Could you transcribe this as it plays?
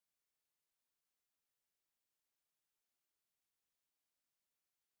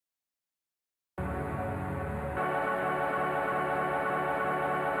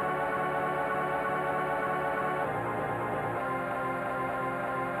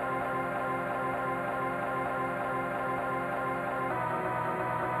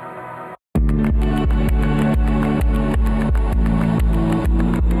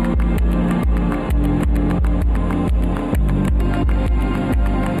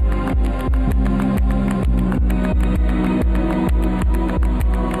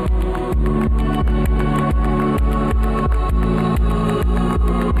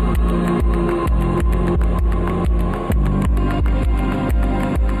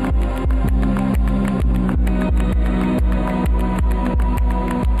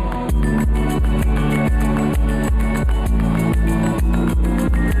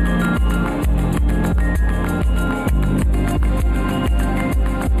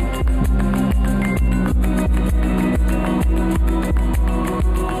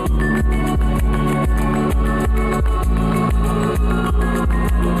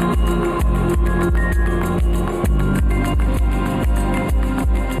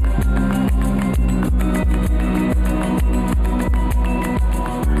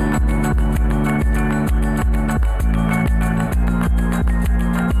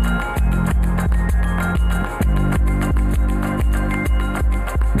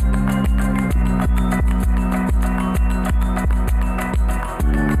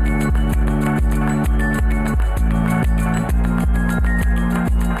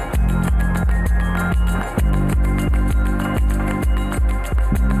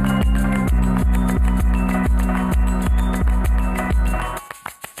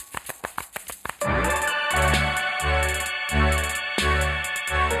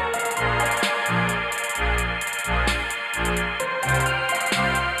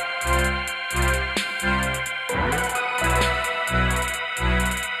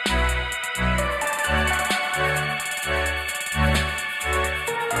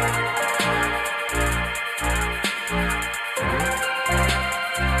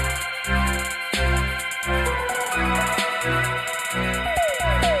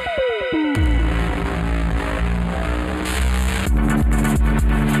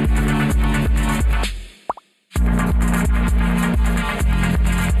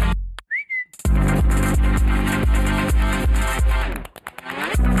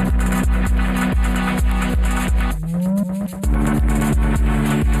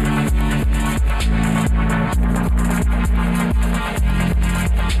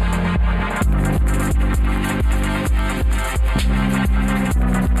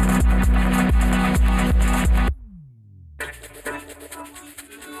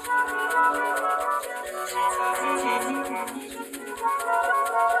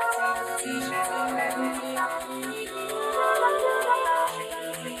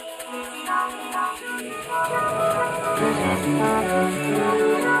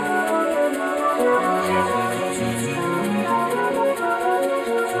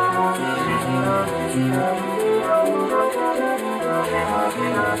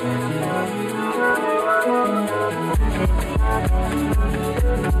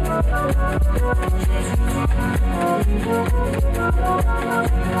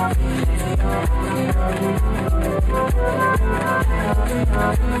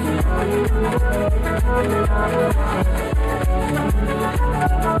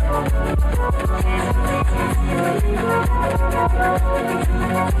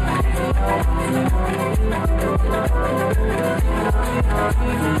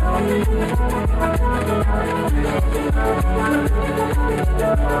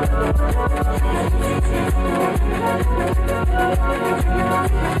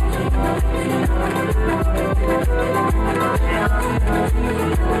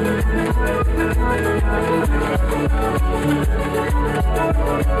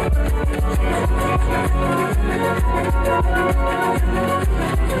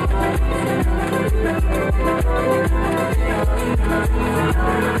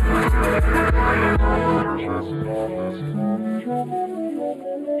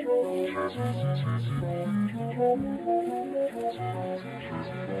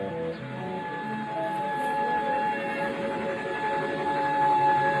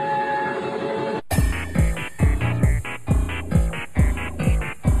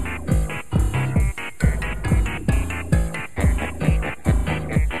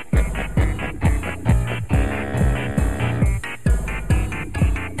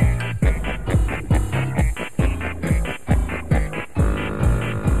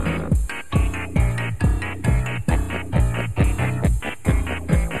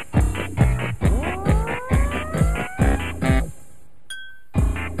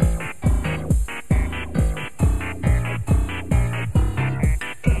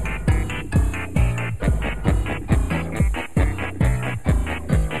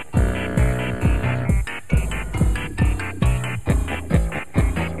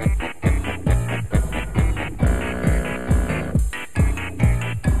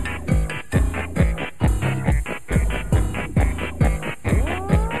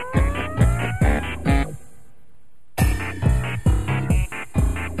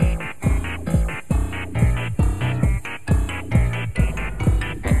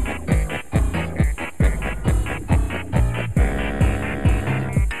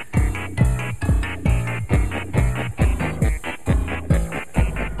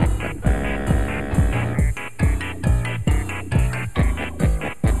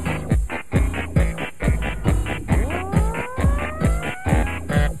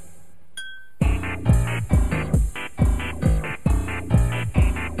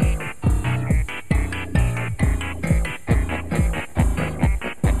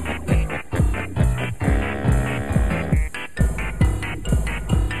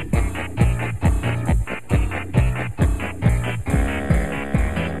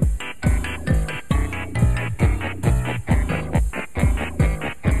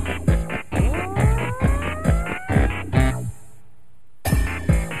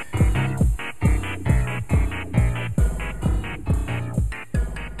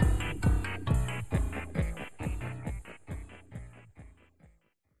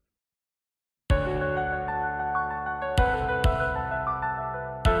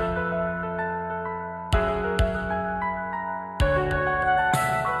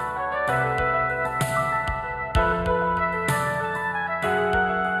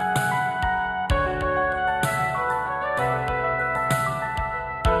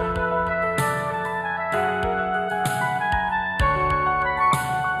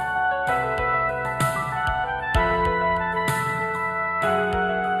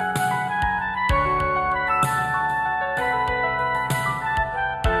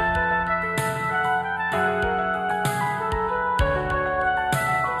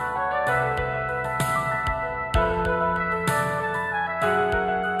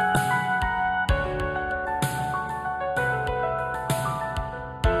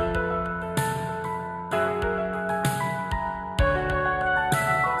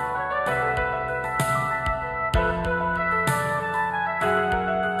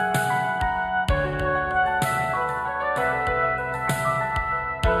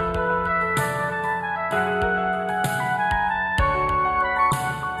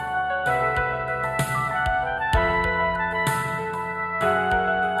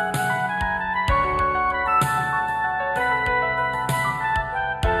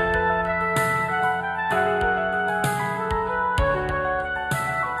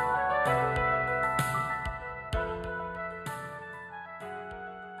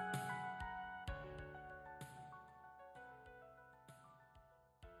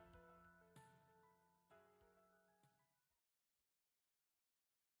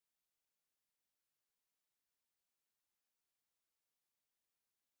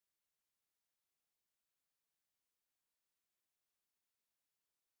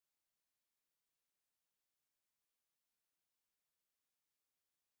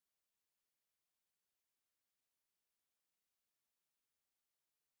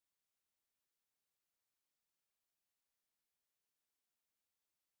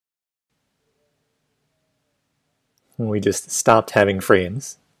We just stopped having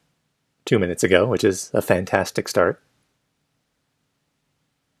frames 2 minutes ago, which is a fantastic start.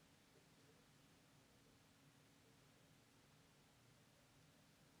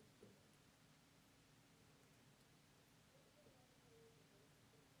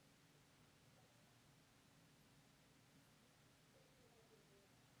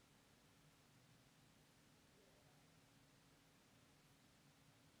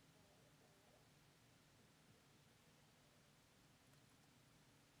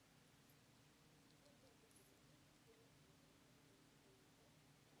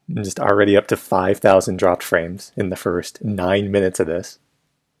 I'm just already up to 5,000 dropped frames in the first 9 minutes of this.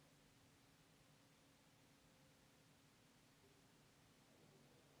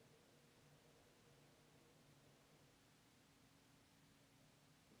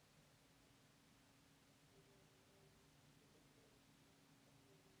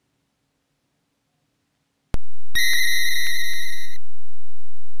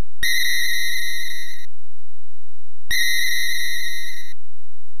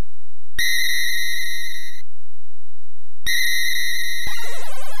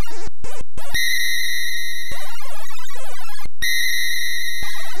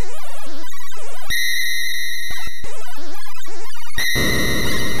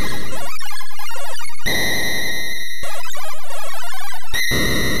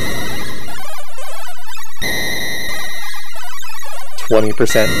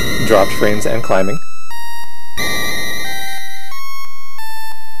 %, dropped frames and climbing.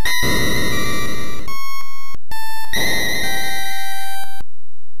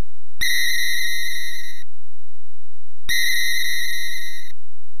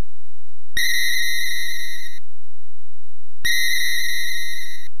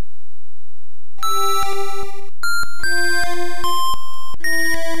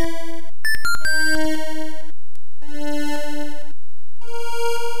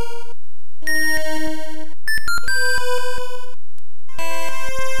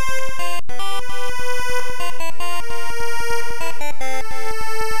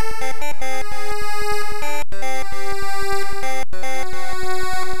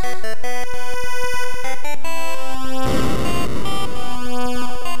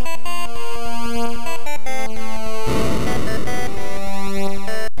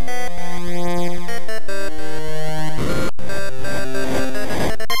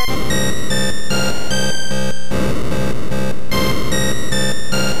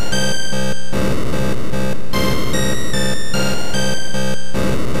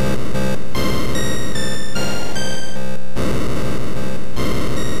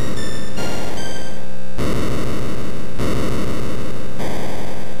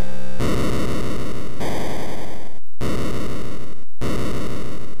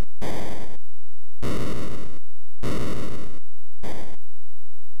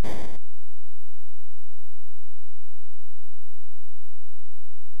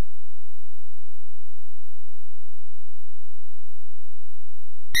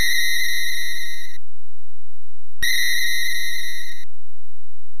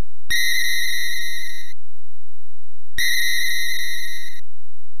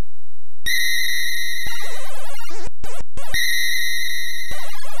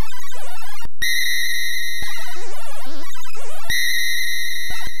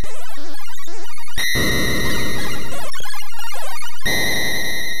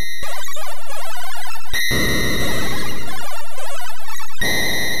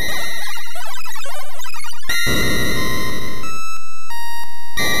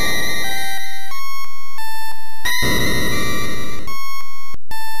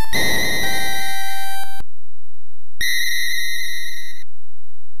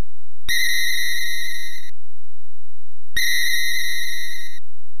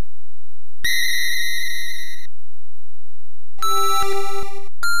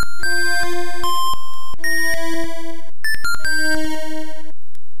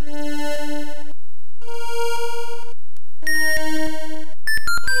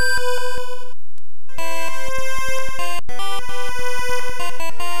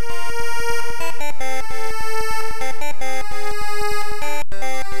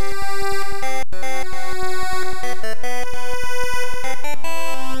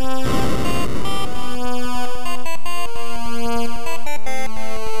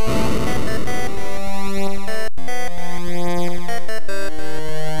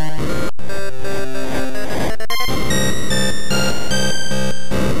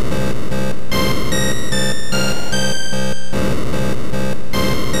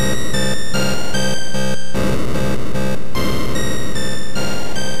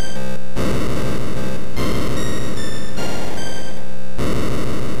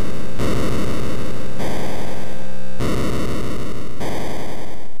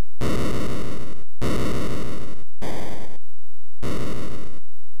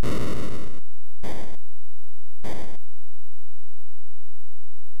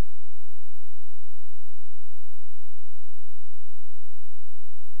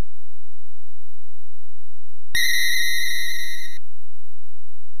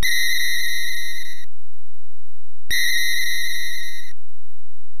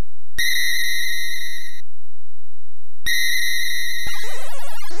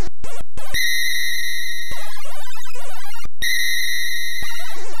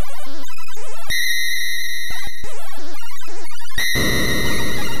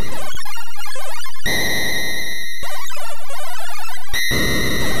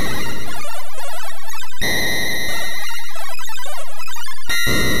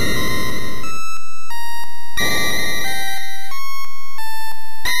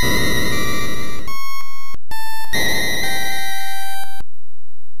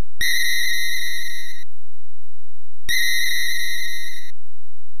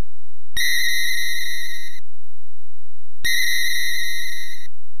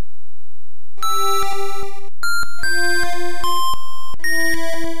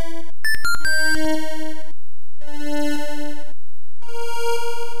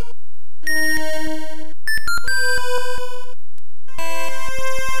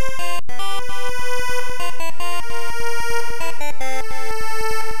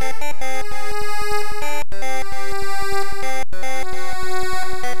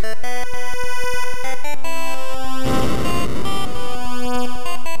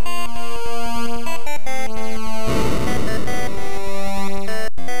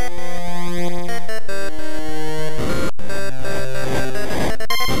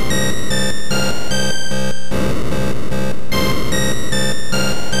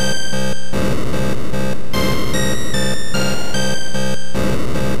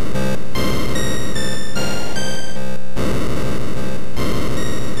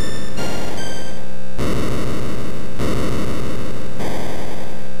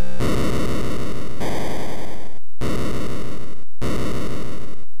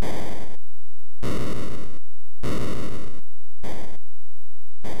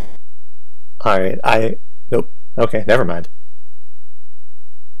 Alright, nope. Okay, never mind.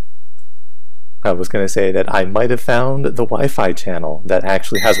 I was going to say that I might have found the Wi-Fi channel that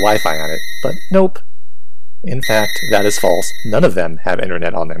actually has Wi-Fi on it, but nope. In fact, that is false. None of them have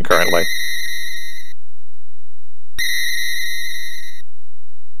internet on them currently.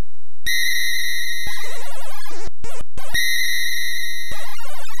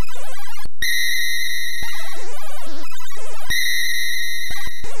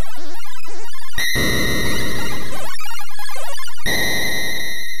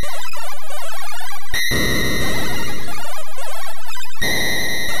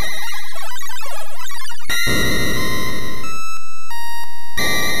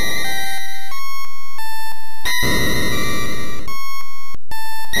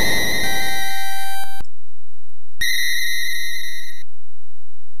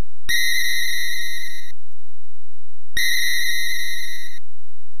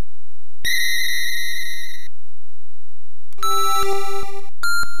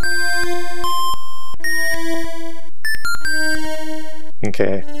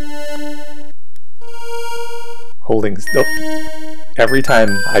 Okay. Holding... Oh. Every time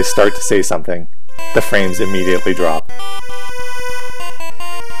I start to say something, the frames immediately drop.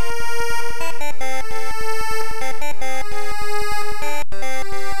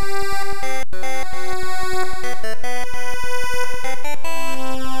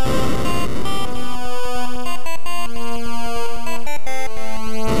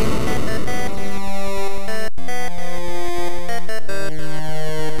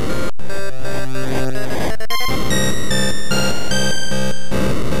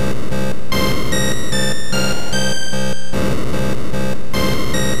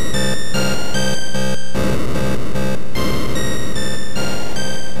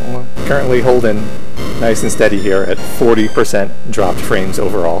 Currently holding nice and steady here at 40% dropped frames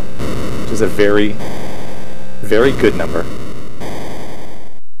overall, which is a very, very good number.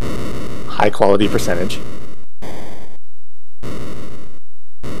 High quality percentage.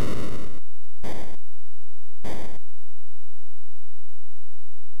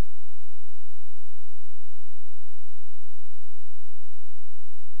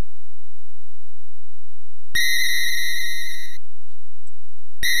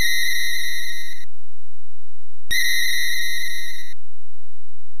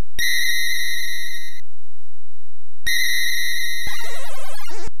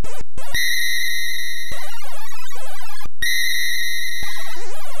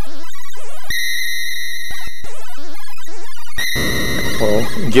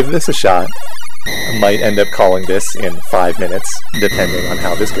 Well, give this a shot. I might end up calling this in 5 minutes, depending on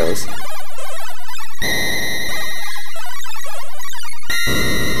how this goes.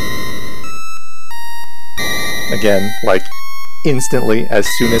 Again, like, instantly, as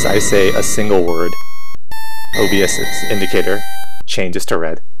soon as I say a single word, OBS's indicator changes to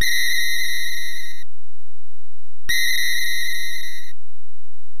red.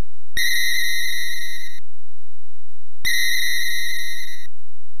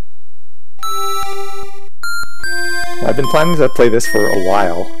 I've been planning to play this for a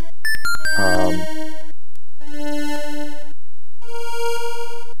while.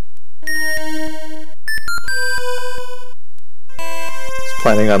 Just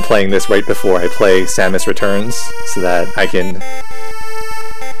planning on playing this right before I play Samus Returns, so that I can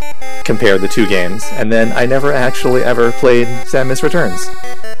compare the two games, and then I never actually ever played Samus Returns.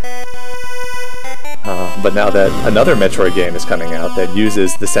 But now that another Metroid game is coming out that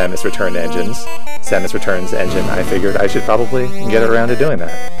uses the Samus Returns engine, I figured I should probably get around to doing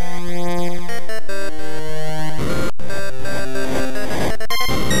that.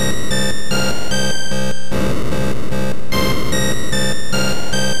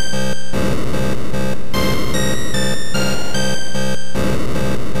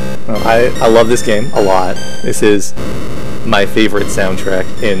 I love this game a lot. This is my favorite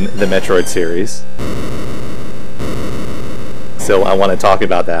soundtrack in the Metroid series. So I want to talk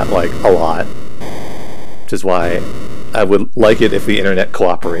about that, like, a lot. Which is why I would like it if the internet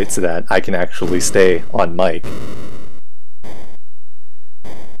cooperates so that I can actually stay on mic.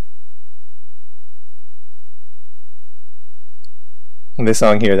 And this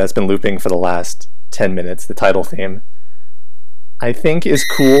song here that's been looping for the last 10 minutes, the title theme, I think is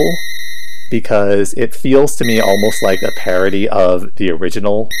cool because it feels to me almost like a parody of the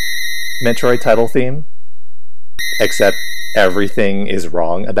original Metroid title theme, except everything is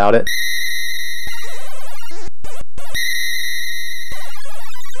wrong about it.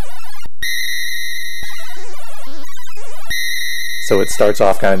 So it starts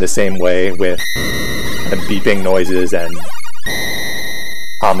off kind of the same way with kind of beeping noises and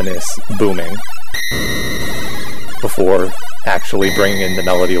ominous booming before actually bringing in the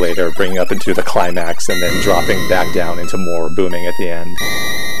melody later, bringing up into the climax, and then dropping back down into more booming at the end.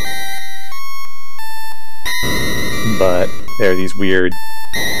 But there are these weird,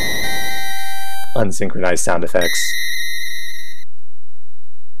 unsynchronized sound effects,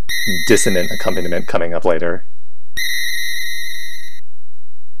 dissonant accompaniment coming up later.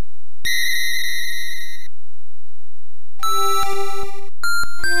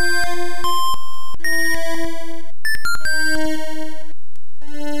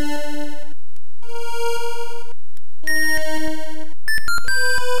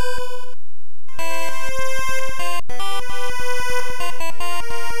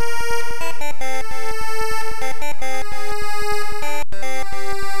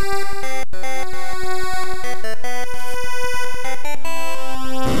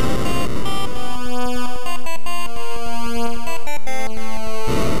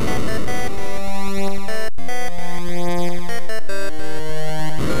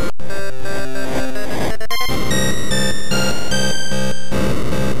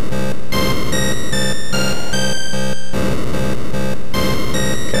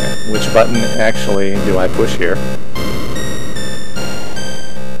 Which button actually do I push here?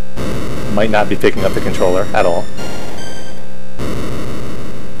 Might not be picking up the controller at all.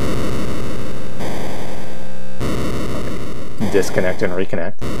 Disconnect and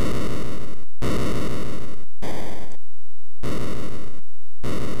reconnect.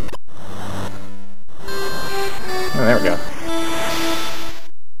 Oh, there we go.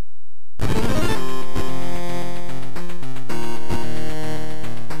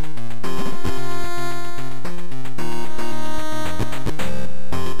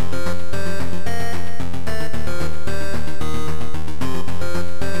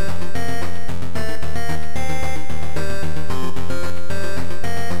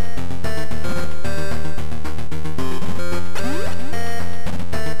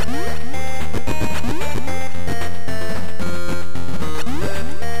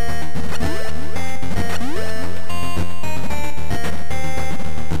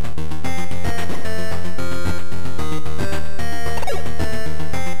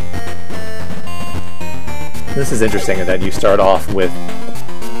 This is interesting in that you start off with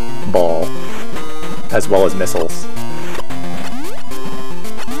ball as well as missiles,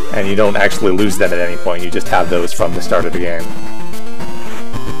 and you don't actually lose them at any point, you just have those from the start of the game.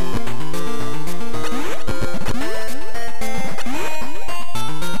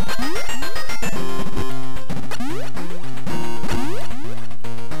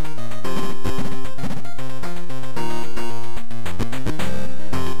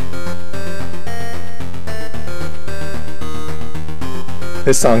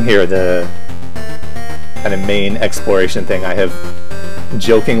 This song here, the kind of main exploration thing, I have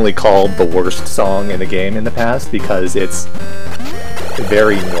jokingly called the worst song in the game in the past because it's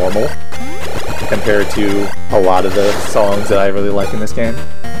very normal compared to a lot of the songs that I really like in this game.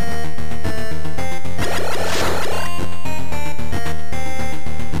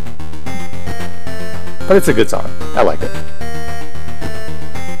 But it's a good song. I like it.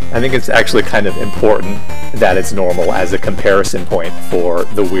 I think it's actually kind of important that it's normal as a comparison point for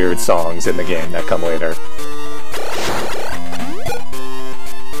the weird songs in the game that come later.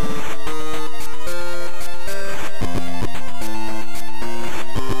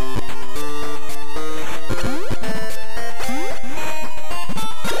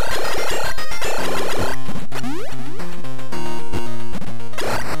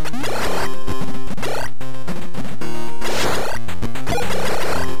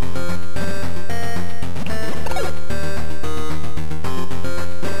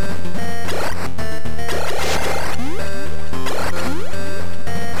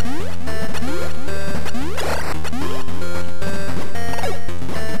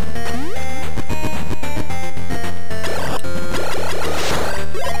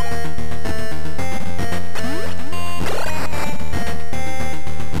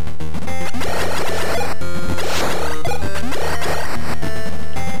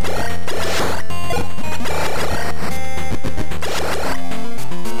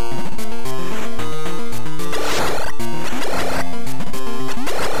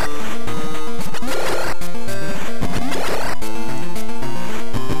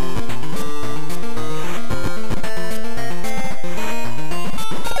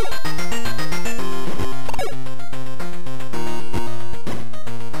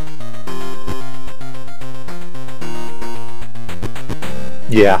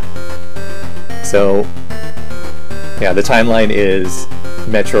 Yeah. So, yeah, the timeline is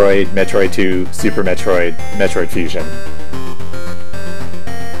Metroid, Metroid II, Super Metroid, Metroid Fusion.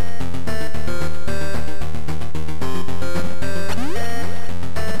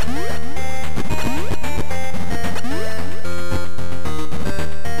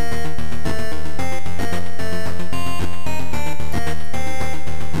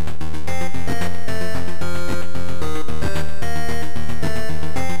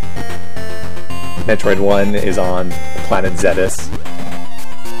 Metroid 1 is on the planet Zebes.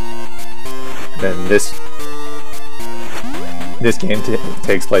 Then this game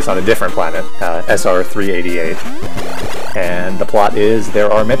takes place on a different planet, SR-388. And the plot is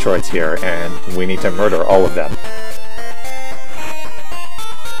there are Metroids here, and we need to murder all of them.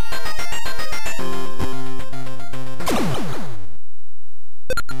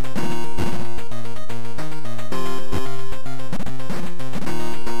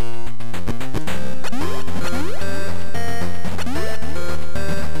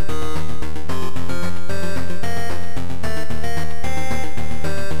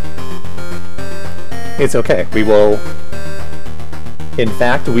 It's okay. We will... In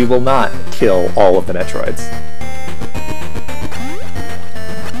fact, we will not kill all of the Metroids.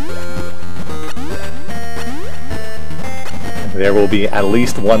 There will be at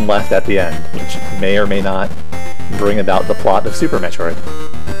least one left at the end, which may or may not bring about the plot of Super Metroid.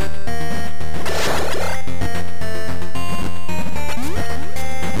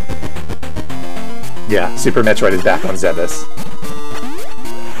 Yeah, Super Metroid is back on Zebes.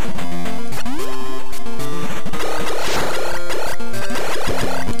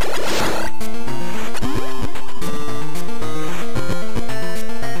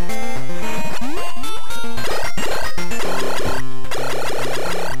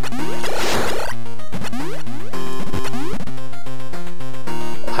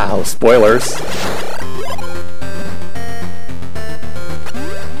 Wow, spoilers.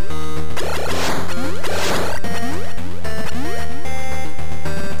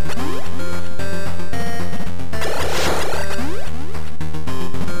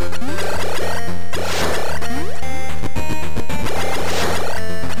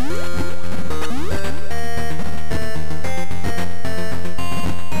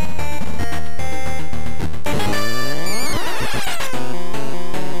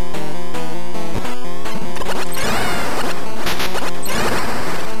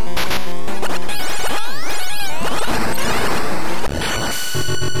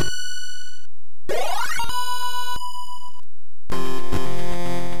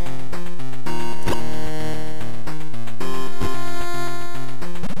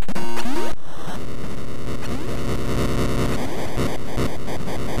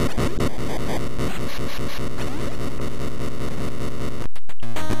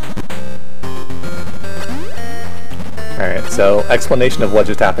 Alright, so explanation of what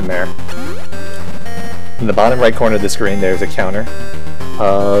just happened there. In the bottom right corner of the screen there's a counter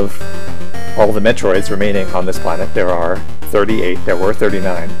of all the Metroids remaining on this planet. There are 38, there were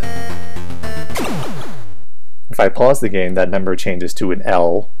 39. If I pause the game, that number changes to an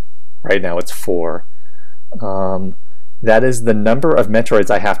L. Right now it's 4. That is the number of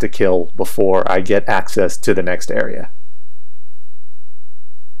Metroids I have to kill before I get access to the next area.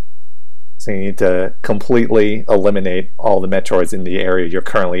 So you need to completely eliminate all the Metroids in the area you're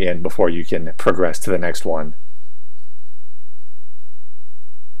currently in before you can progress to the next one.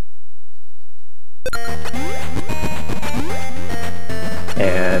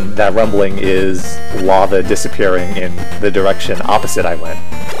 And that rumbling is lava disappearing in the direction opposite I went.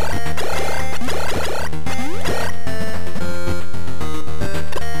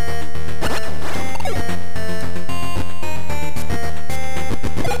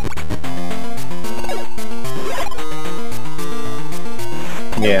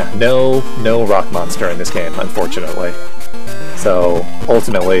 Yeah, no rock monster in this game, unfortunately. So,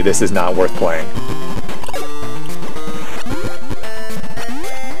 ultimately, this is not worth playing.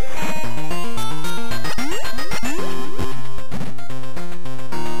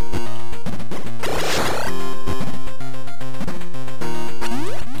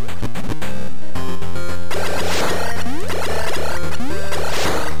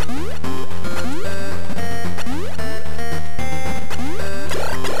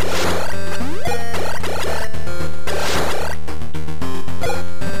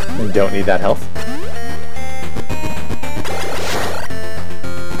 Don't need that health.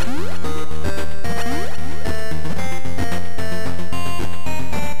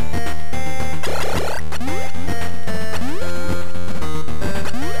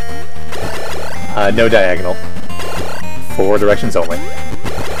 No diagonal. 4 directions only.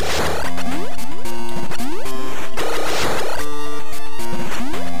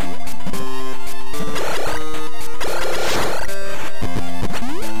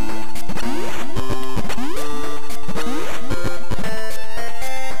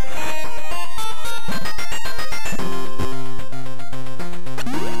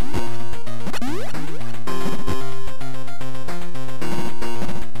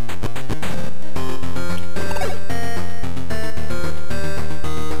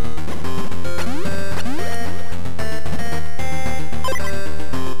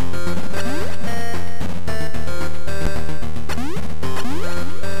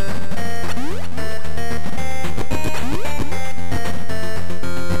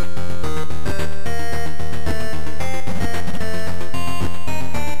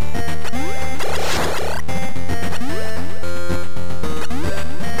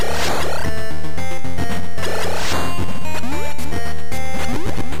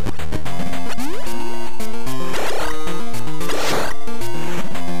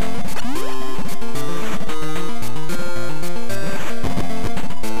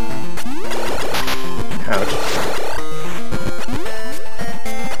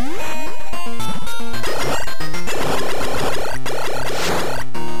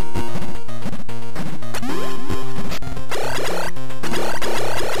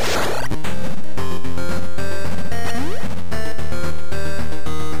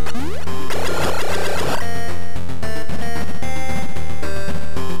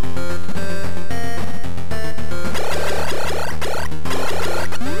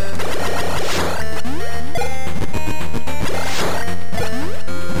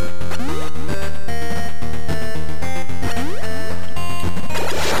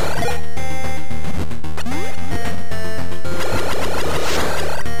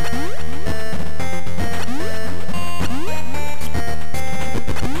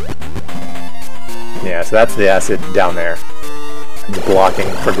 so that's the acid down there. It's blocking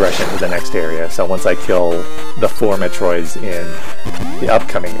progression to the next area. So once I kill the 4 Metroids in the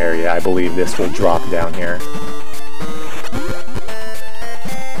upcoming area, I believe this will drop down here.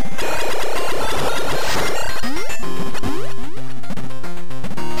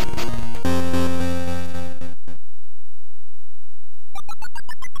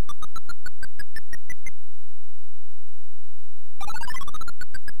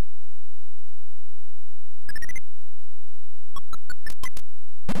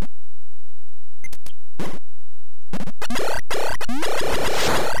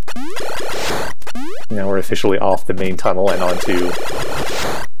 Now we're officially off the main tunnel and onto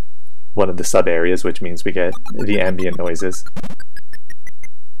one of the sub-areas, which means we get the ambient noises.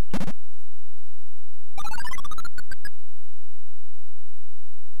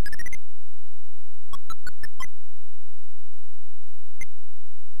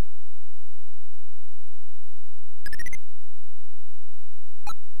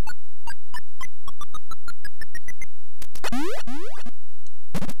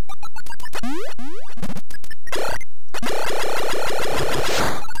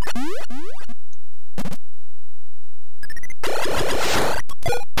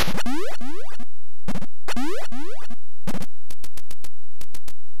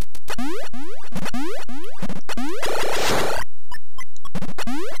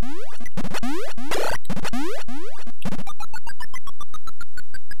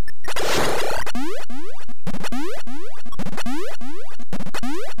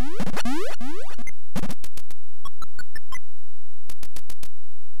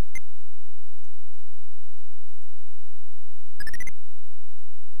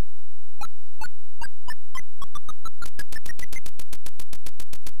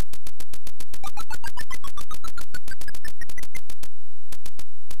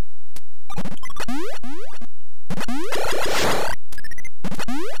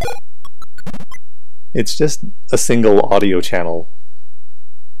 It's just a single audio channel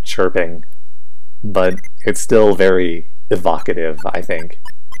chirping, but it's still very evocative, I think.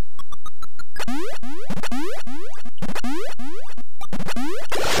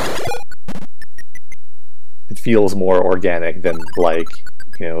 It feels more organic than, like,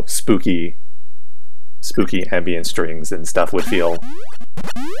 you know, spooky ambient strings and stuff would feel.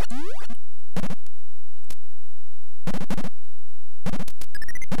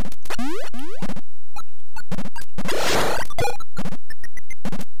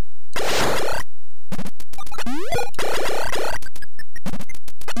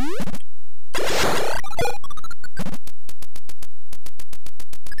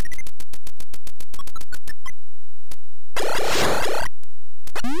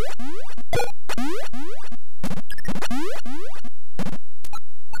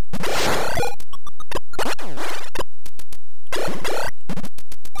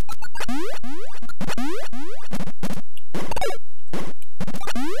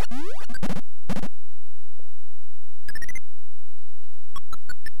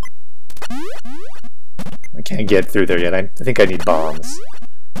 I can't get through there yet. I think I need bombs.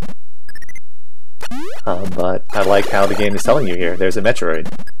 But I like how the game is telling you here. There's a Metroid.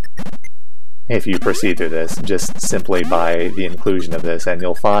 If you proceed through this, just simply by the inclusion of this, and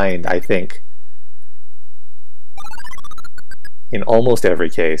you'll find, I think, in almost every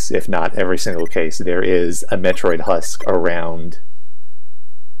case, if not every single case, there is a Metroid husk around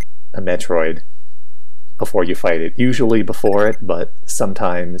a Metroid before you fight it. Usually before it, but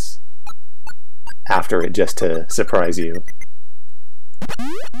sometimes after it, just to surprise you.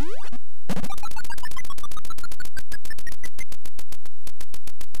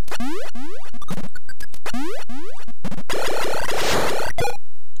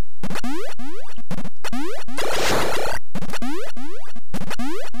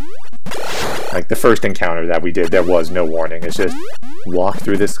 Like the first encounter that we did, there was no warning. It's just walk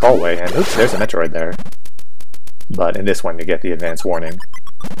through this hallway and oops, there's a Metroid there. But in this one, you get the advanced warning.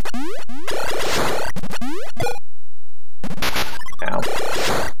 Ow.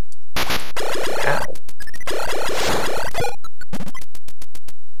 Ow.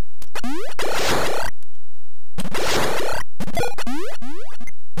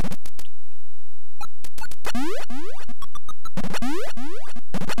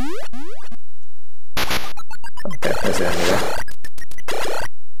 Okay, there's the enemy there.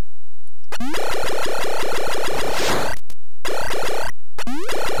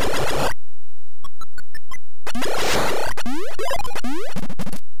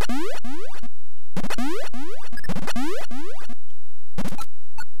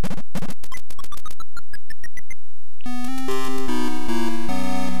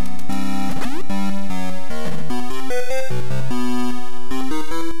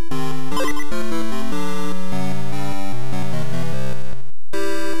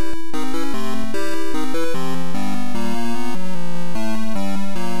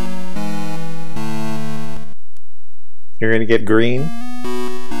 you're gonna get green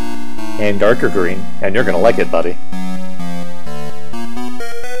and darker green, and you're gonna like it, buddy.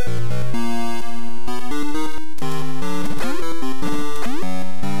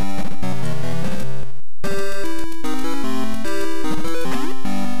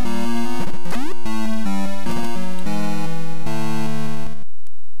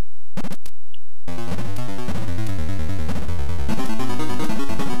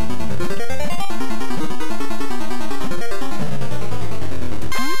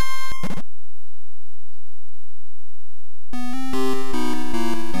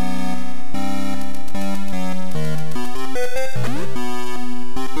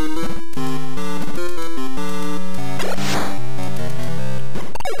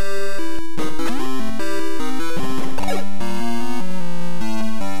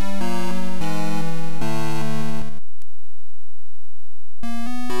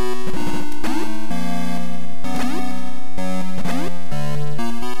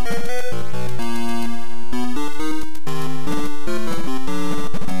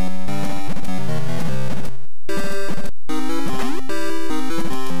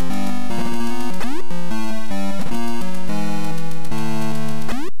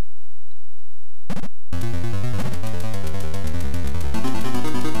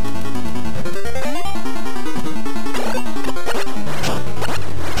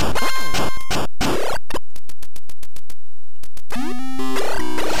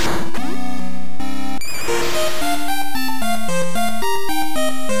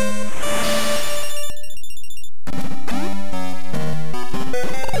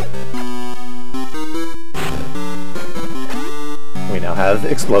 Have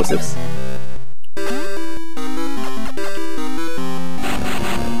explosives.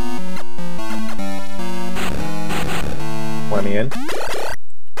 Let me in.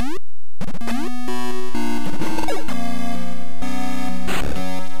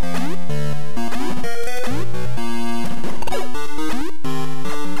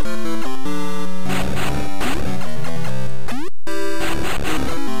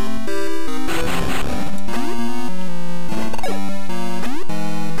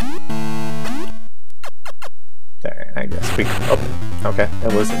 I guess we... Oh, okay.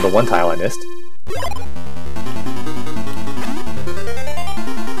 That was the one tile I missed.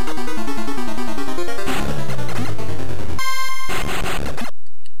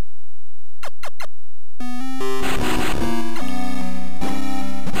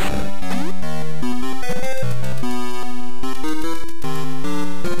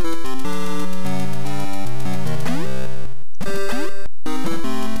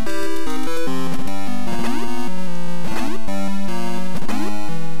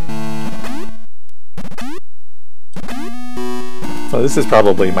 So this is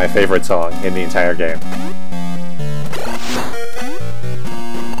probably my favorite song in the entire game.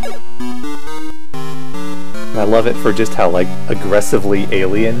 I love it for just how, like, aggressively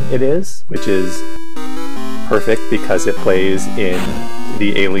alien it is, which is perfect because it plays in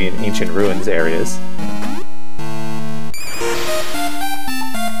the alien ancient ruins areas.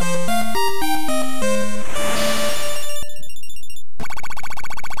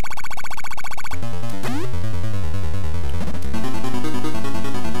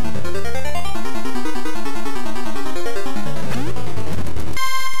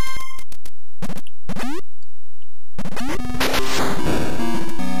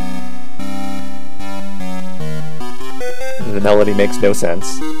 The melody makes no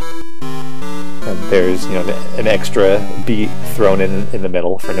sense. And there's, you know, an extra beat thrown in the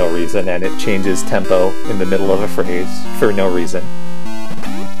middle for no reason, and it changes tempo in the middle of a phrase for no reason.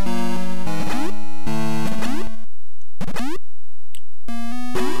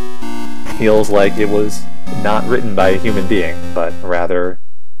 Feels like it was not written by a human being, but rather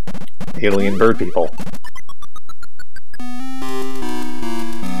alien bird people.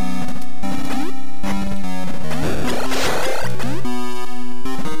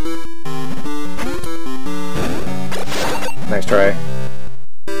 Nice try.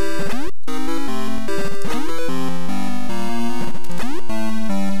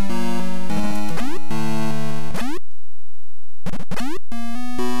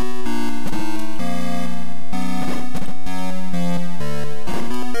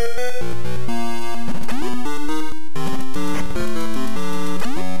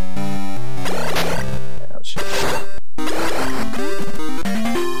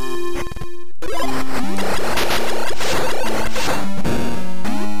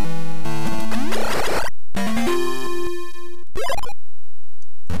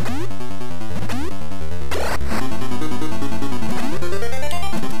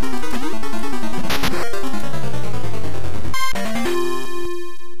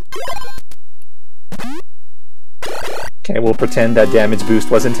 pretend that damage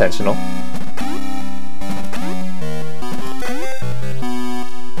boost was intentional.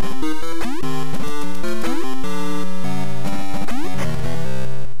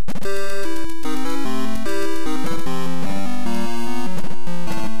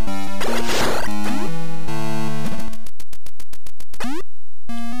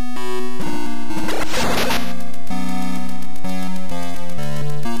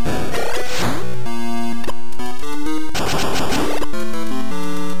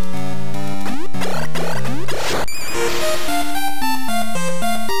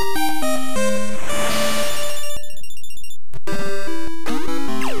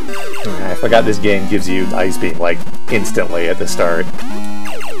 I forgot this game gives you Ice Beam, like, instantly at the start.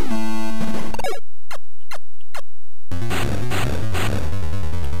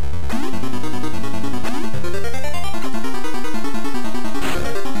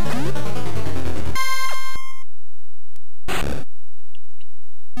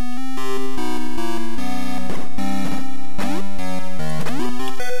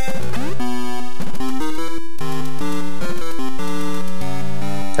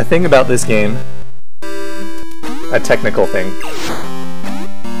 A thing about this game, a technical thing,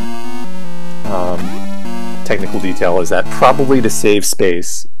 technical detail, is that probably to save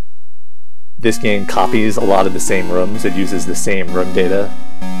space, this game copies a lot of the same rooms. It uses the same room data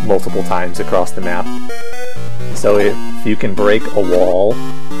multiple times across the map. So if you can break a wall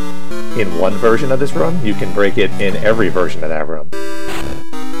in one version of this room, you can break it in every version of that room.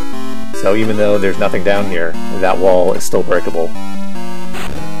 So even though there's nothing down here, that wall is still breakable.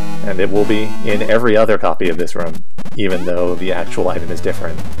 And it will be in every other copy of this room, even though the actual item is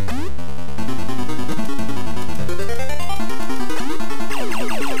different.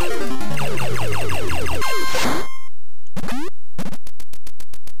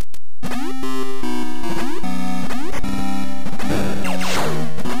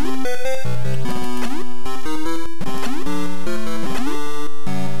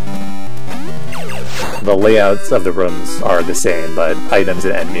 The layouts of the rooms are the same, but items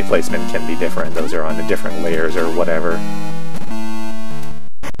and enemy placement can be different. Those are on the different layers or whatever.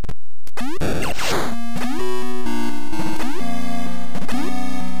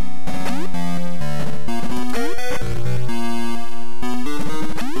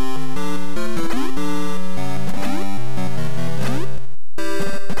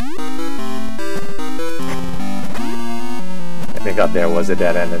 I think up there was a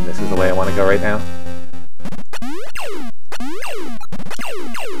dead end, and this is the way I want to go right now.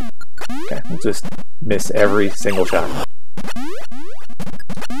 Okay, we'll just miss every single shot.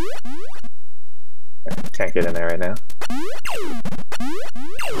 Can't get in there right now.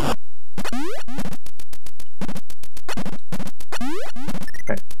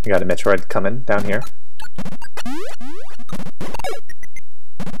 Okay, we got a Metroid coming down here.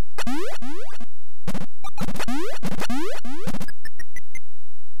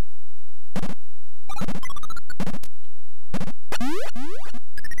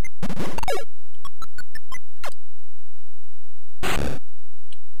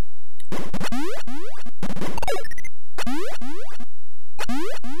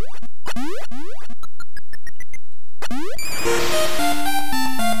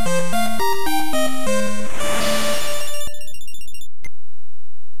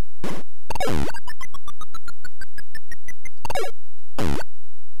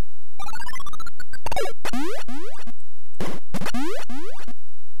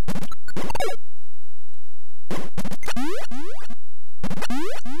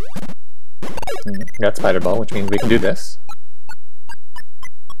 Got Spider Ball, which means we can do this.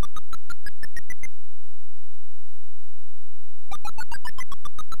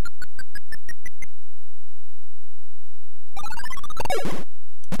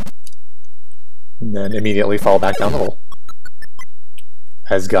 And then immediately fall back down the hole,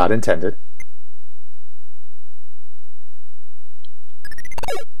 as God intended.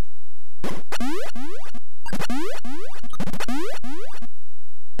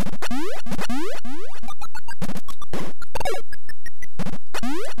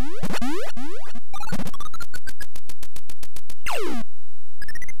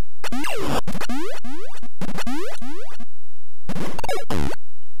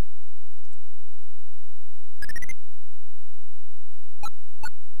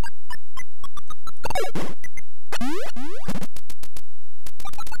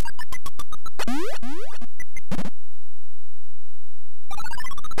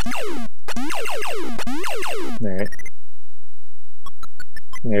 Alright.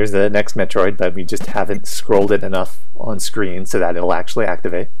 There's the next Metroid, but we just haven't scrolled it enough on screen so that it'll actually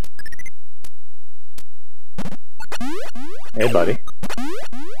activate. Hey, buddy.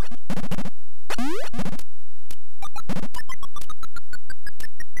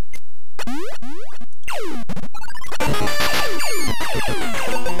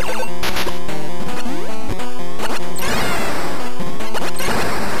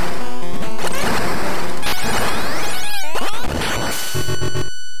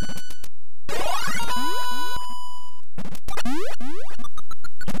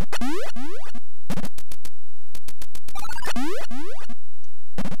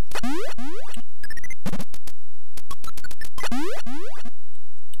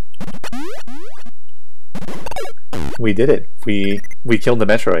 We did it. We killed the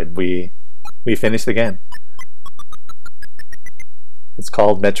Metroid. We finished the game. It's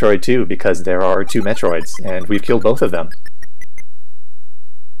called Metroid II because there are 2 Metroids, and we've killed both of them.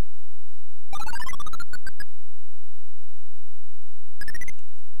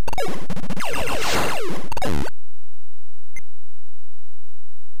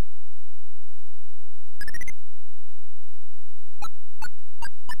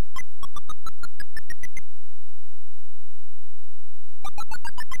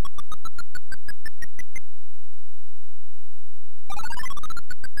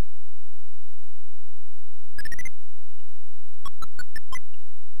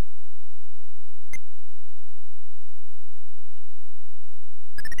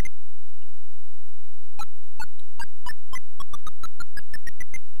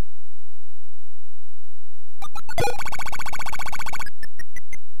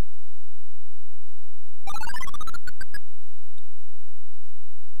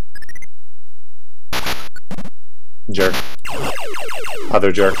 Jerk.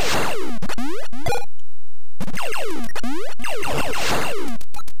 Other jerk.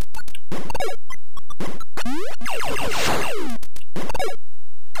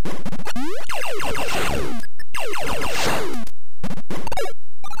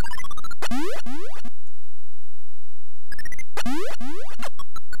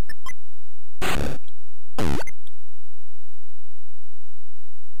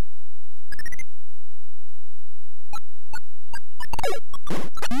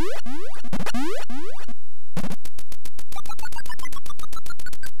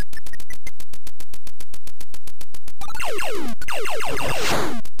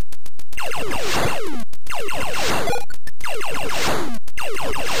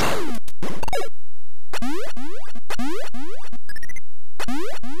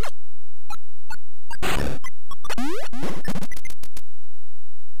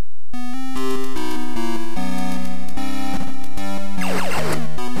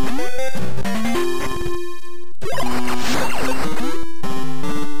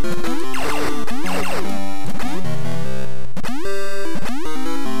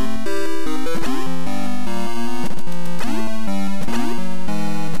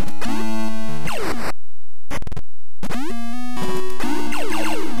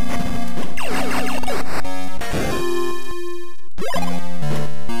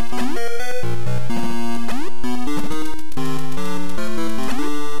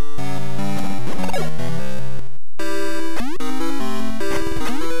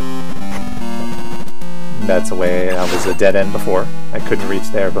 That's a way I was a dead end before. I couldn't reach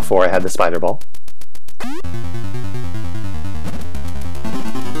there before I had the spider ball.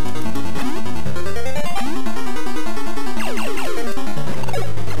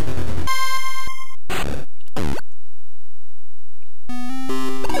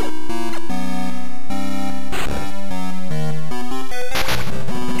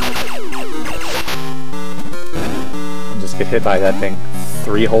 Just get hit by that thing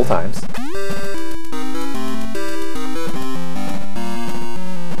 3 whole times.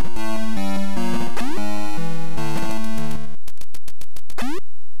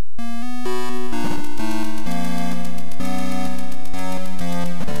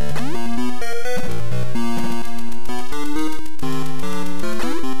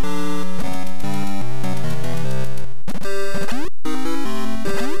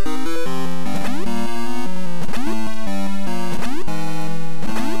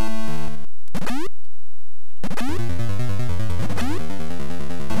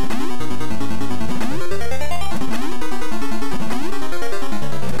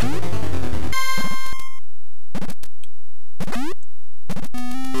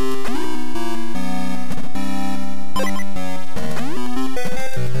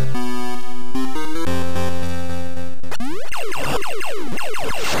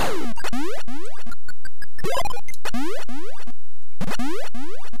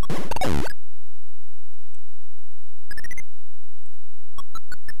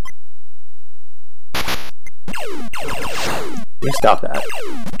 stop that.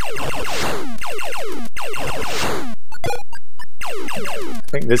 I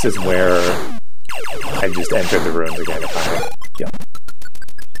think this is where I just entered the ruins again. Yeah.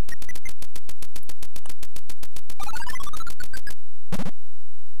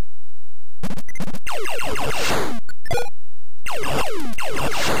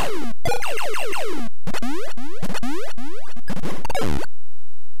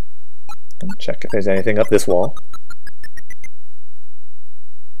 Check if there's anything up this wall.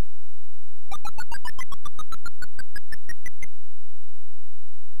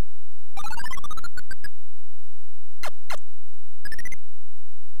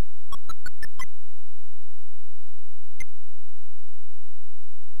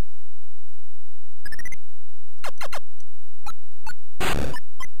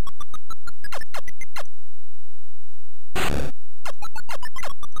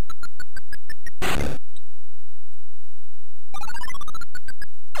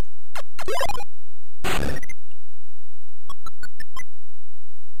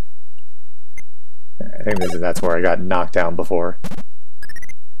 I think that's where I got knocked down before.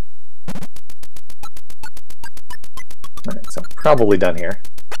 Alright, so probably done here.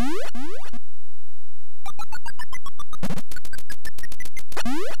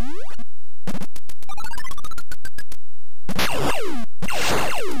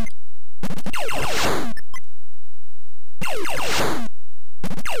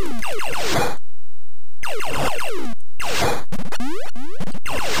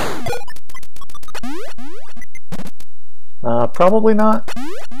 Probably not.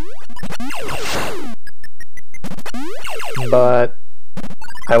 But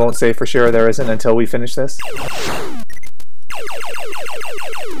I won't say for sure there isn't until we finish this.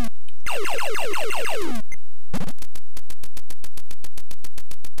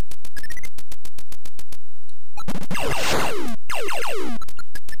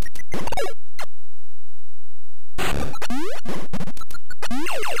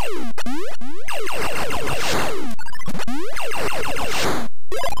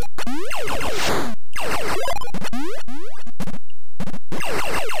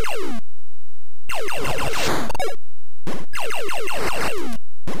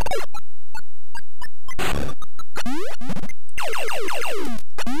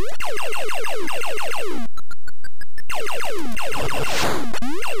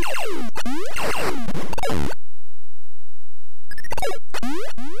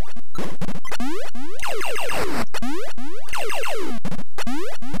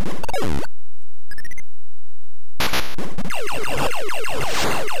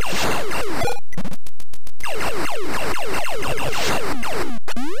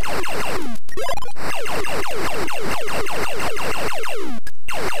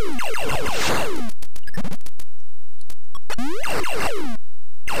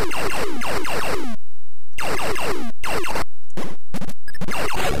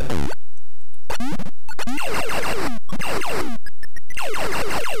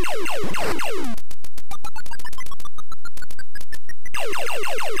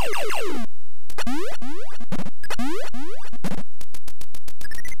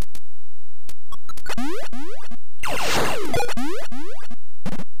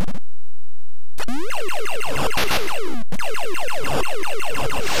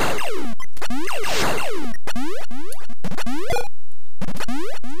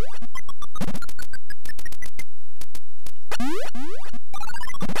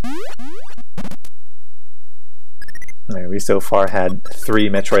 Right, we so far had 3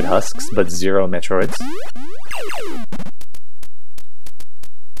 Metroid husks, but 0 Metroids.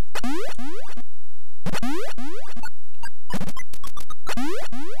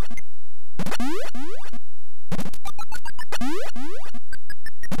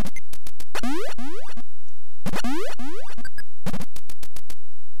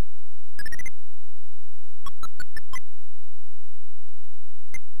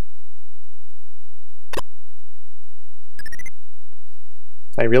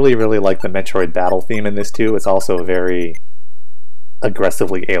 I really like the Metroid battle theme in this too. It's also very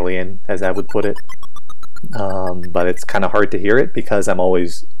aggressively alien, as I would put it. But it's kind of hard to hear it because I'm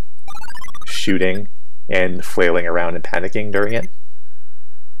always shooting and flailing around and panicking during it.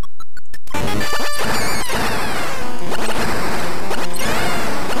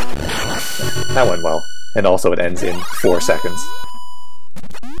 That went well. And also it ends in 4 seconds.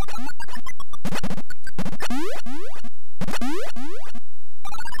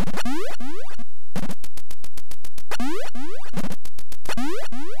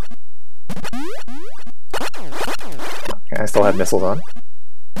 I still have missiles on.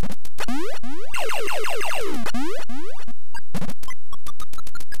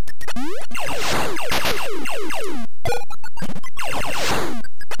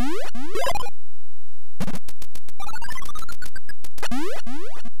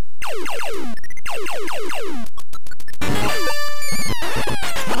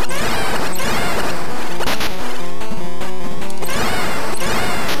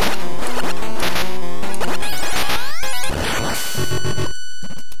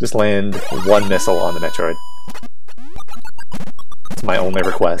 Just land one missile on the Metroid. It's my only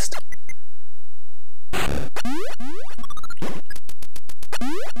request.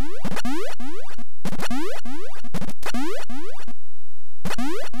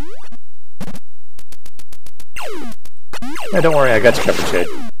 Yeah, don't worry, I got you covered, Shade.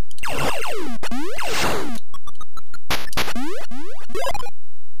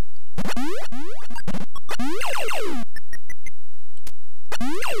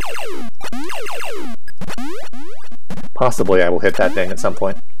 Possibly I will hit that thing at some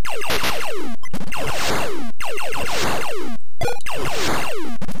point.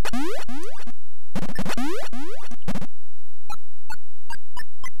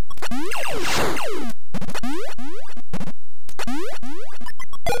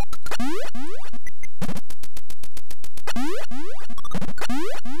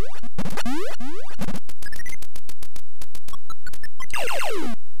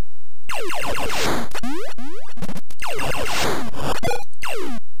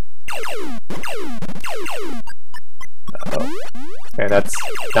 Okay, that's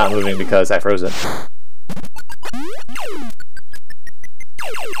not moving because I froze it.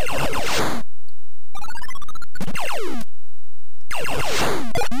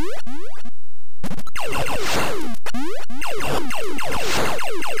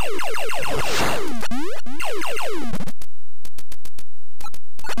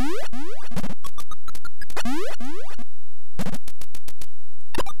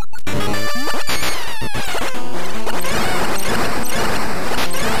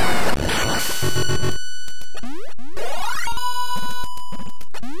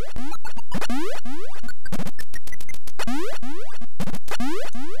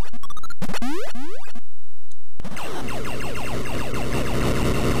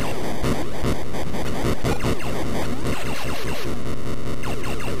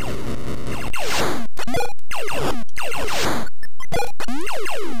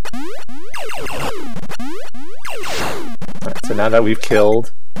 So now that we've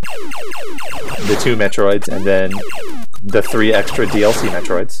killed the 2 Metroids and then the 3 extra DLC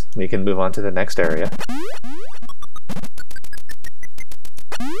Metroids, we can move on to the next area.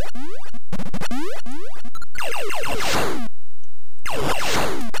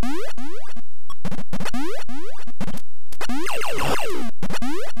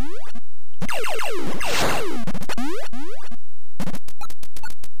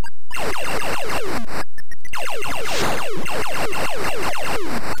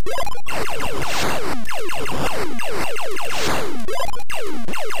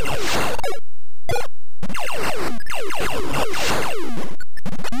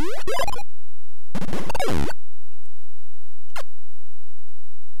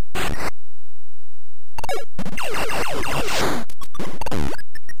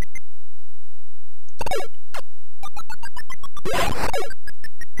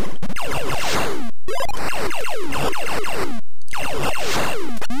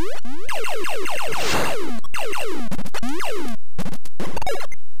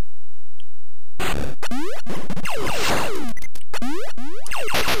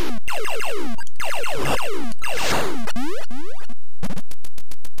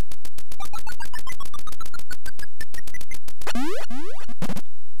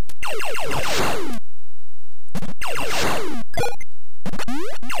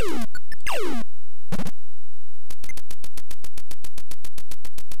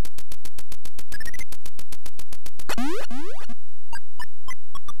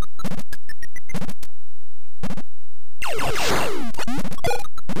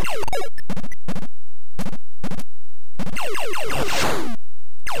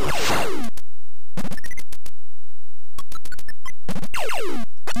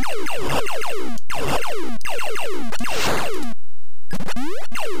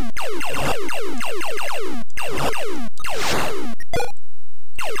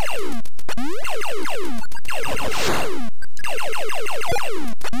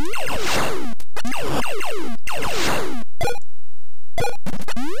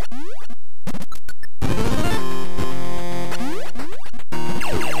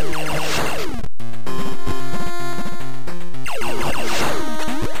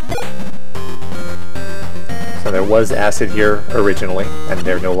 There was acid here originally, and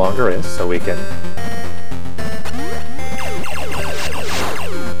there no longer is, so we can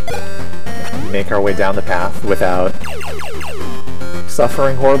make our way down the path without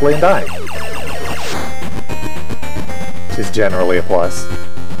suffering horribly and dying, which is generally a plus.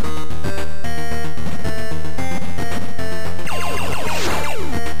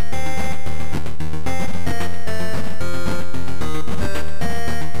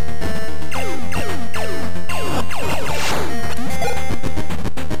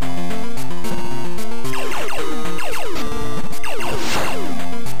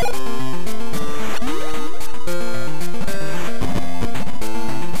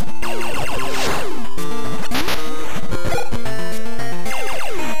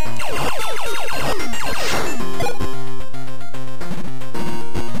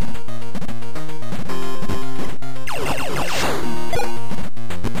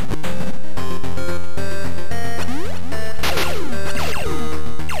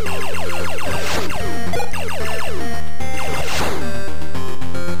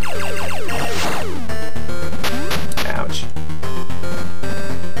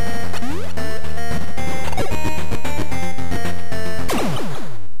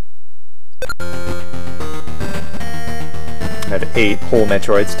 I have 8 whole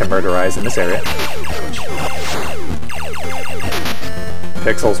Metroids to murderize in this area.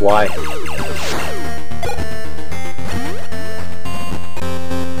 Pixels, why?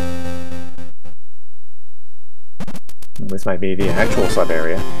 This might be the actual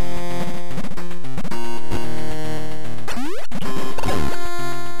sub-area.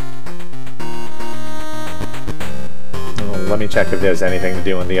 Let me check if there's anything to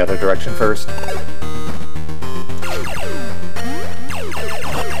do in the other direction first.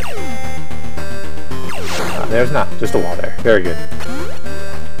 There's not, just a wall there. Very good.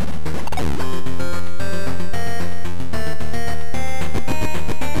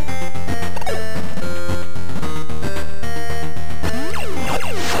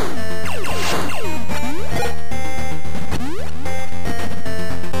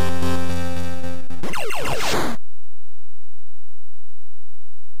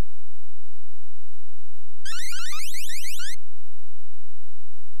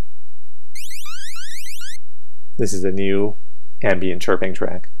 This is a new ambient chirping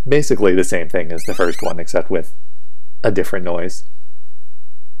track. Basically the same thing as the first one, except with a different noise.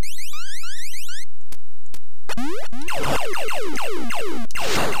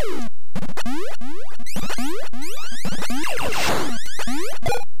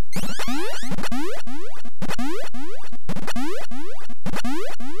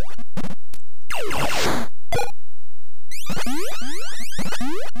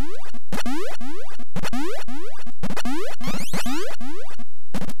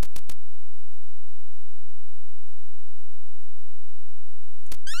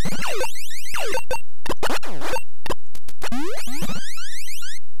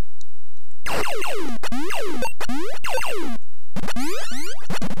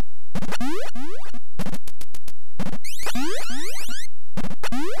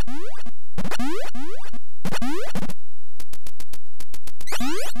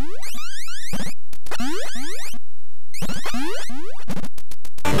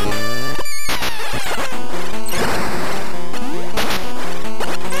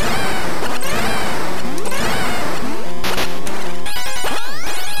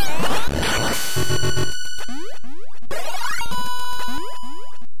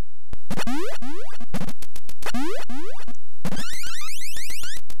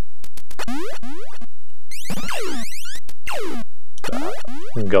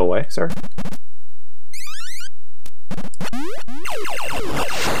 Go away, sir.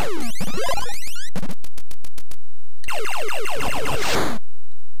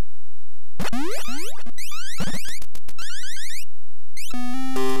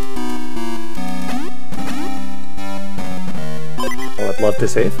 Well, I'd love to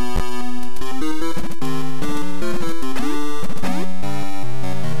save.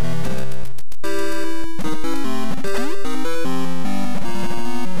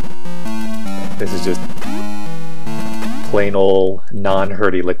 This is just plain old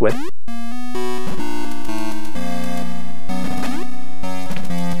non-hurdy liquid.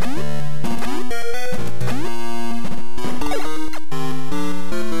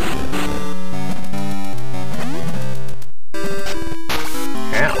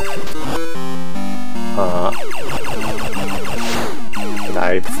 Did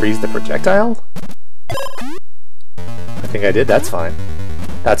I freeze the projectile? I think I did, that's fine.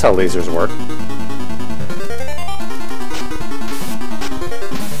 That's how lasers work.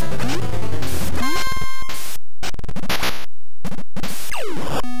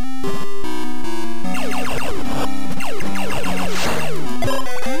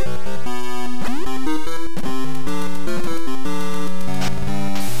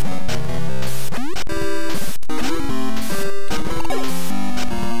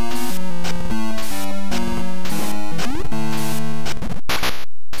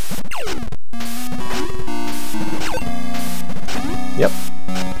 Yep.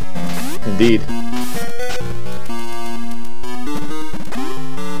 Indeed.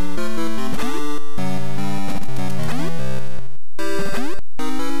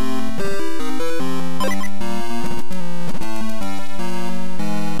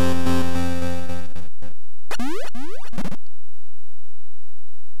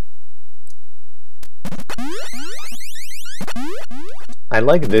 I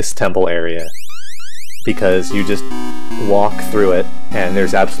like this temple area because you just walk through it and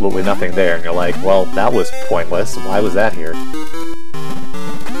there's absolutely nothing there and you're like, well, that was pointless. Why was that here?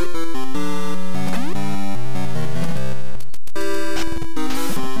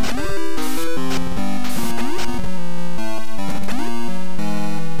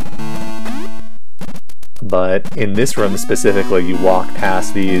 But in this room specifically, you walk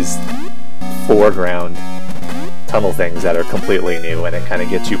past these foreground tunnel things that are completely new, and it kind of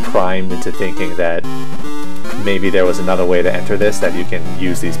gets you primed into thinking that maybe there was another way to enter this, that you can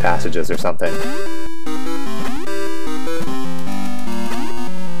use these passages or something.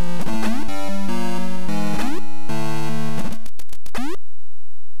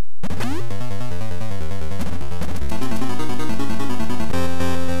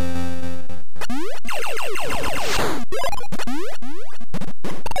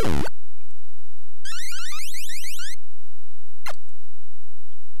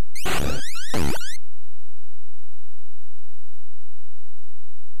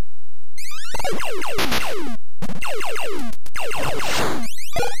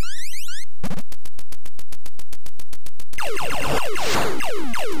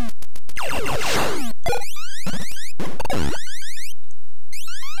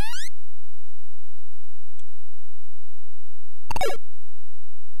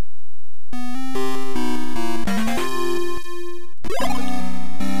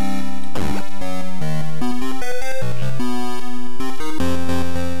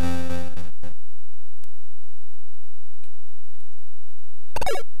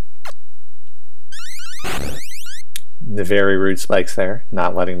 The very rude spikes there,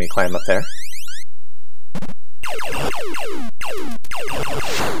 not letting me climb up there.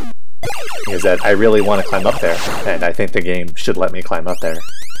 Is that I really want to climb up there, and I think the game should let me climb up there.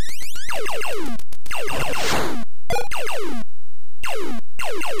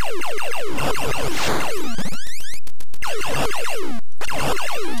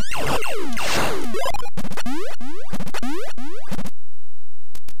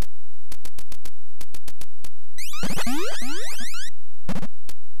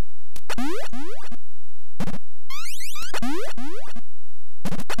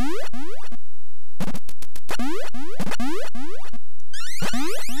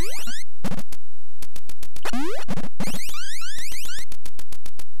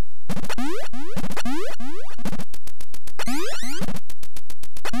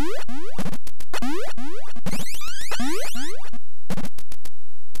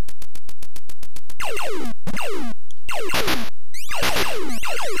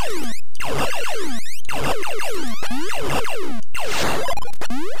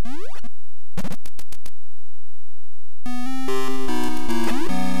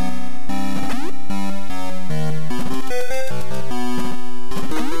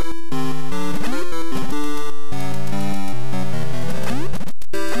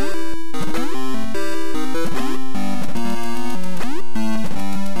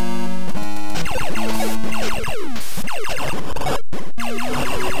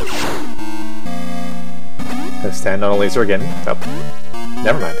 Stand on a laser again. Oh,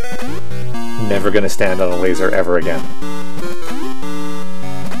 never mind. Never gonna stand on a laser ever again.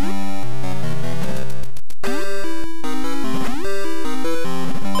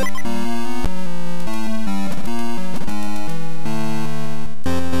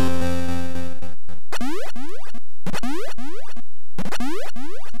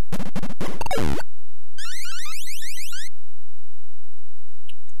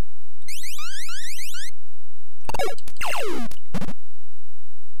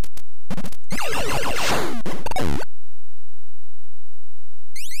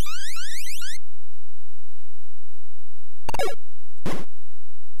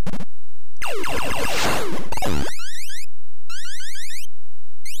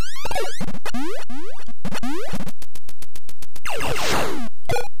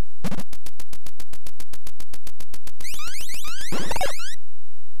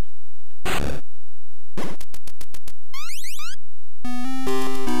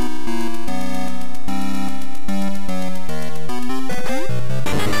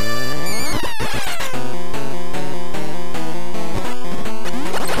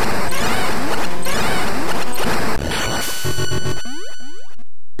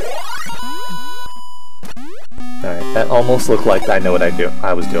 That almost looked like I know what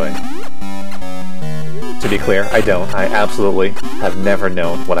I was doing. To be clear, I don't. I absolutely have never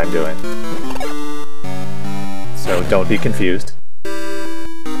known what I'm doing. So don't be confused.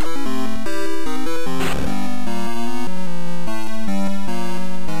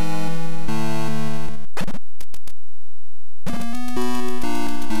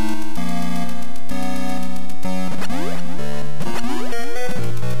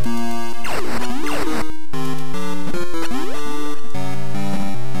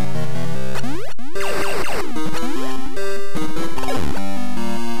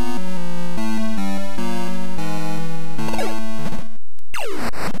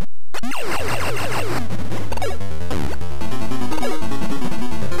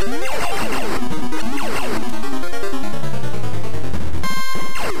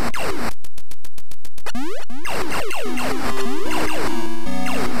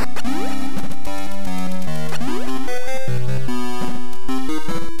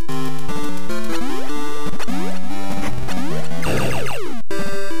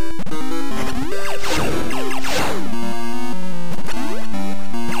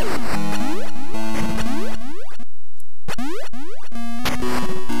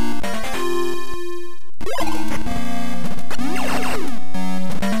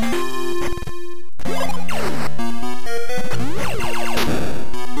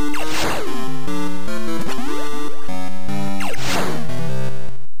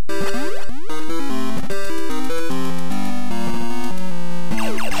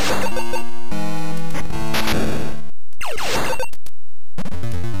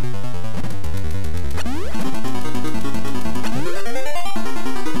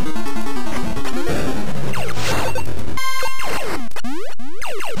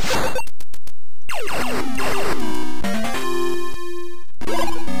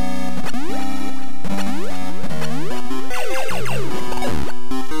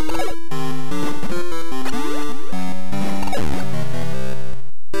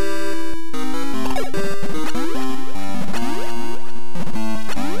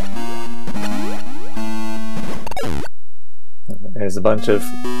 a bunch of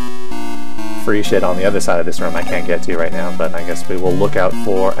free shit on the other side of this room I can't get to right now, but I guess we will look out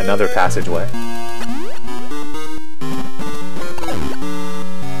for another passageway.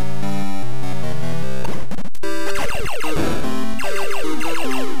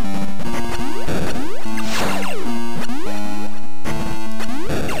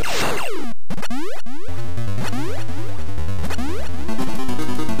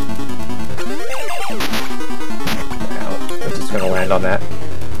 On that.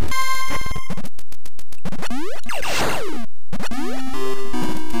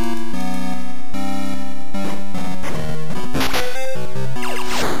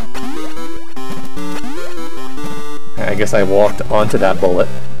 I guess I walked onto that bullet.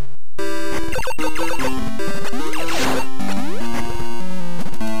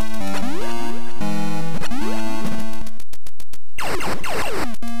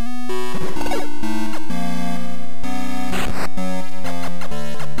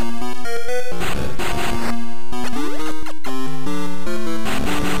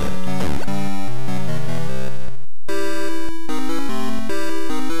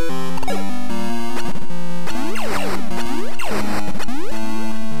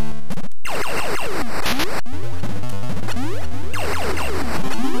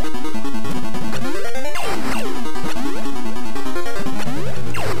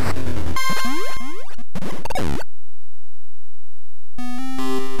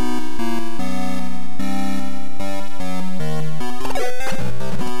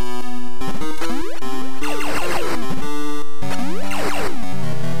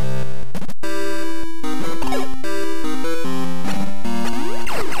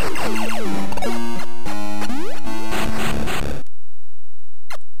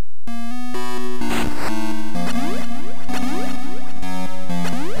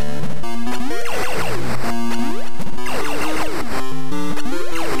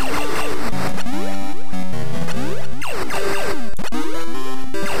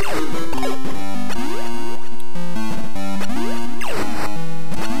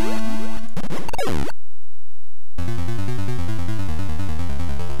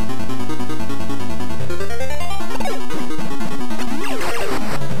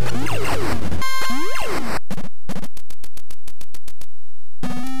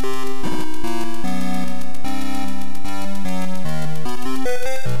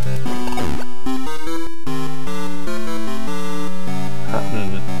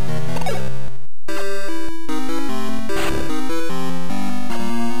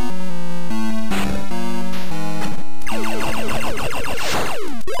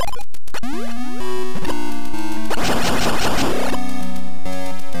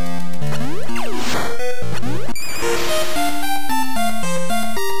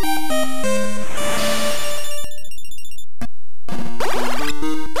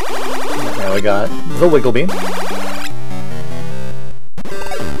 we got the Wiggle Bean.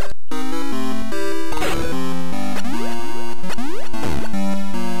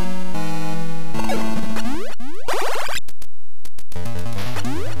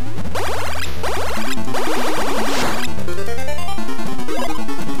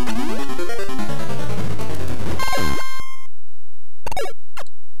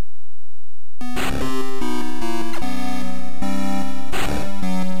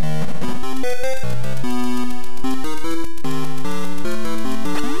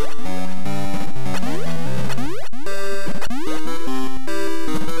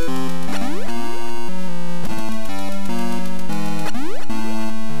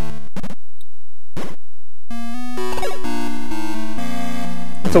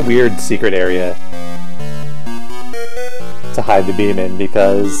 It's a weird secret area to hide the beam in,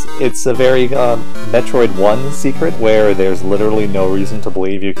 because it's a very Metroid 1 secret where there's literally no reason to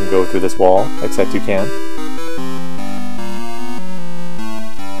believe you can go through this wall, except you can.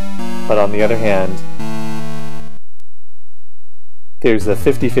 But on the other hand, there's a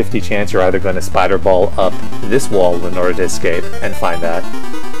 50-50 chance you're either going to spider ball up this wall in order to escape and find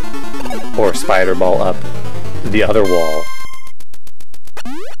that, or spider ball up the other wall,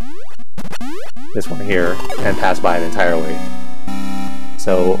 this one here, and pass by it entirely.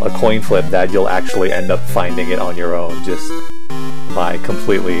 So a coin flip that you'll actually end up finding it on your own just by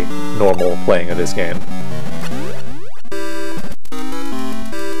completely normal playing of this game.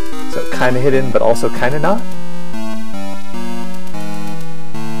 So kinda hidden, but also kinda not.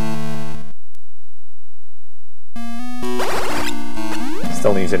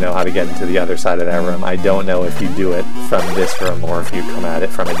 Still need to know how to get into the other side of that room. I don't know if you do it from this room or if you come at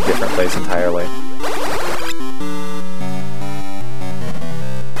it from a different place entirely.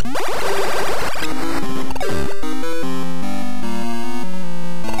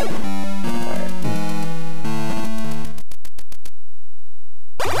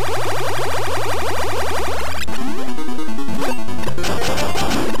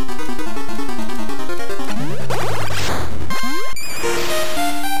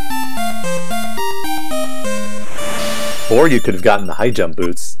 Or you could have gotten the high jump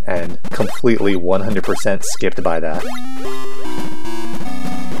boots and completely 100% skipped by that.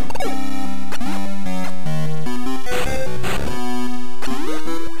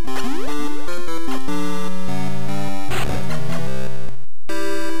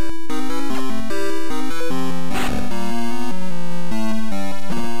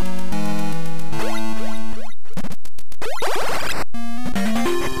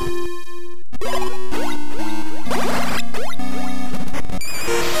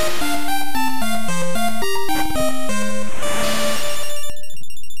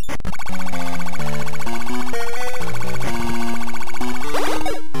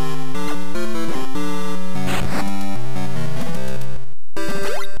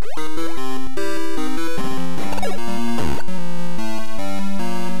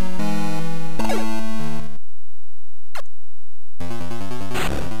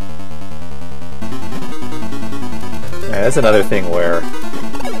 That's another thing where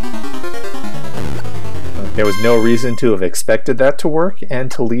there was no reason to have expected that to work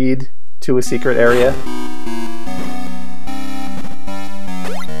and to lead to a secret area.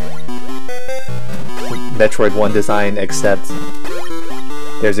 Metroid 1 design, except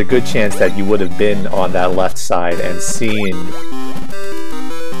there's a good chance that you would have been on that left side and seen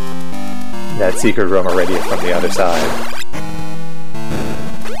that secret room already from the other side.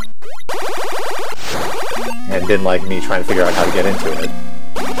 And didn't like me trying to figure out how to get into it.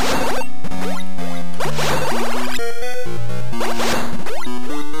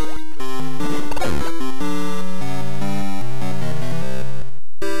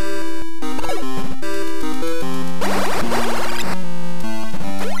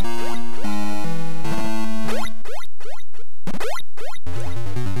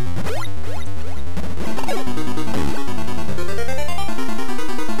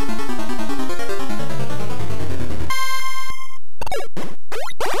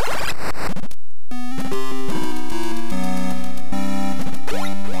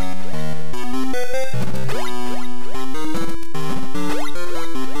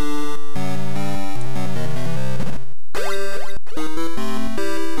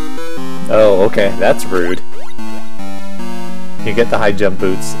 Oh, okay, that's rude. You get the high jump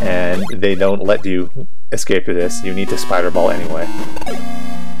boots and they don't let you escape through this. You need to spider ball anyway.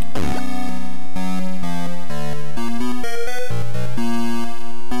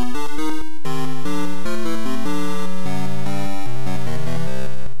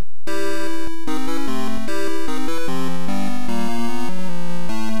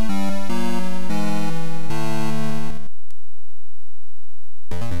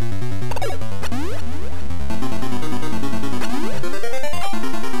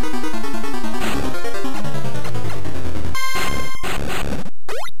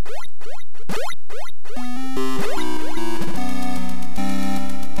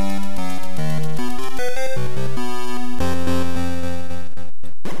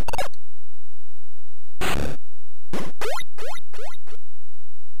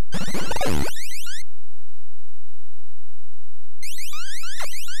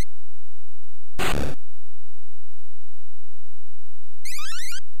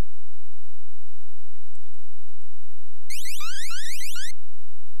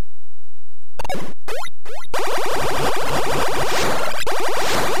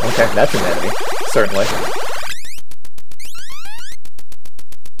 Okay, that's an enemy, certainly.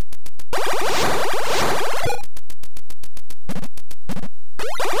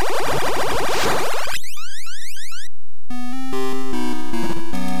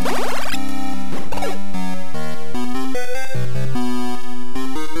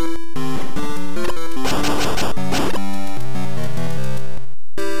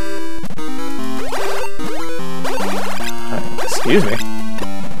 Excuse me.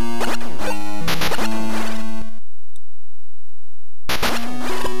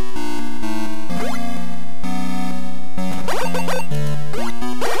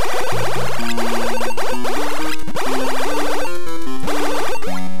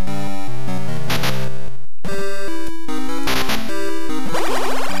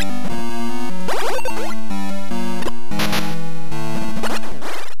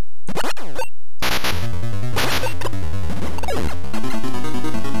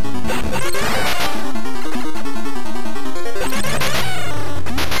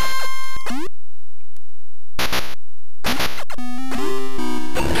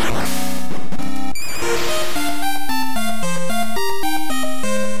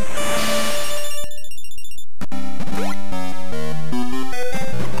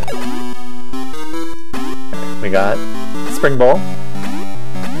 We got Spring Ball,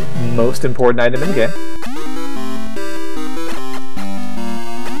 most important item in the game.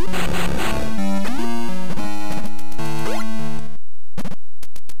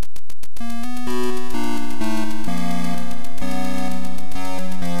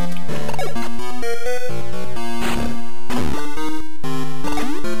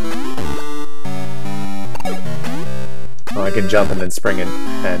 I can jump and then spring it,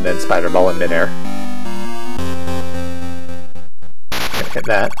 and then spider ball in midair. Gonna hit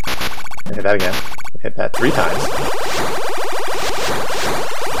that. Gonna hit that again. Gonna hit that 3 times.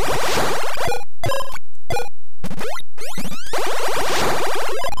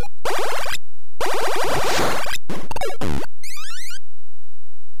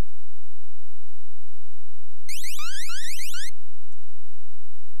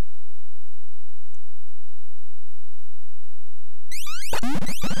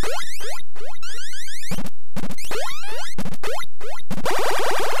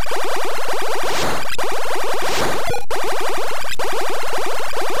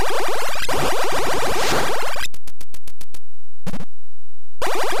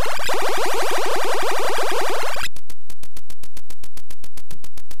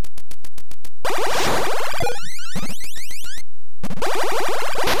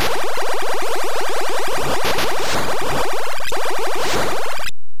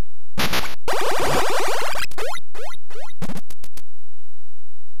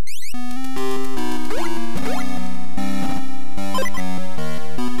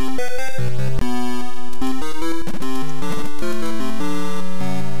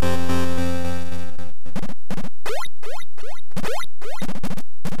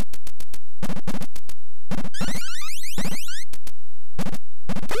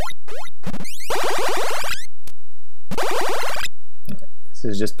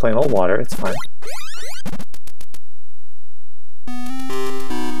 This is just plain old water, it's fine.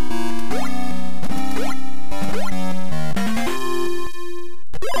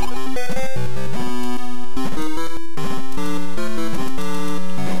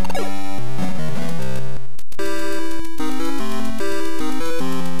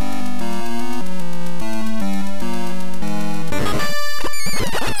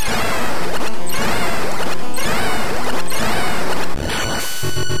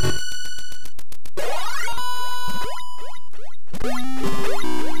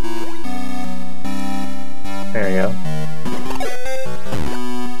 There you go.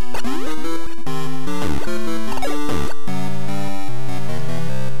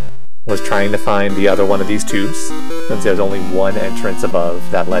 Was trying to find the other one of these tubes, since there's only one entrance above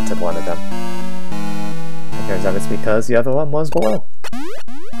that led to one of them. It turns out it's because the other one was below.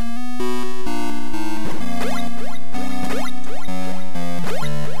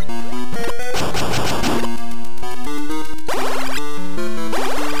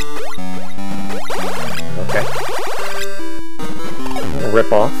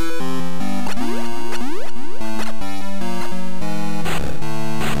 Rip off.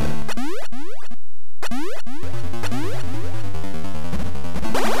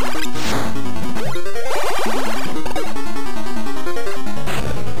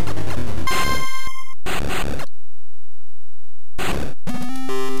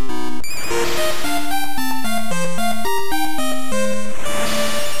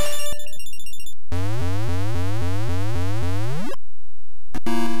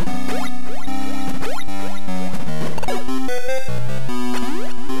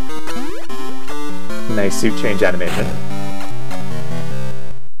 Nice suit change animation.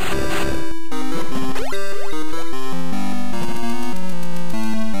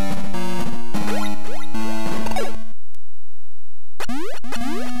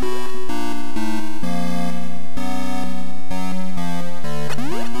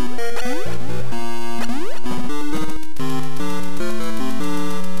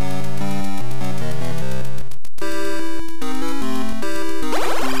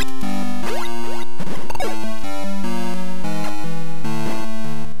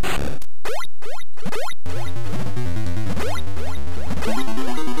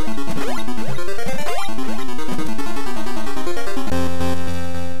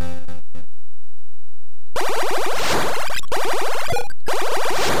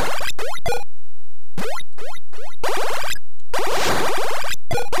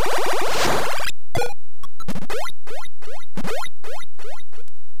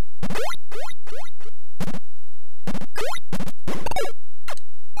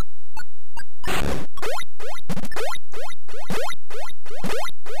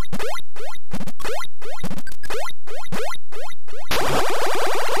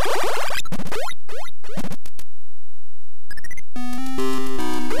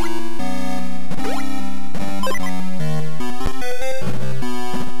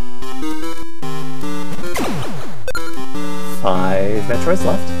 Metroids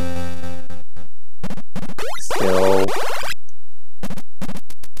left. Still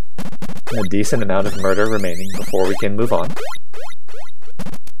a decent amount of murder remaining before we can move on.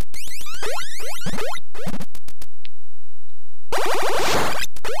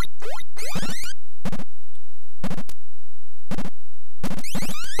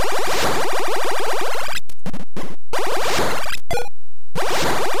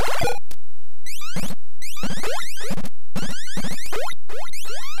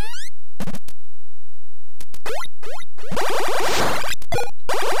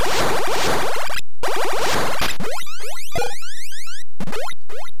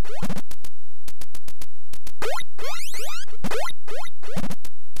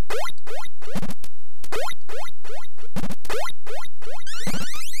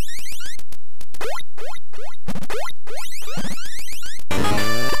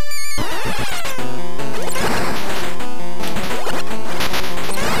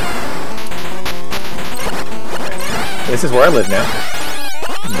 This is where I live now.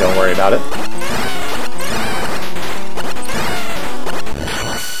 Don't worry about it.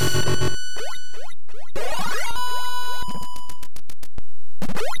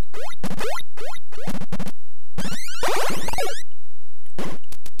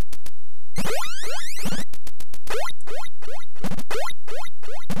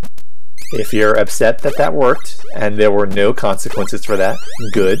 If you're upset that that worked, and there were no consequences for that,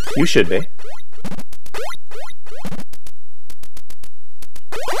 good, you should be.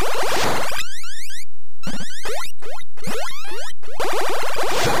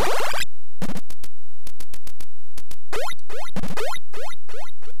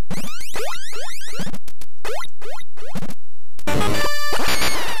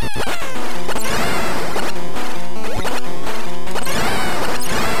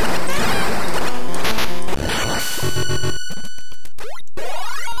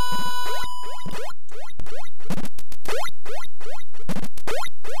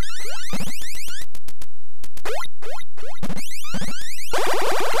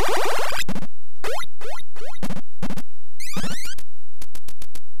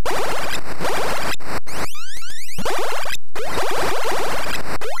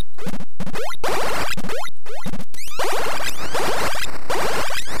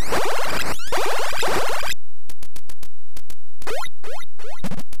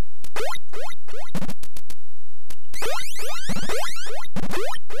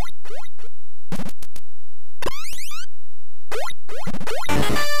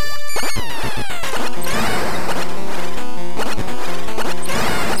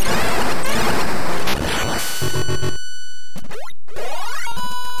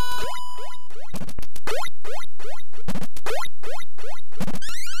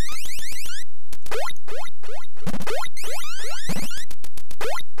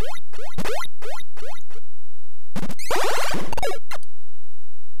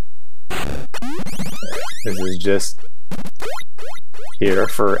 This is just here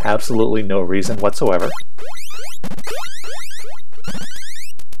for absolutely no reason whatsoever.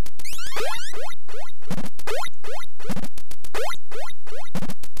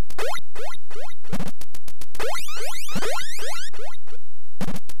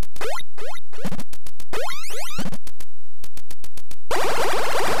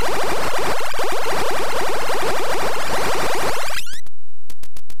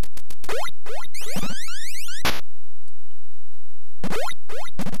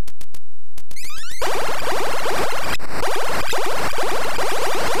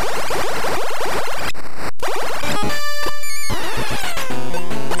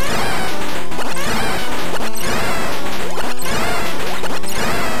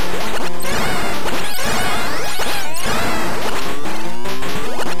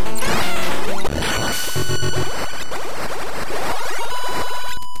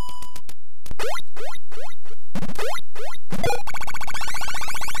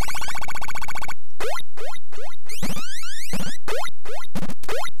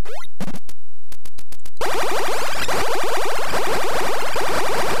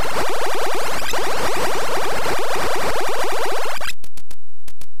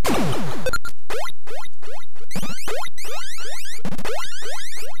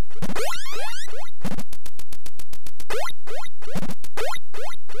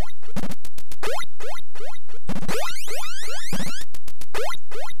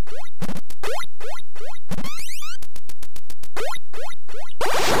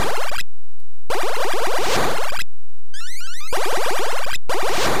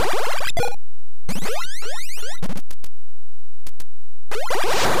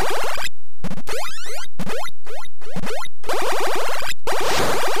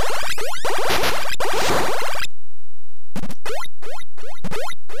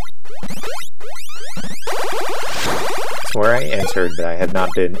 It's where I entered, but I have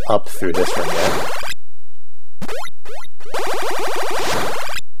not been up through this room yet.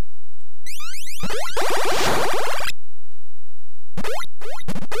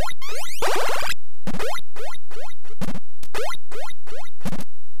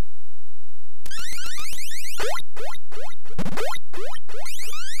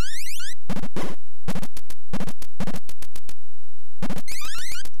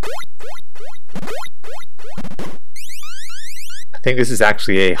 think this is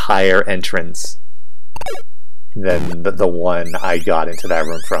actually a higher entrance than the one I got into that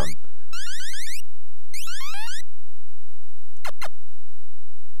room from.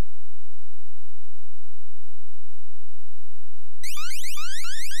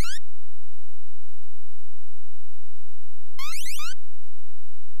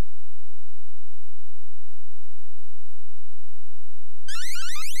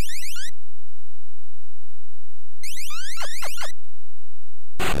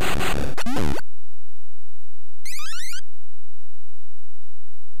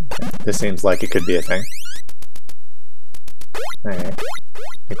 This seems like it could be a thing. Alright.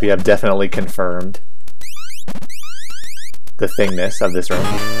 I think we have definitely confirmed the thingness of this room.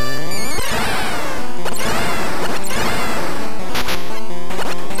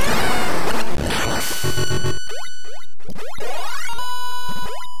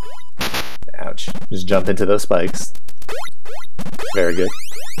 Ouch. Just jump into those spikes. Very good.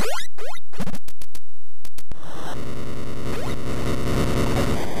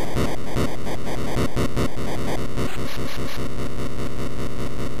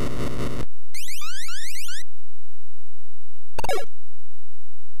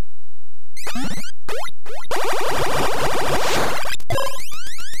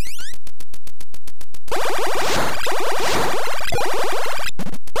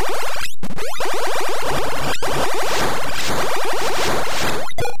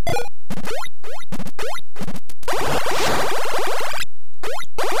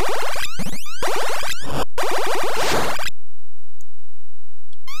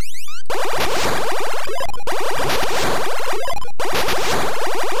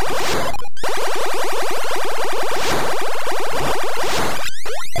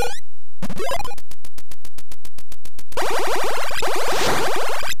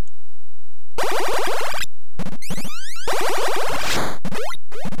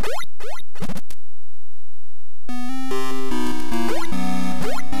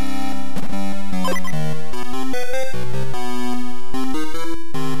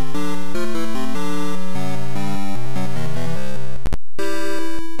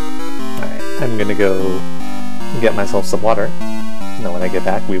 I'm gonna go get myself some water, and then when I get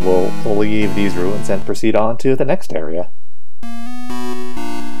back we will leave these ruins and proceed on to the next area.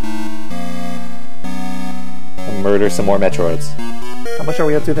 And murder some more Metroids. How much are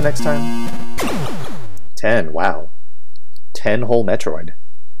we up to the next time? 10, wow. 10 whole Metroid.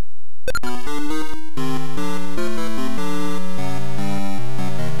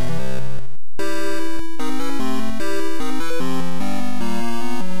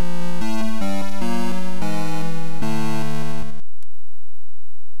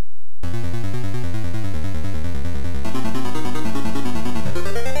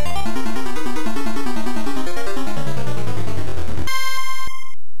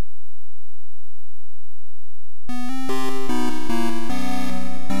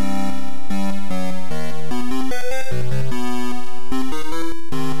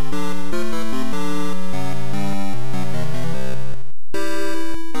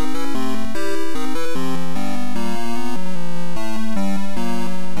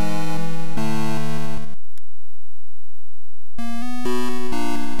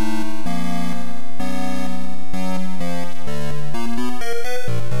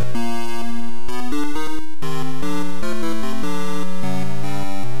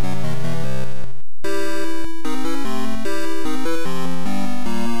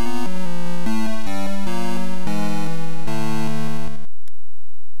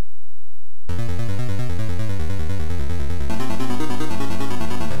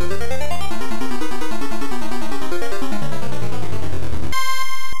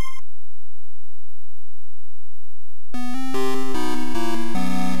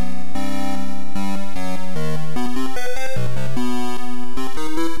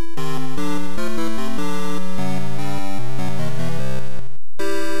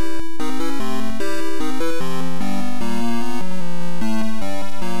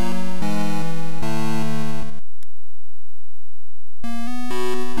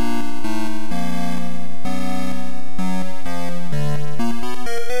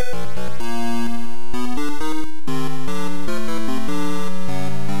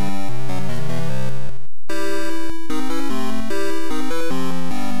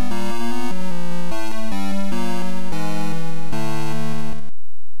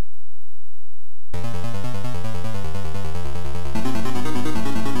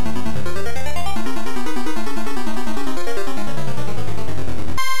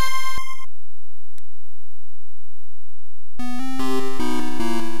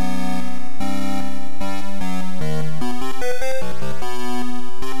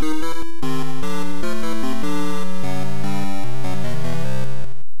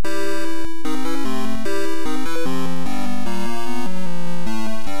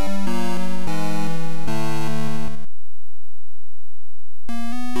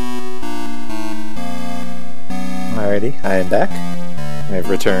 I am back. I've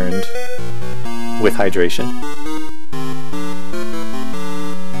returned with hydration.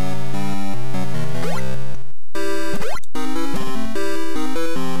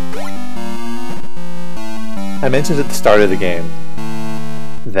 I mentioned at the start of the game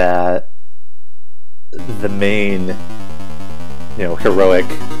that the main, heroic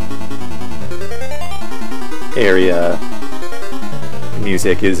area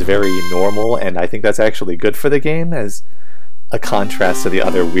music is very normal, and I think that's actually good for the game as a contrast to the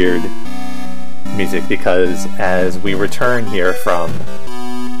other weird music, because as we return here from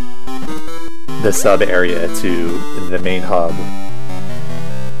the sub area to the main hub,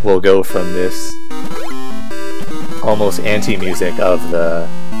 we'll go from this almost anti-music of the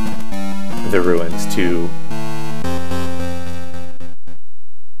ruins to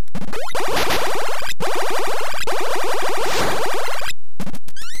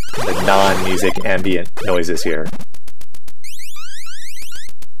the non-music ambient noises here.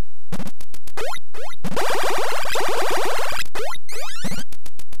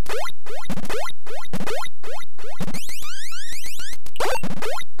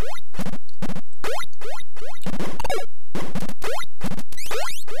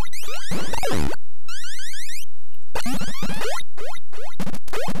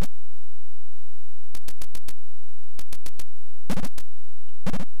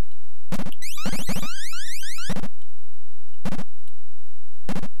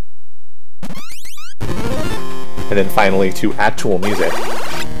 And then finally to actual music.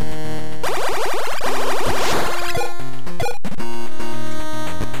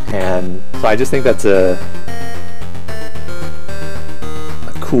 And so I just think that's a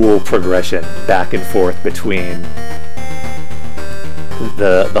cool progression back and forth between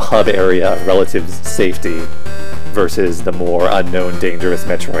the hub area of relative safety versus the more unknown, dangerous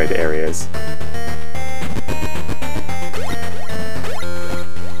Metroid areas.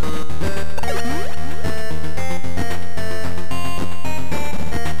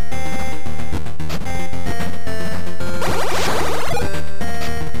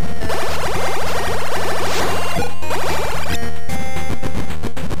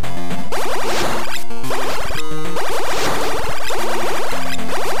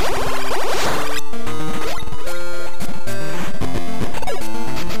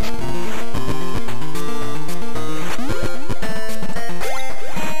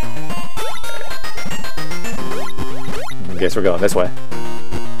 Guess we're going this way.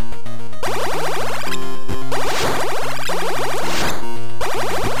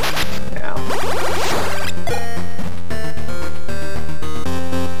 Now.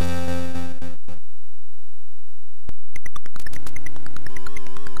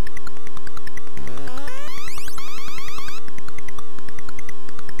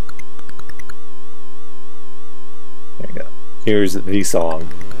 There you go. Here's the song.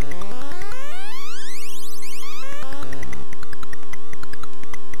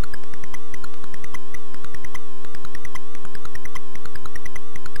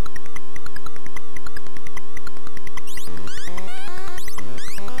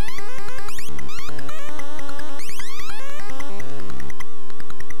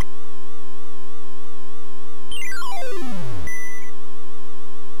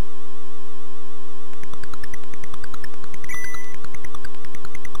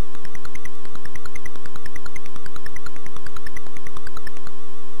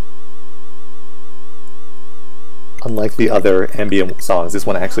 Unlike the other ambient songs, this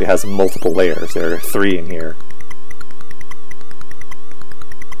one actually has multiple layers. There are 3 in here.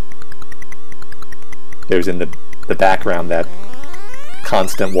 There's in the background that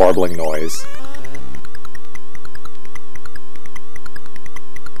constant warbling noise.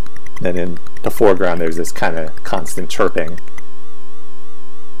 Then in the foreground there's this kind of constant chirping.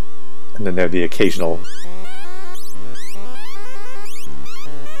 And then there'd be occasional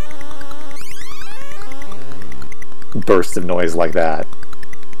bursts of noise like that.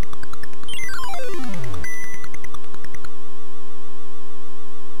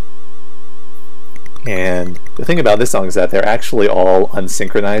 And the thing about this song is that they're actually all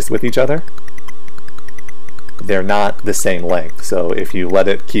unsynchronized with each other. They're not the same length, so if you let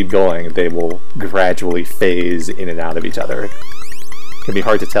it keep going, they will gradually phase in and out of each other. It can be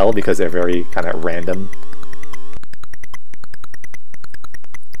hard to tell because they're very kind of random.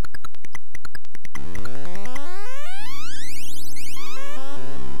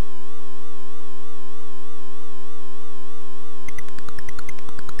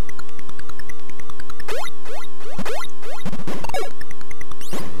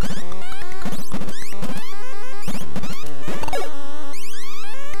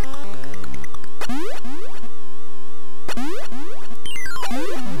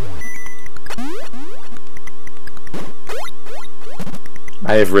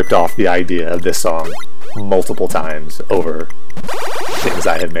 have ripped off the idea of this song multiple times over things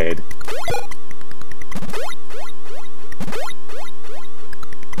I have made.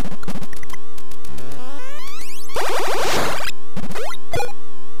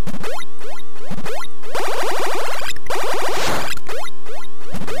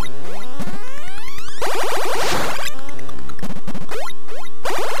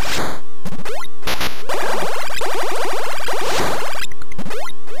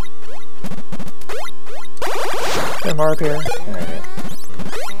 More up here. Alright.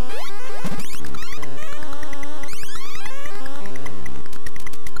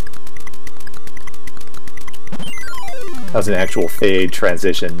 That was an actual fade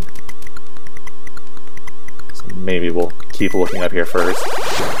transition. So maybe we'll keep looking up here first.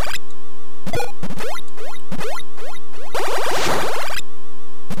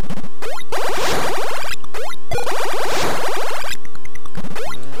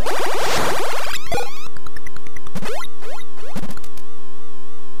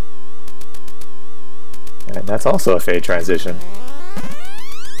 And that's also a fade transition.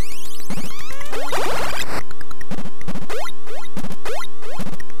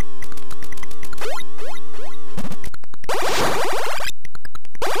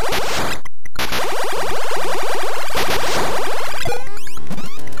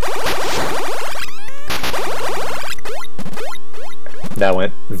 That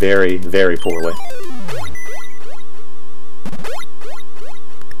went very, very poorly.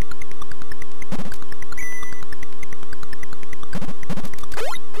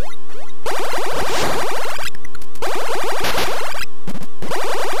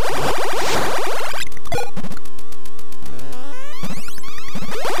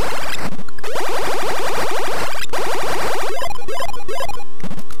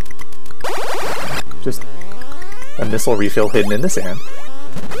 Just a missile refill hidden in the sand.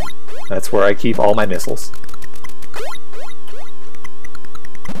 That's where I keep all my missiles.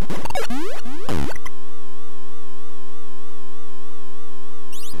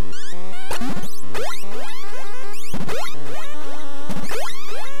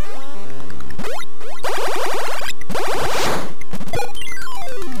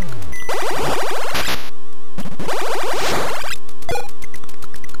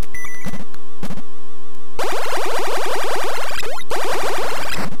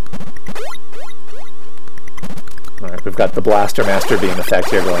 We've got the Blaster Master beam effect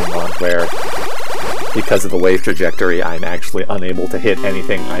here going on, where because of the wave trajectory, I'm actually unable to hit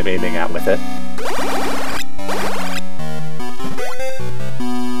anything I'm aiming at with it.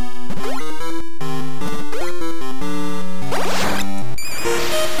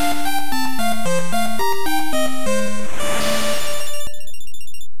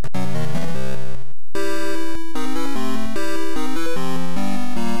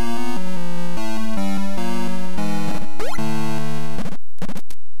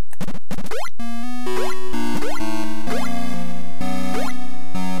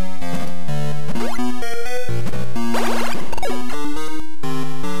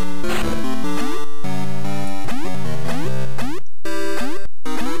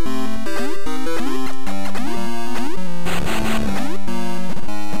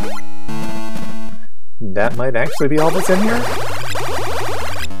 That might actually be all that's in here.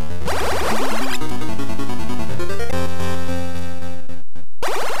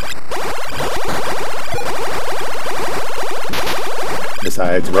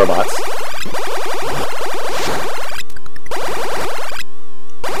 Besides robots.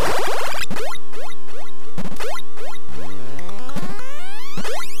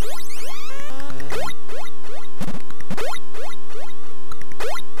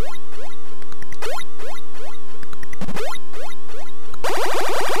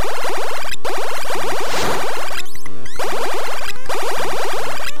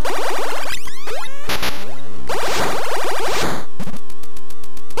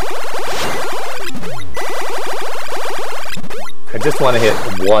 I just want to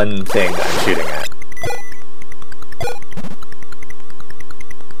hit one thing that I'm shooting at.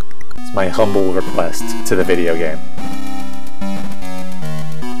 It's my humble request to the video game.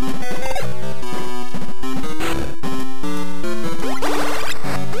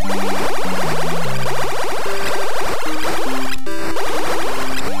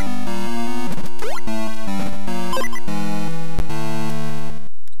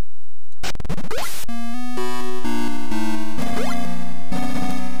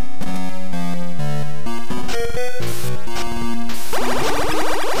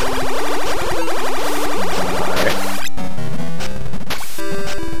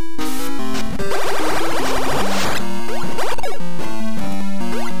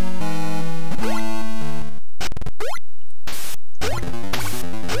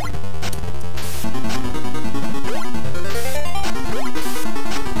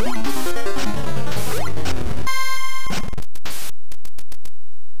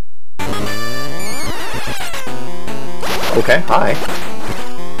 Okay, hi.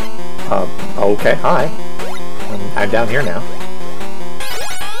 Okay, hi. I'm down here now.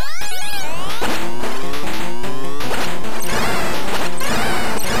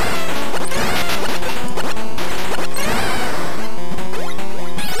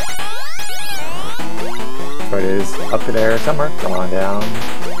 It is up there somewhere. Come on down.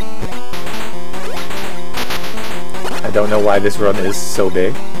 I don't know why this run is so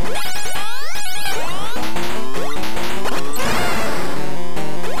big.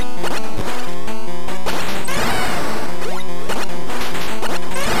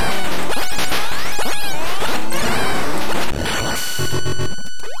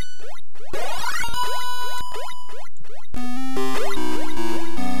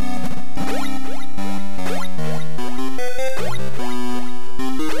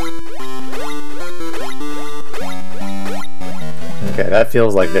 Okay, that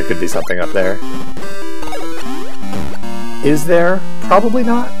feels like there could be something up there. Is there? Probably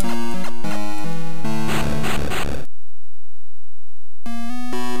not.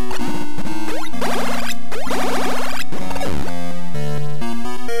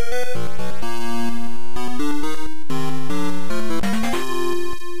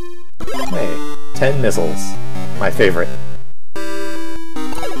 Hey, 10 missiles. My favorite.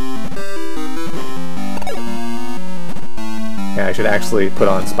 Yeah, I should actually put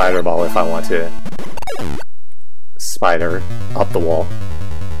on Spider Ball if I want to spider up the wall.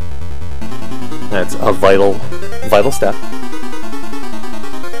 That's a vital step.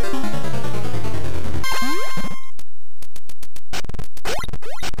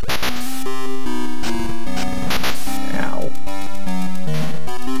 Ow.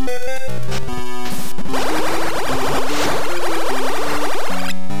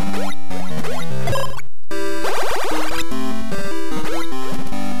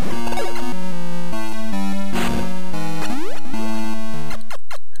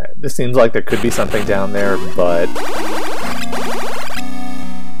 This seems like there could be something down there, but...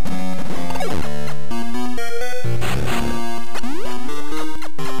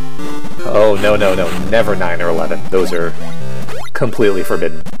 Oh, no, no, no. Never 9 or 11. Those are completely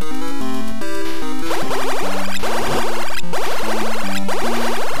forbidden.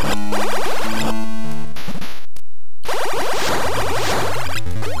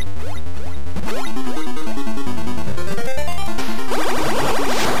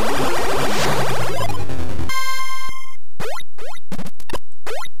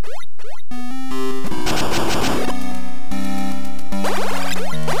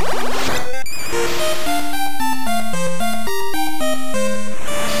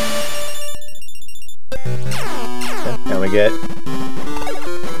 Now we get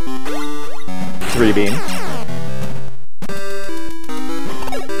 3 beam.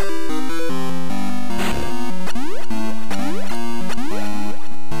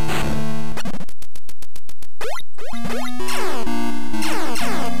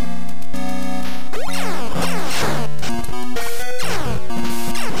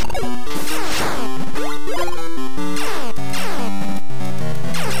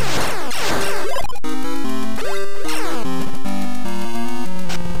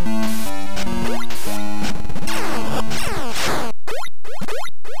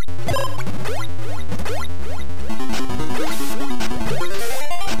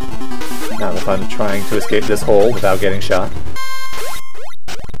 Now the fun of trying to escape this hole without getting shot.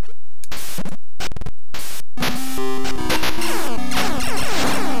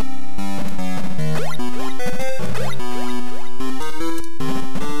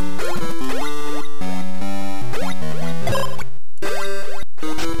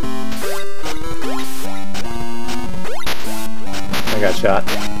 I got shot.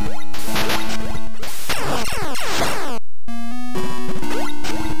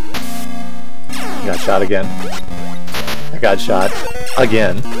 Got shot again. I got shot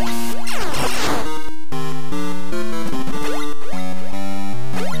again.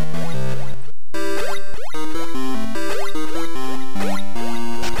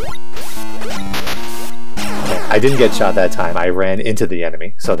 Okay, I didn't get shot that time. I ran into the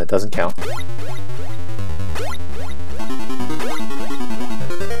enemy, so that doesn't count.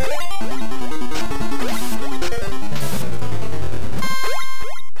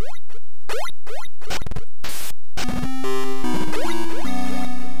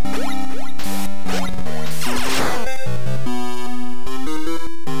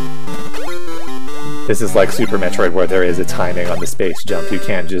 This is like Super Metroid where there is a timing on the space jump. You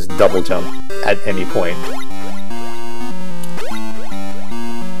can't just double jump at any point.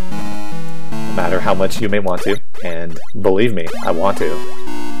 No matter how much you may want to, and believe me, I want to.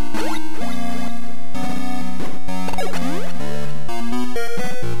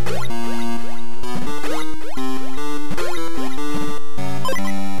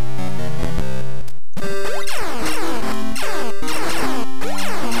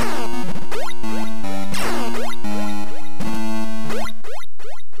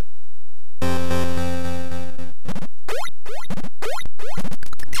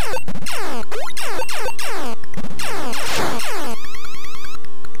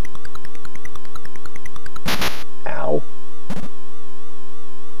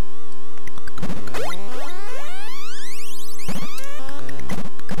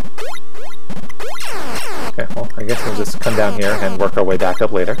 down here and work our way back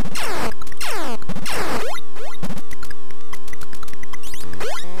up later.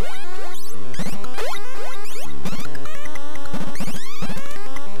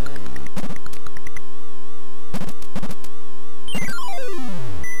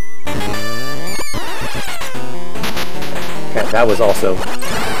 Okay, that was also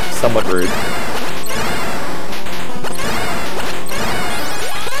somewhat rude.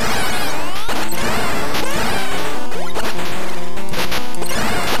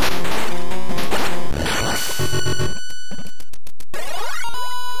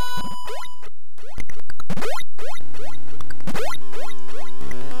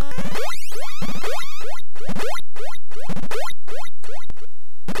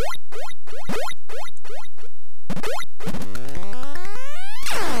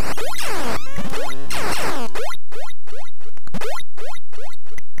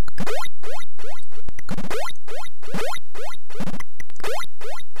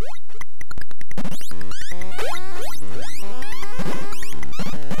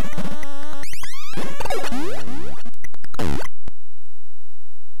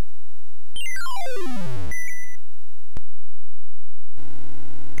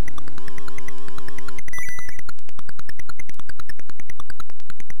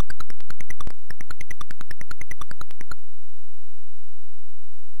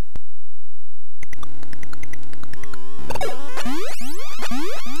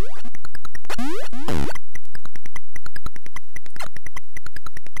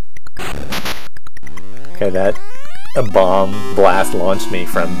 Okay, that a bomb blast launched me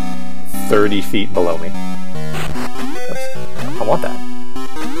from 30 feet below me. Oops. I want that.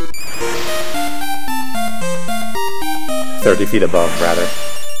 30 feet above, rather.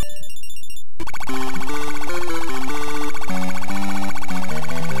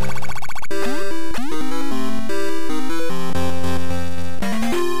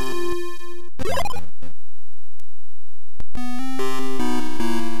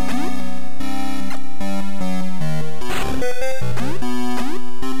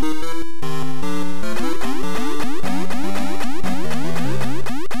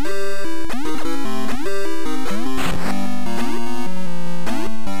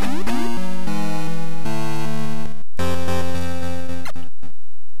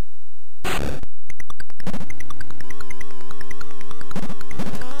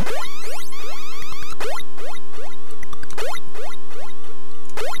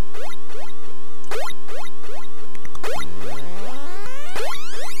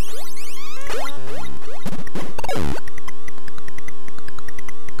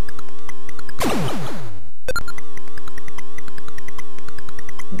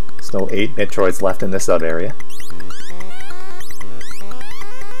 Still 8 Metroids left in this sub-area.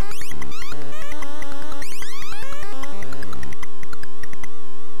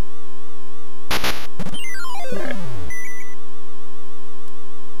 Alright.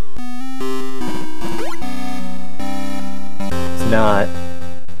 It's not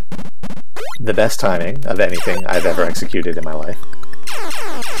the best timing of anything I've ever executed in my life.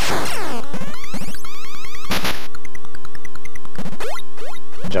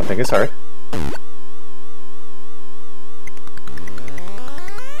 Jumping is hard.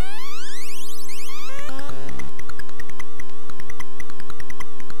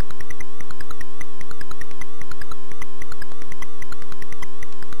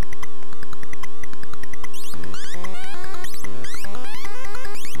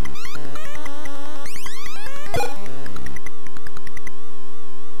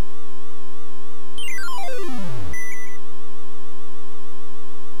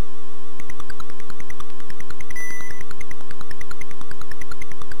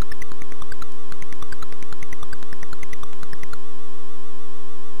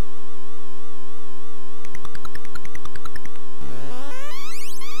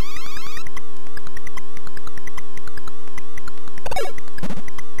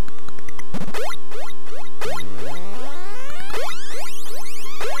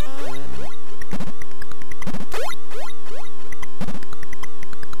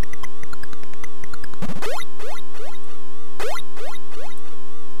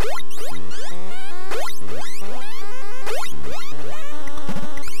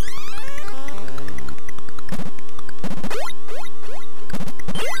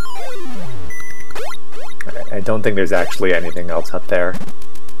 I don't think there's actually anything else up there.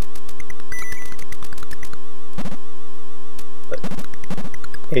 But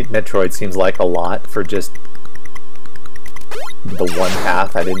 8 Metroid seems like a lot for just the one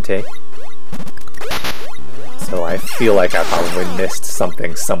path I didn't take. So I feel like I probably missed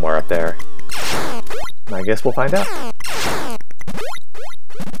something somewhere up there. I guess we'll find out.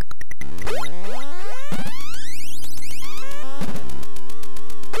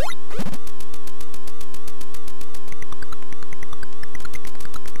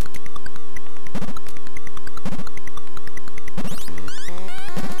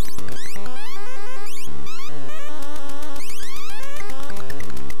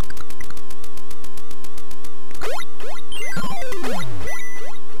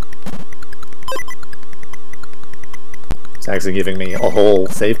 actually giving me a whole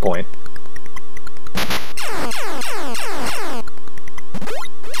save point.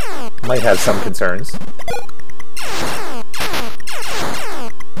 Might have some concerns.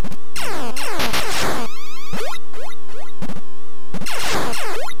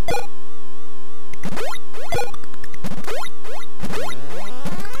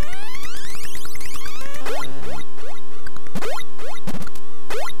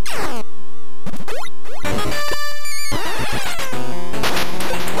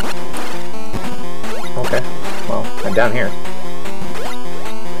 Okay, well, I'm down here.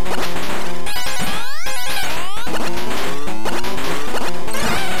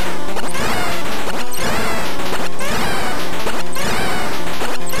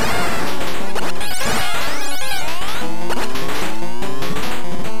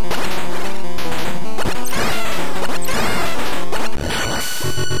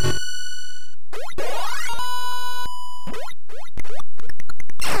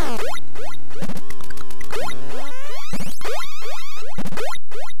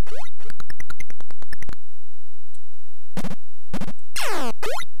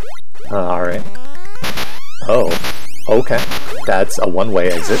 Alright. Oh, okay. That's a one-way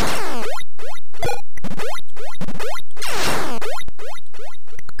exit.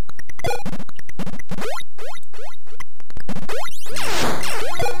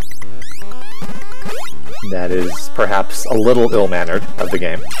 That is perhaps a little ill-mannered of the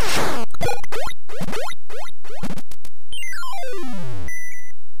game.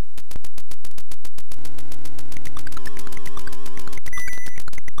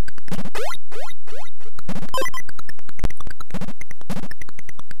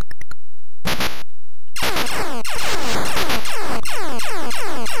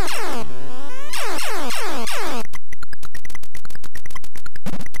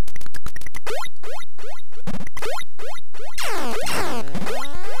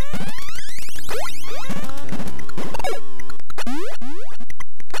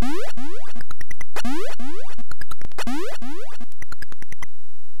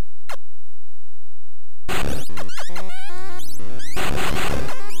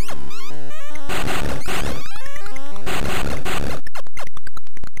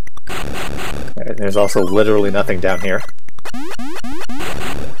 There's also literally nothing down here.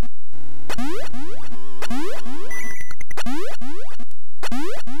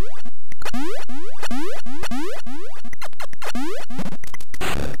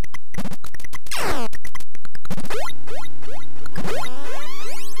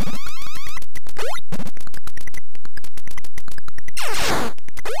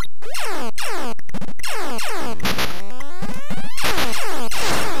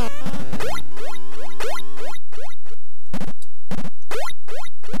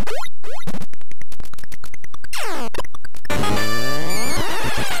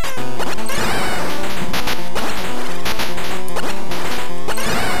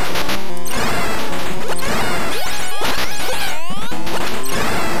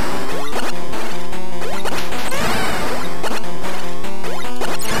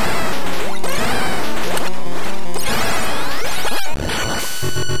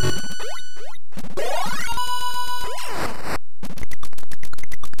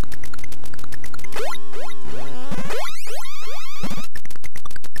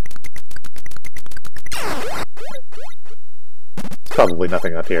 Probably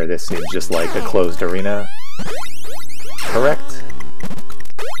nothing up here. This seems just like a closed arena. Correct?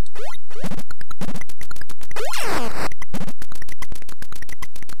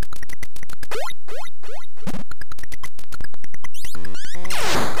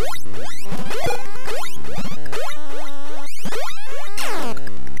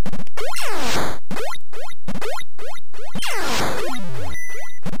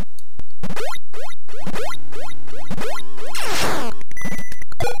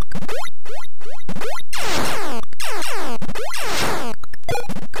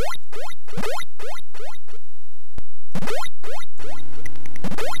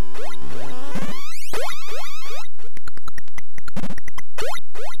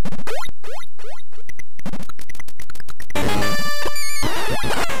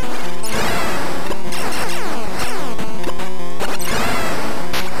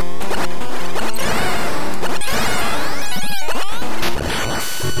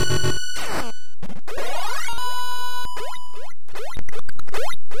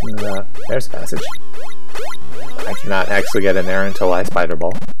 There's a passage. I cannot actually get in there until I spider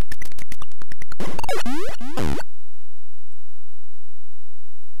ball.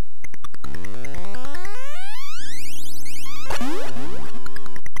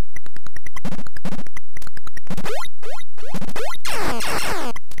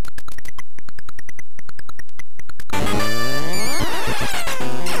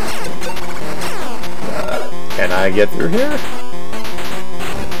 I get through here?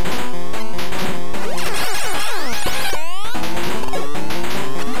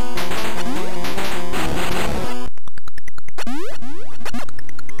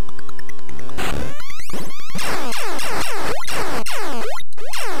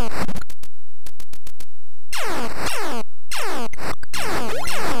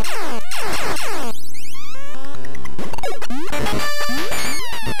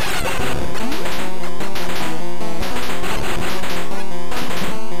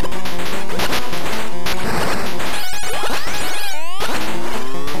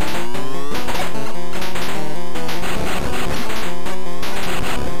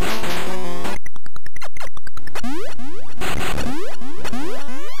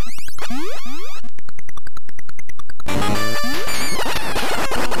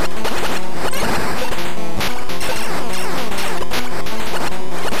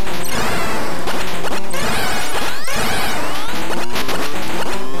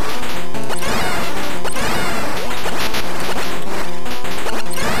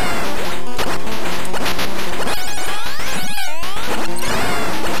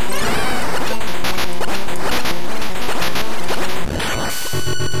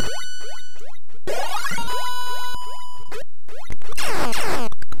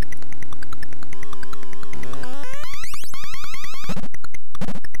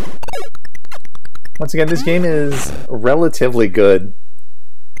 Once again, this game is relatively good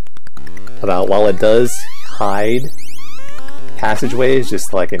about, while it does hide passageways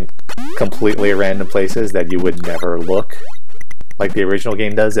just like in completely random places that you would never look like the original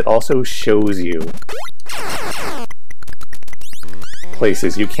game does, it also shows you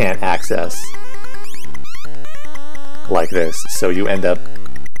places you can't access like this, so you end up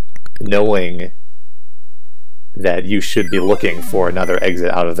knowing that you should be looking for another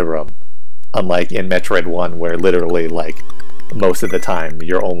exit out of the room. Unlike in Metroid 1, where literally, like, most of the time,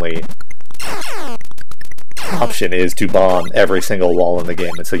 your only option is to bomb every single wall in the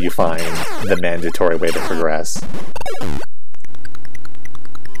game until you find the mandatory way to progress.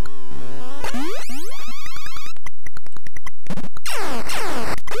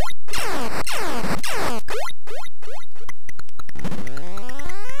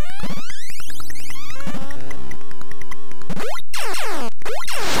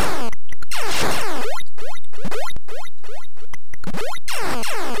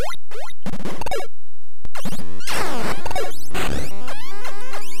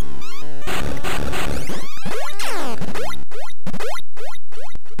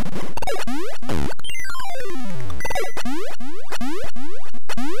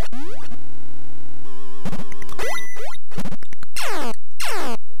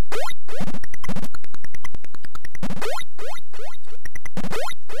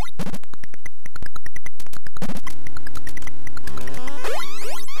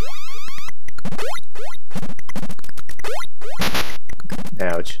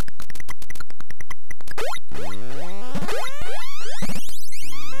 Ouch.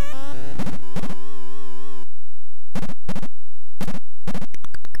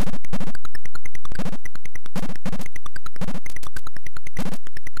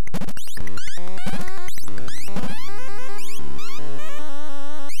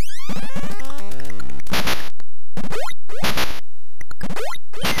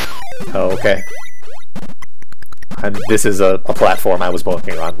 Oh, okay. This is a platform I was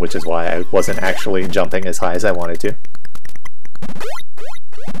walking on, which is why I wasn't actually jumping as high as I wanted to.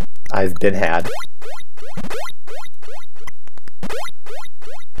 I've been had.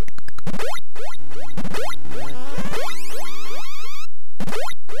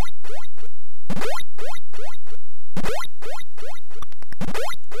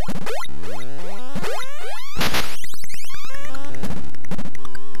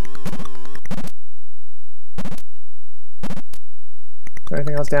 Is there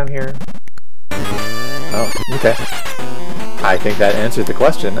anything else down here? Oh, okay. I think that answered the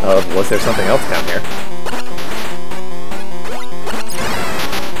question of, was there something else down here?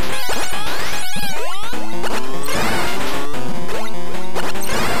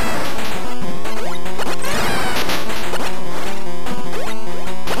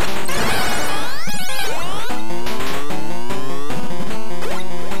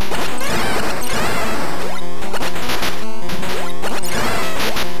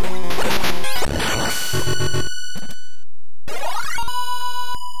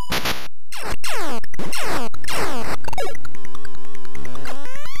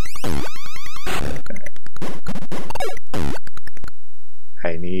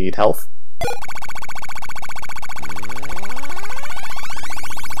 I need health.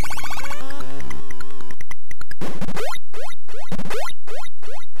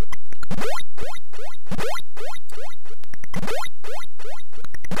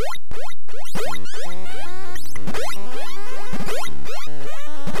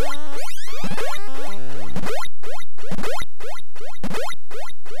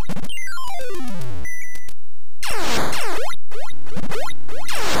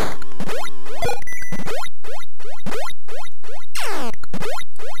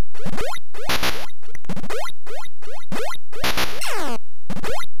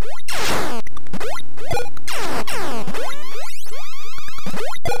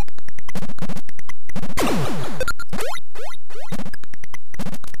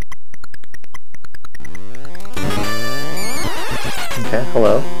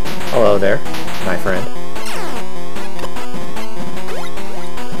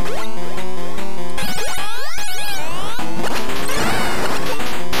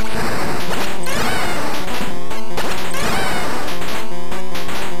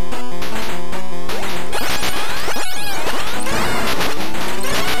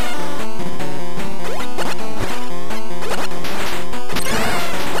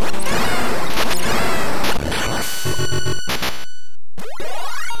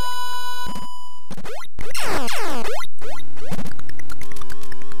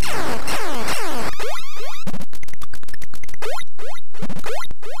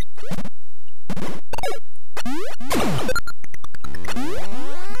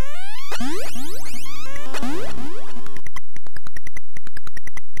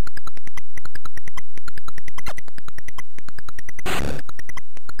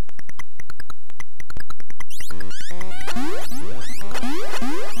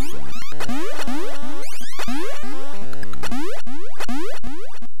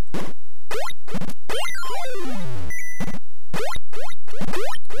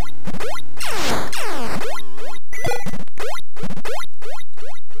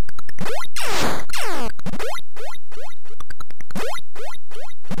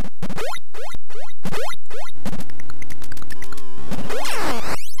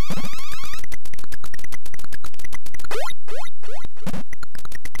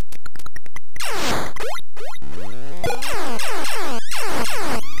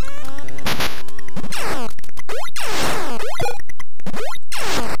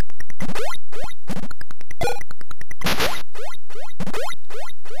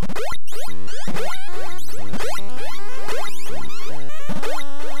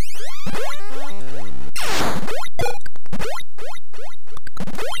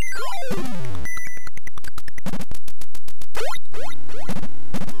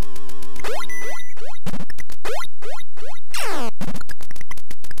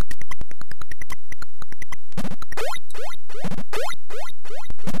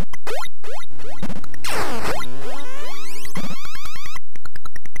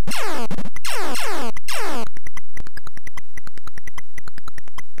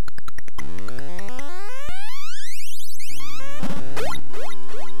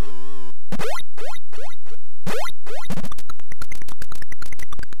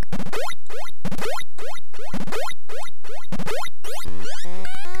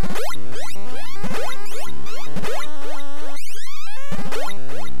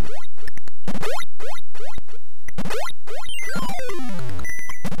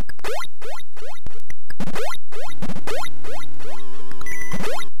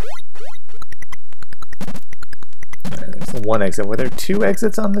 one exit. Were there two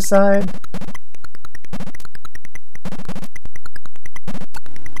exits on the side?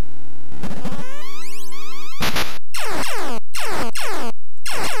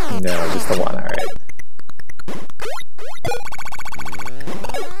 No, just the one, alright.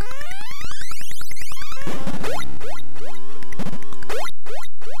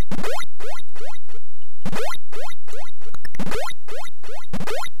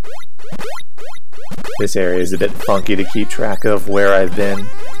 This area is a bit funky to keep track of where I've been.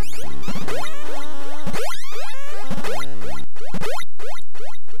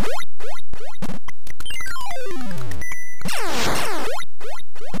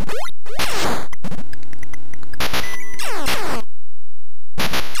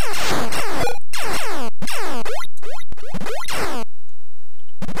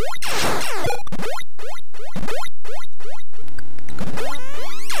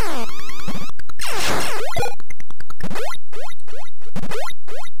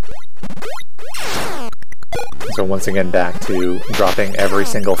 So once again back to dropping every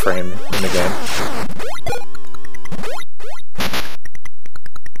single frame in the game.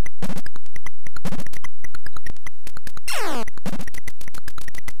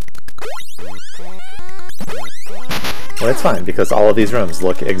 Well, it's fine because all of these rooms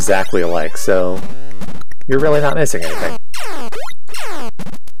look exactly alike, so you're really not missing anything.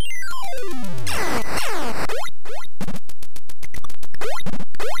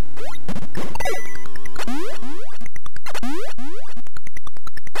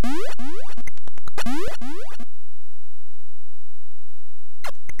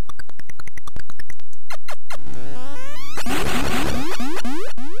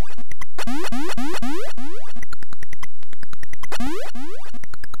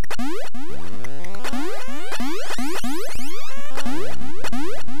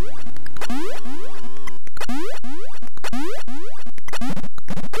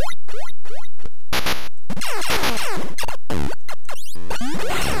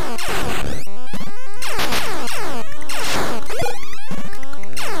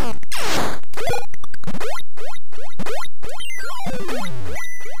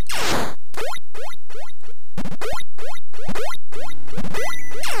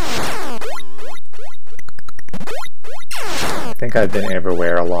 I think I've been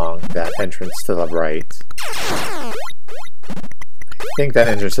everywhere along that entrance to the right. I think that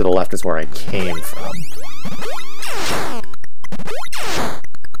entrance to the left is where I came from.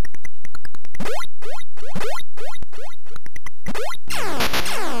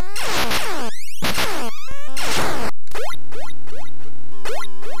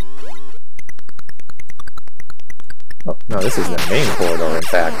 Oh, no, this is the main corridor, in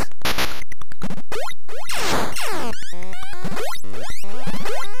fact.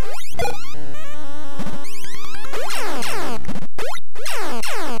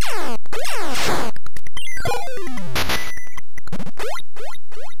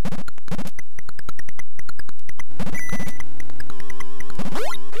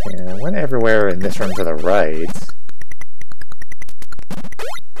 And I went everywhere in this room to the right.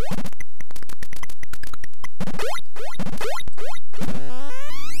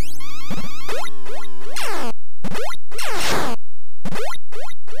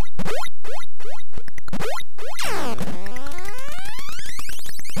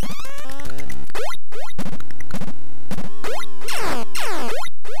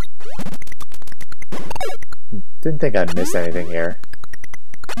 Didn't think I'd miss anything here.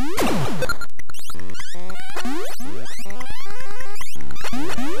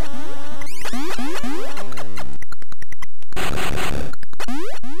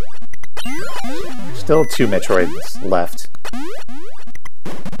 Still 2 Metroids left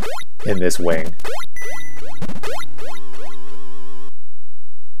in this wing.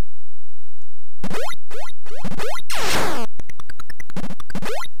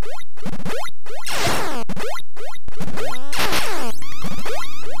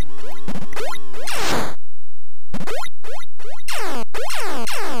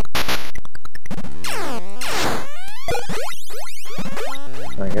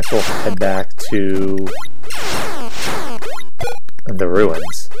 I guess we'll head back to the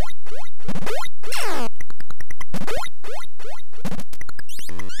ruins.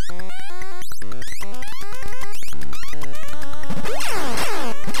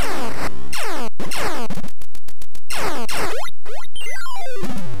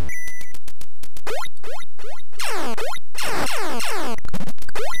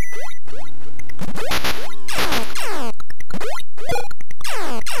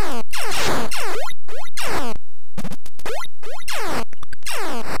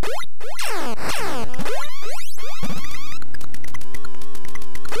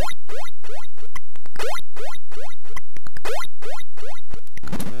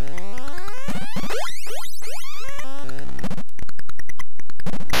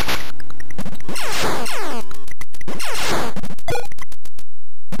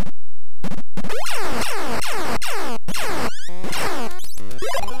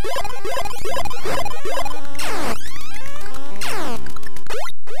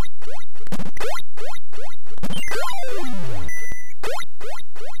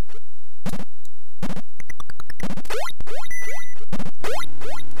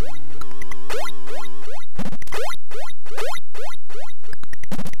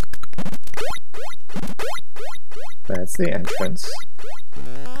 That's the entrance.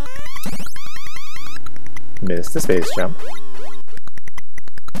 Missed the space jump.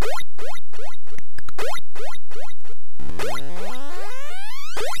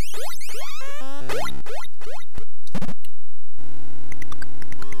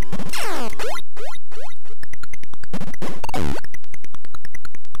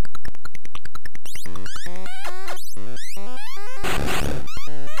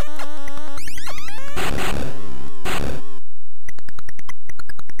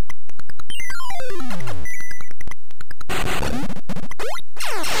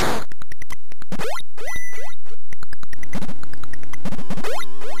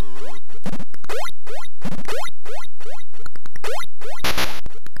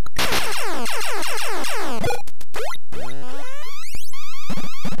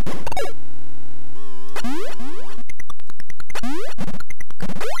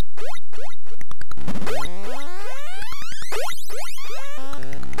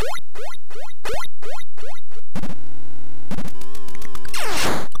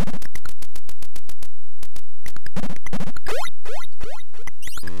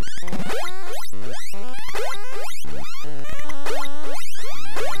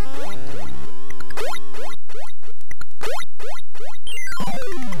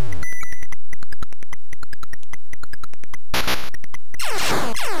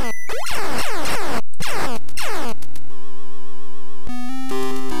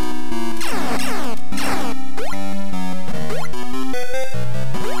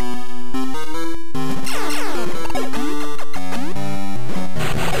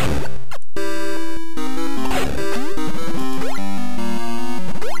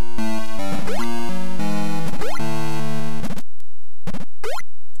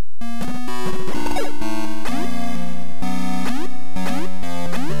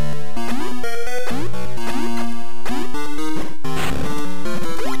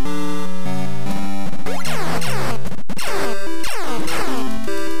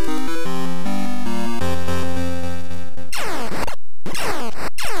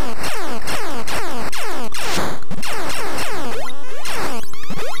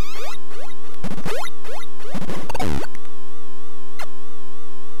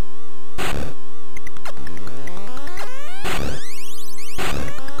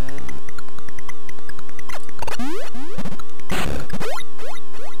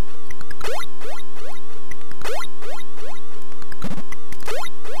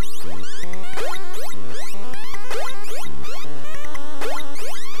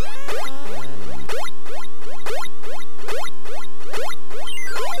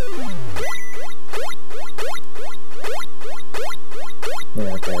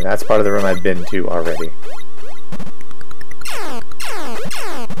 Yeah, okay, that's part of the room I've been to already.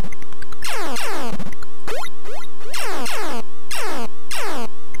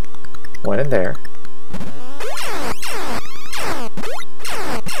 Went in there.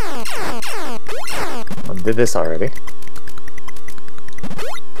 Did this already.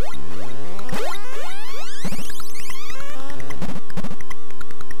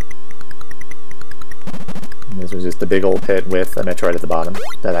 This was just a big old pit with a Metroid at the bottom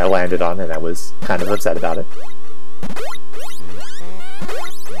that I landed on, and I was kind of upset about it.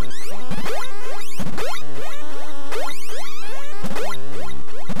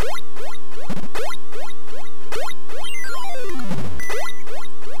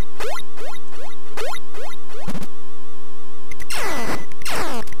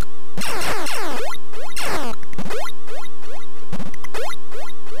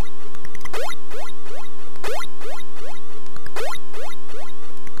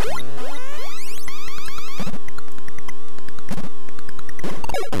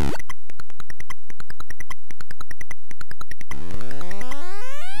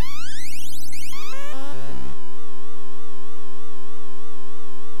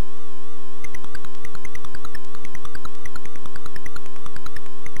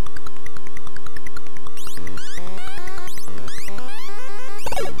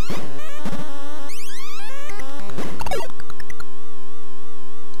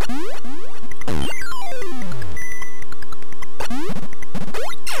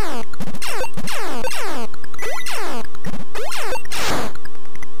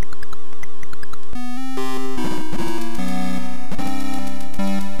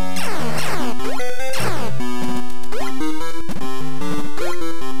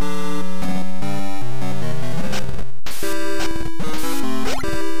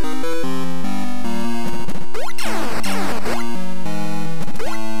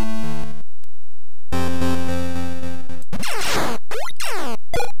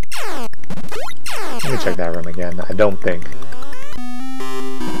 Let me check that room again. I don't think.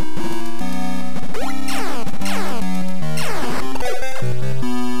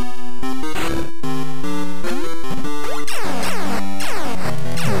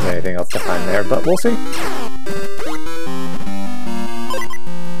 There's anything else to find there, but we'll see.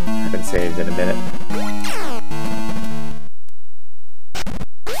 Haven't saved in a minute.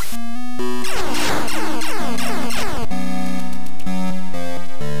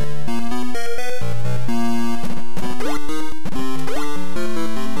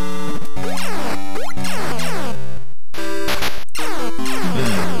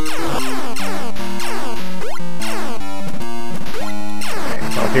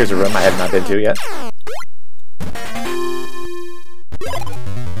 Here's a room I have not been to yet.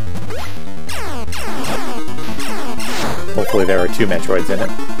 Hopefully there are 2 Metroids in it.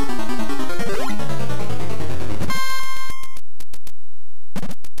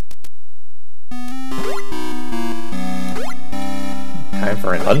 Time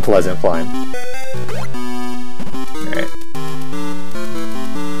for an unpleasant climb. Alright.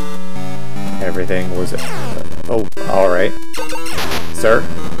 Everything was... oh, alright. Sir?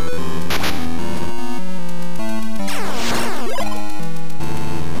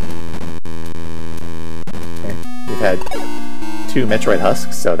 Okay. We've had 2 Metroid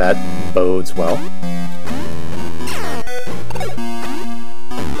husks, so that bodes well.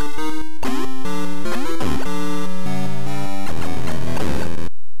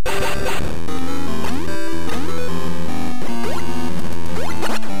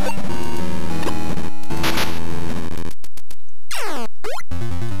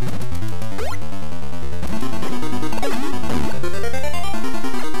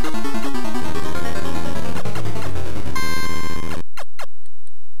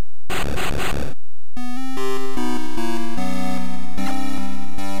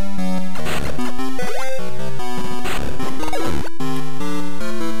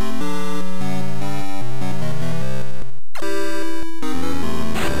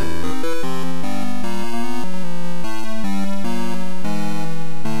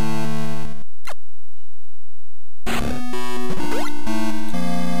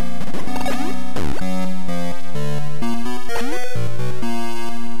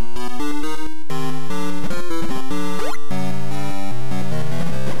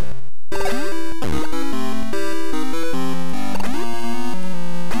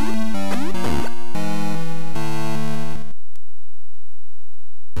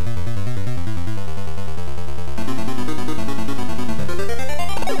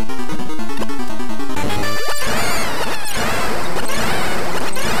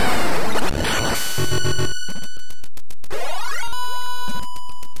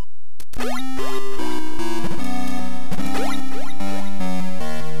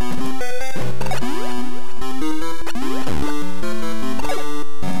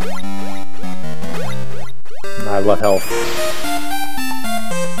 I love health.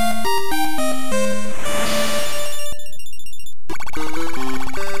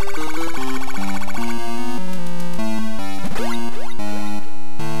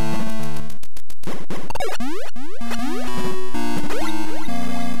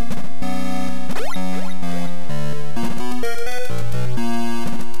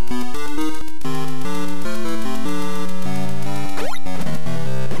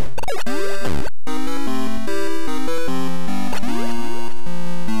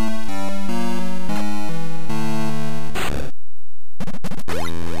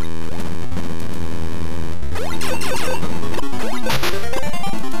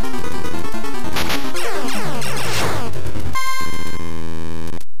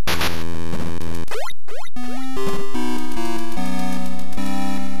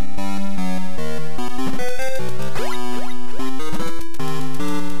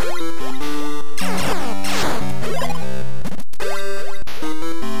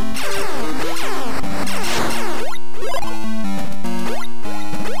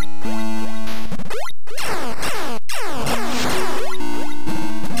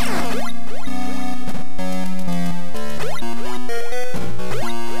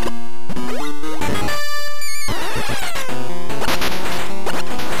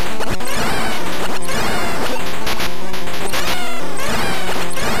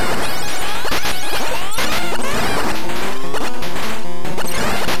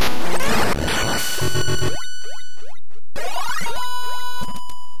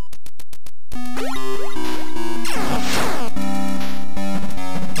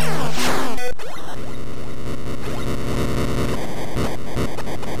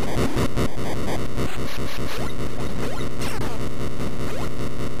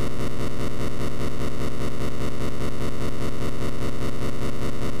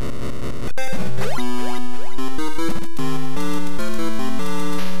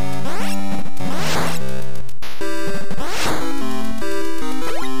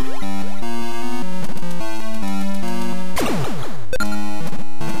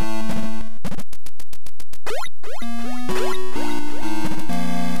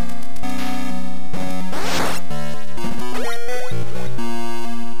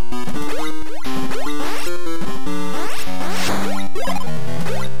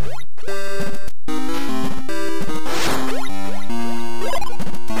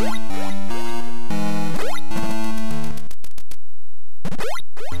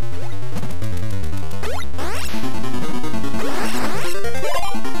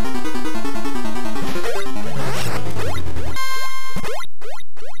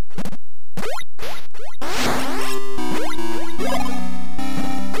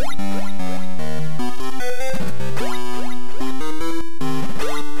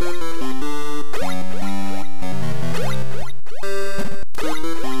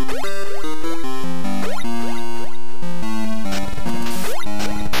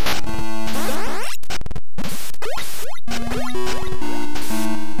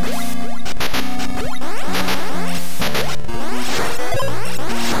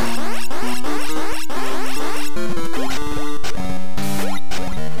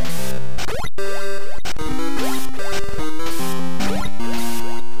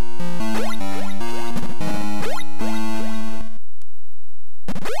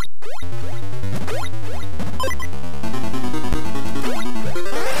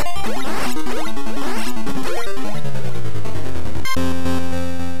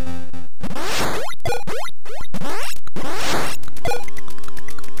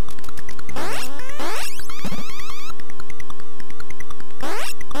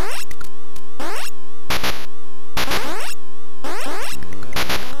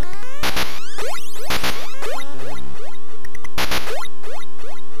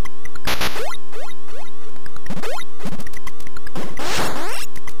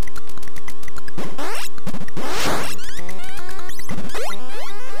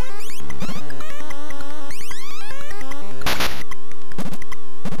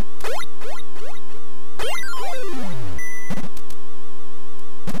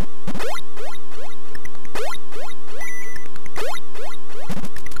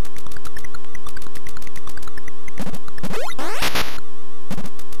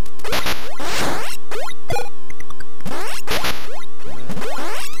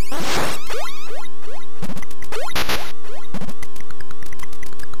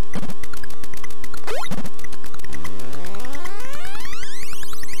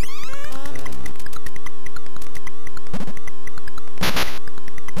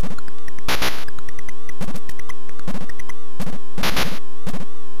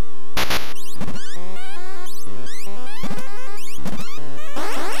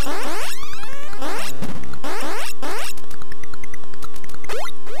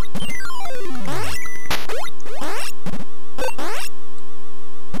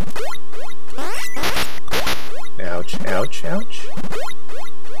 Ouch, ouch.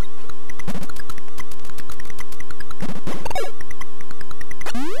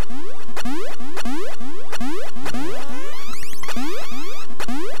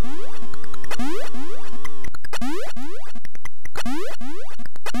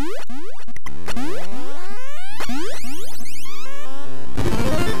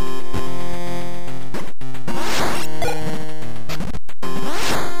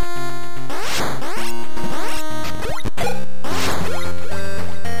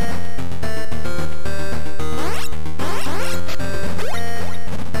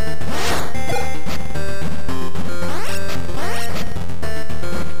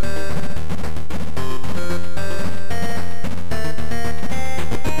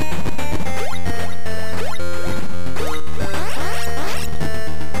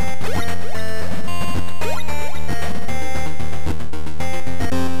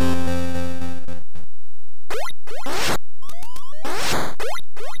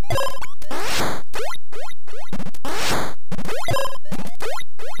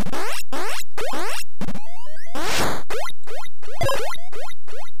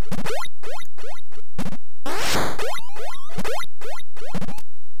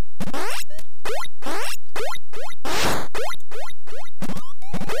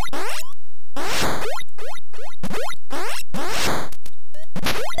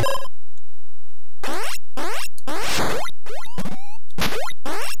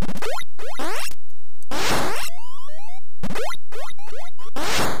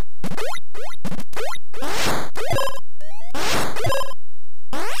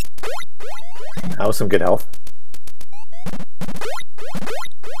 That was some good health.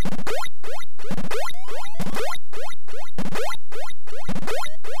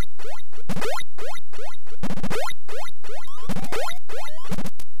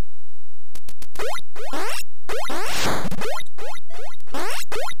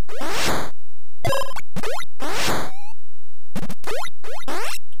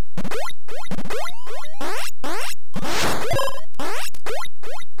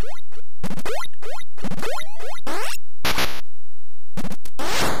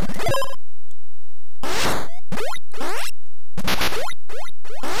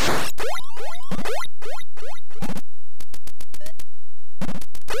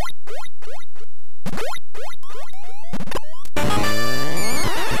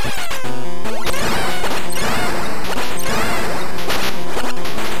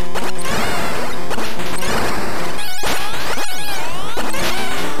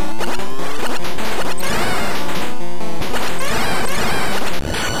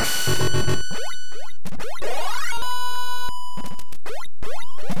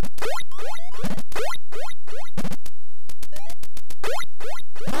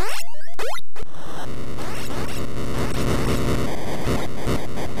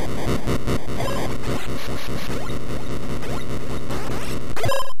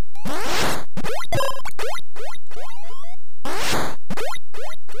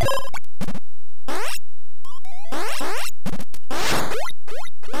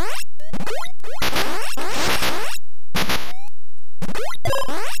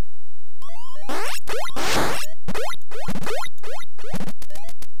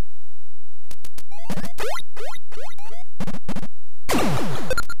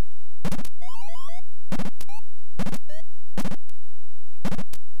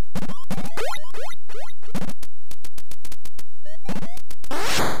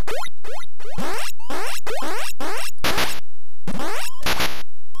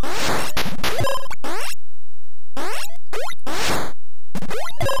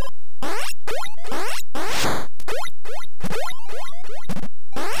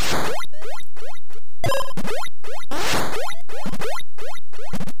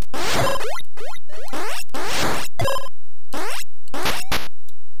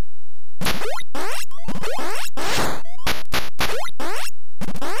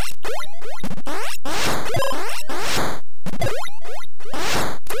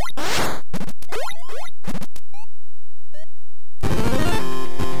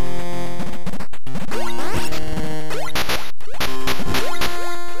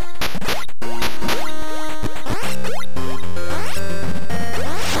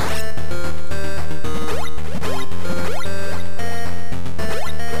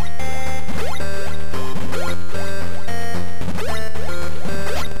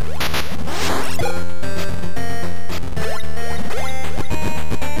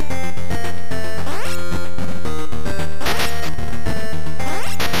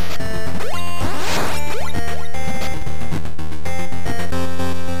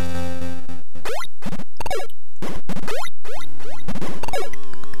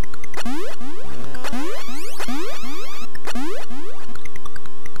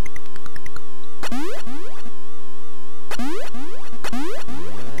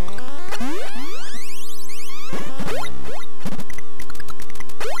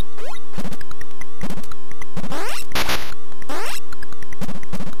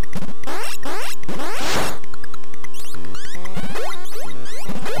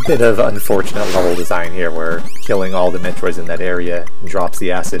 Bit of unfortunate level design here where killing all the Metroids in that area drops the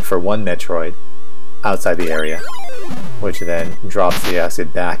acid for one Metroid outside the area, which then drops the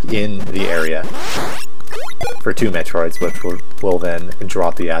acid back in the area for two Metroids, which will then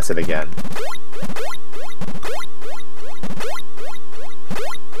drop the acid again.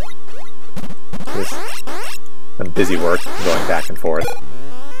 Just some busy work going back and forth.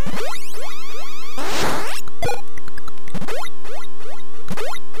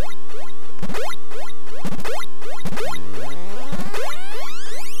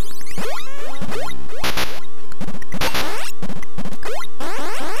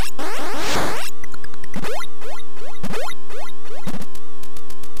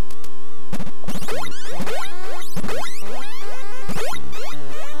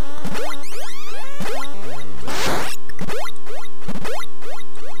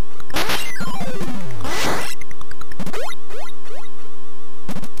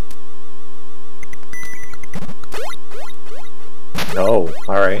 Oh,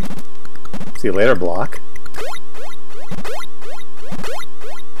 alright. See you later, block.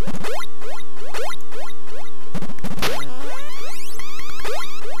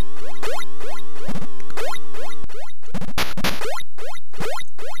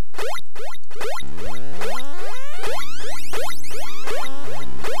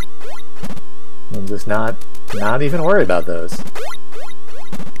 I'm just not even worried about those.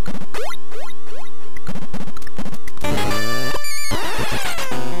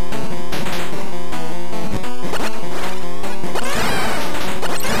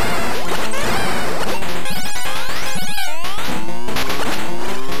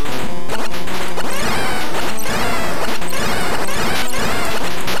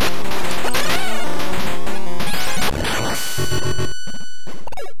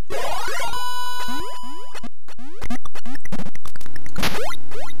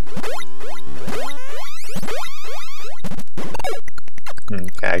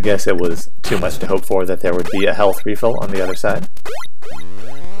 Okay, I guess it was too much to hope for that there would be a health refill on the other side.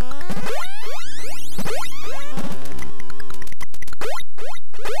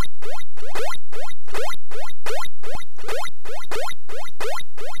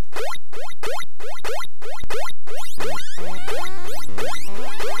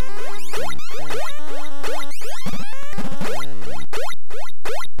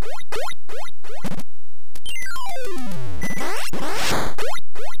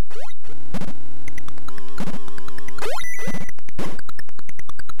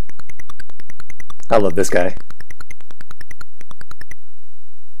 I love this guy.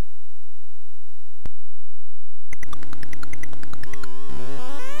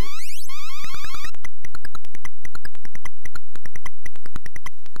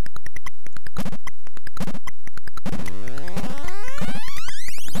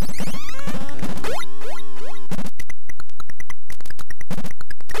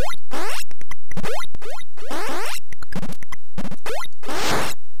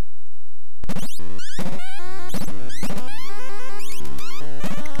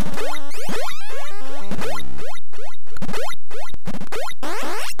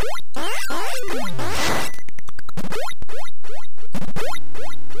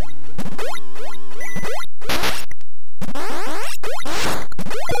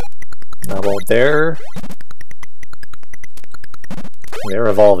 Well, they're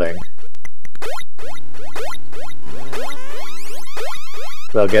evolving.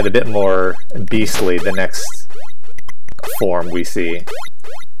 They'll get a bit more beastly the next form we see.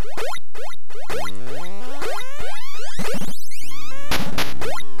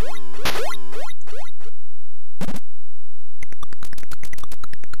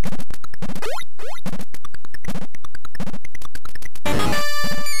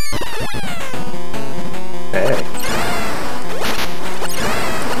 Hey.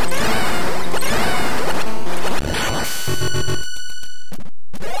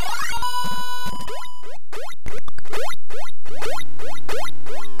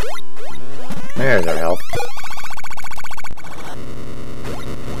 There's our health.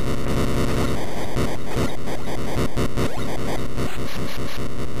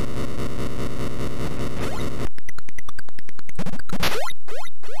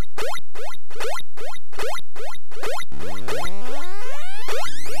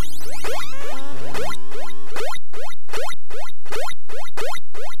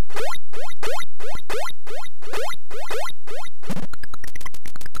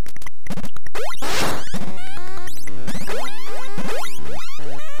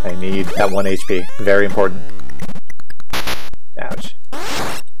 I need that 1 HP. Very important. Ouch.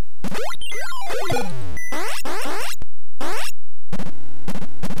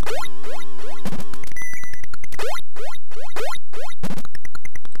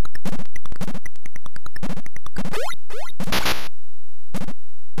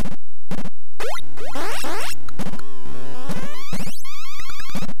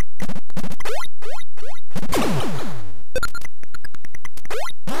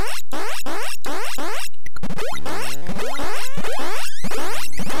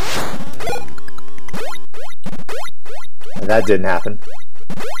 that didn't happen.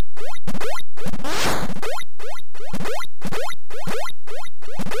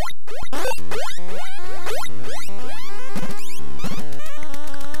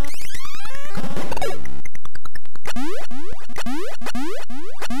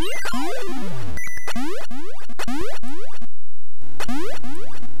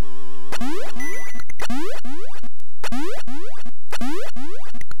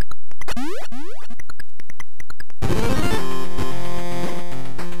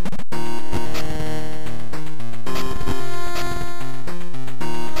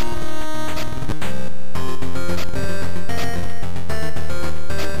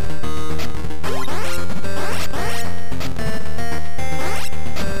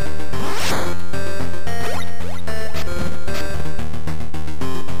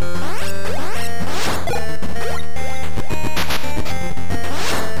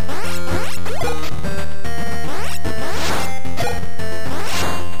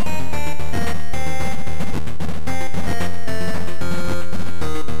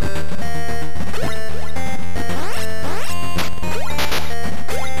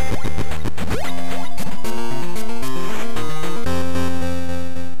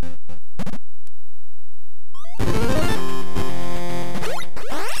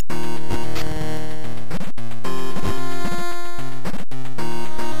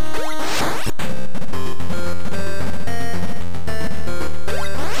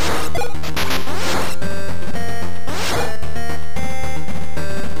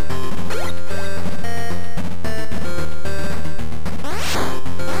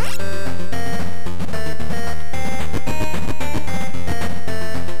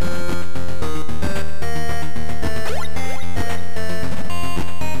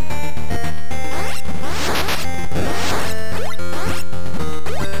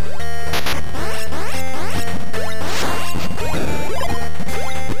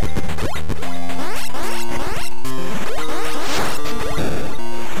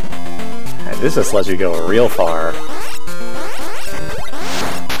 This just lets you go real far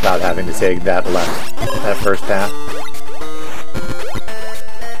without having to take that left, that first path.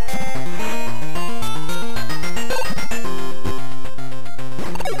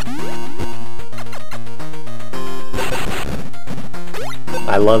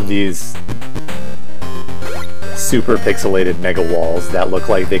 I love these super pixelated mega walls that look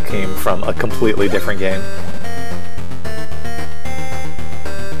like they came from a completely different game.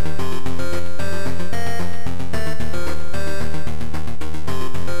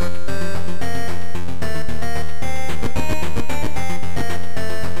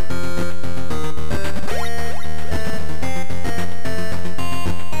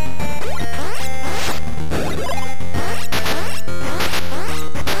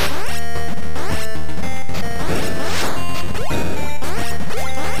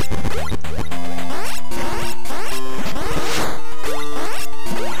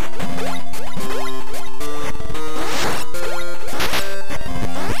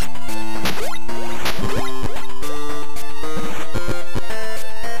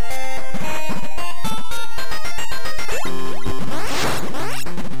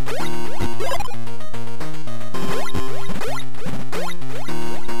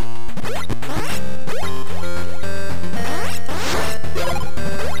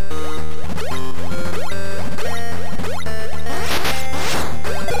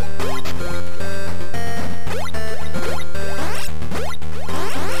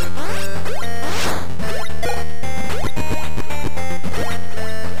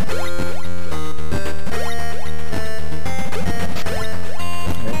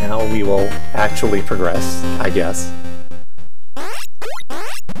 We will actually progress, I guess.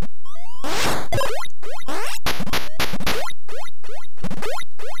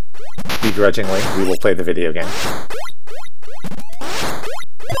 Begrudgingly, we will play the video game.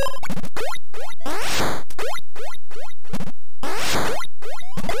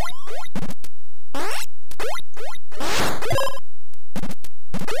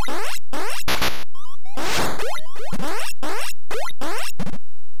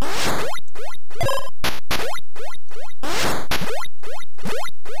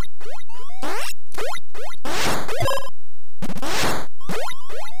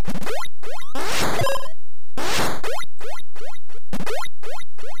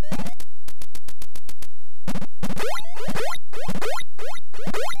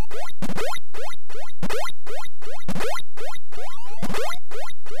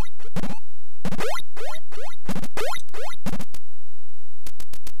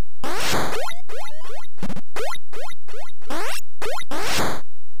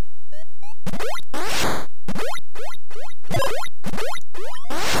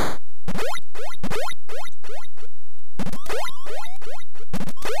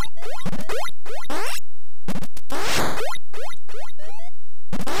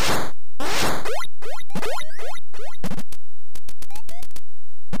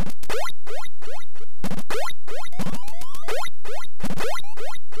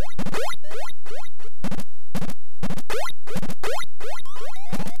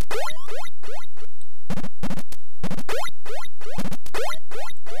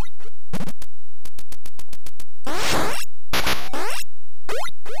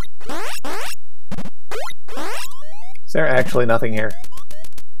 actually nothing here.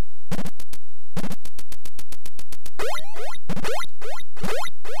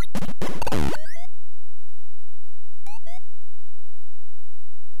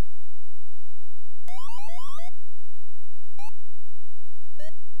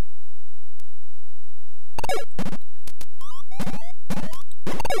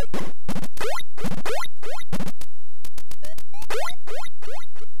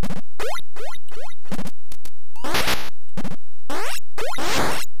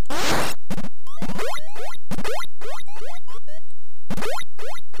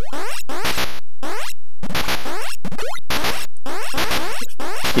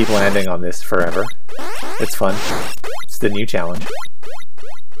 Keep landing on this forever. It's fun. It's the new challenge.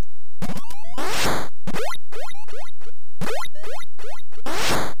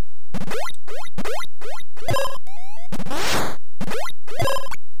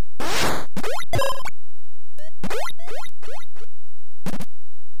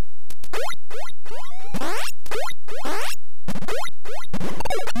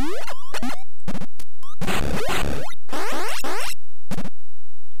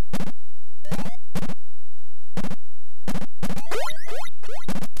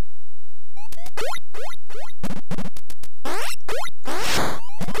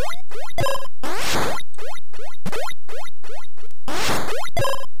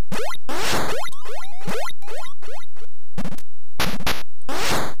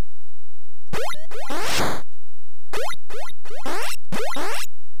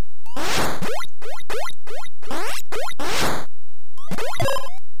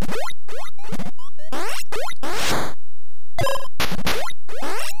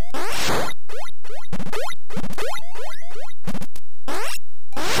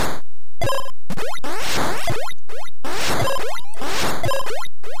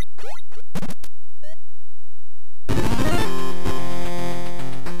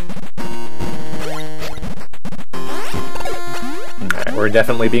 Alright, we're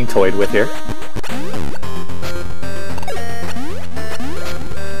definitely being toyed with here.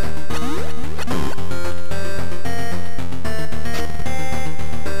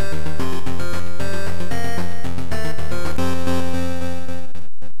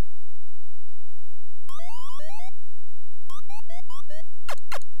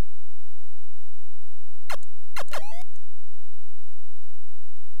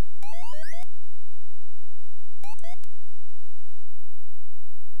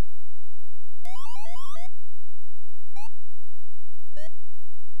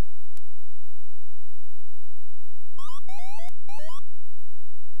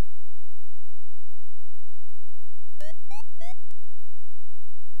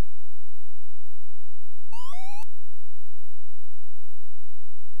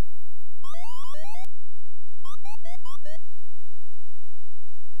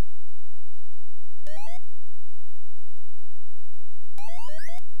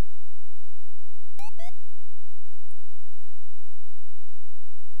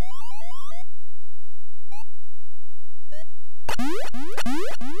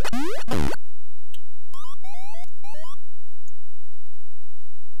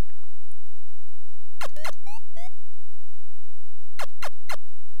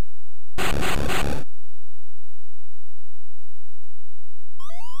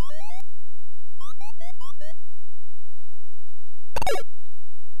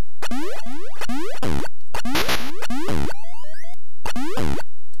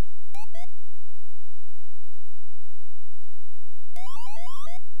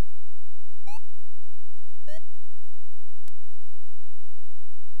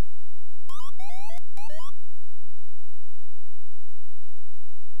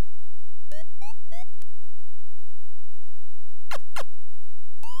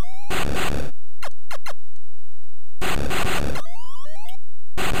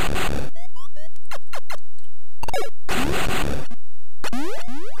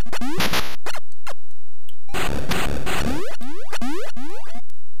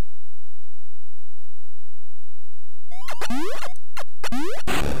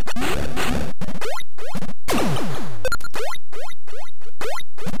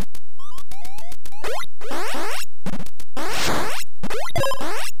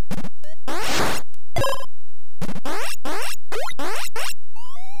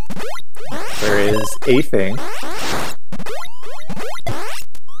 There is a thing.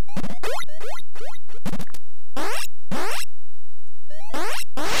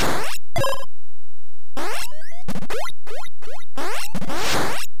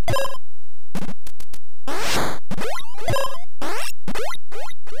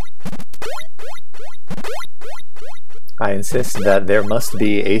 I insist that there must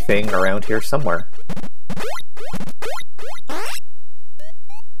be a thing around here somewhere.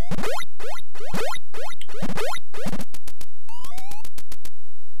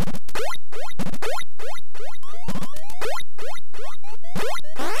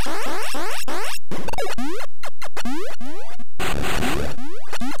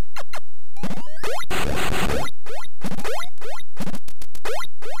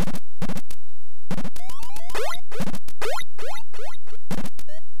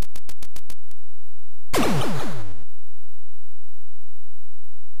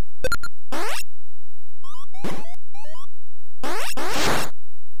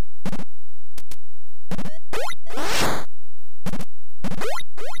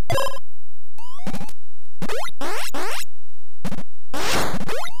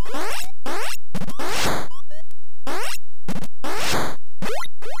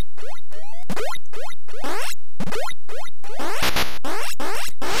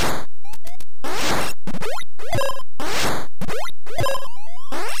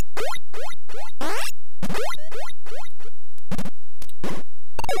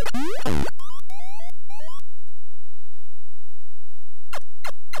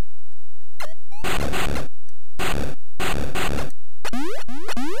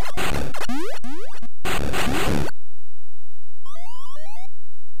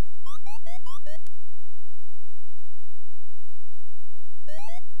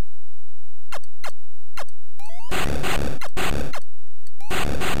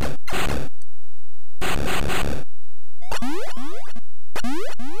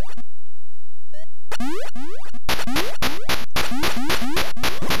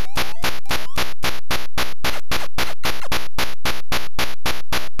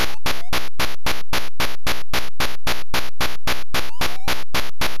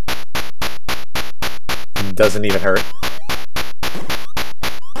 Doesn't even hurt.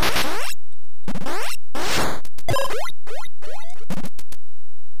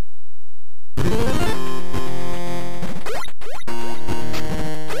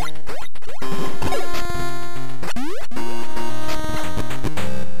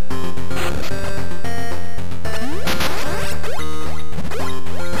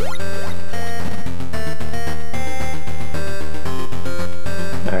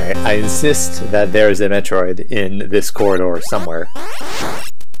 I insist that there is a Metroid in this corridor somewhere.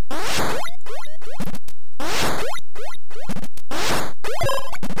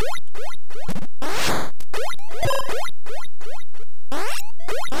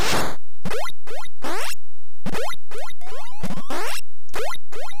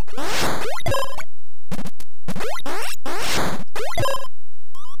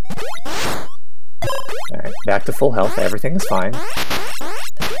 Alright, back to full health, everything is fine.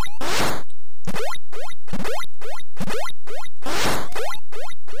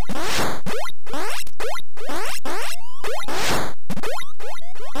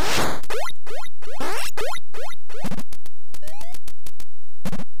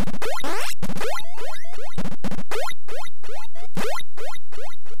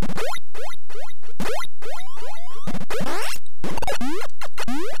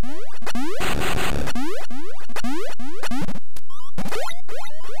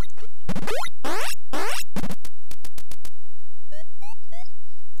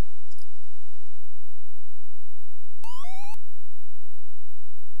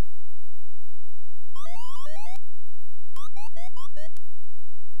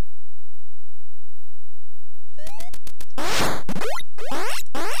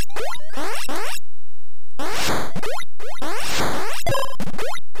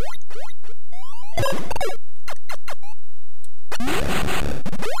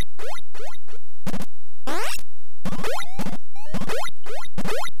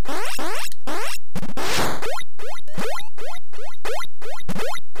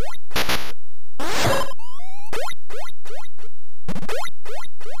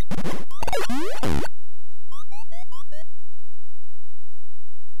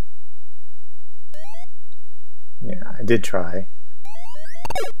 Yeah, I did try.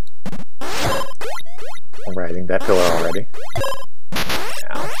 I'm riding that pillar already.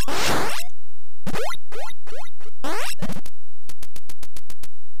 Ow.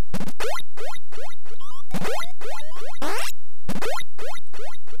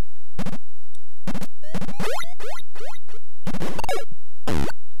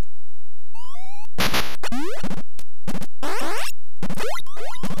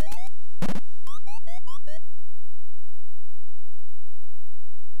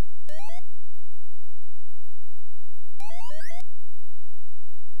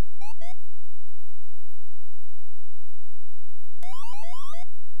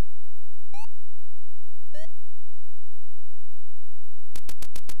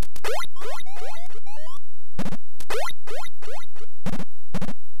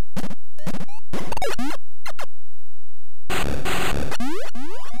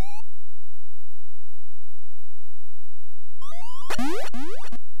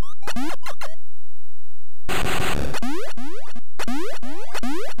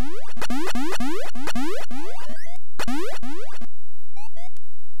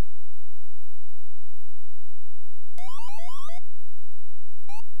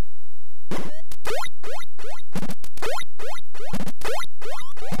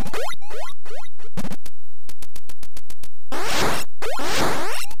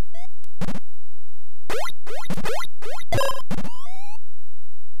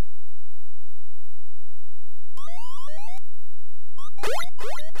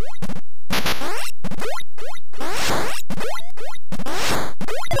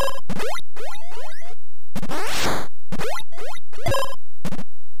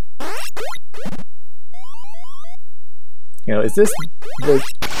 Now, is this the...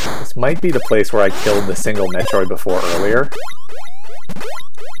 This might be the place where I killed the single Metroid before earlier.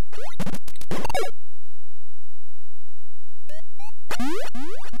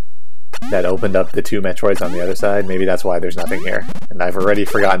 That opened up the 2 Metroids on the other side. Maybe that's why there's nothing here. And I've already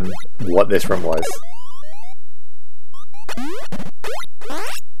forgotten what this room was.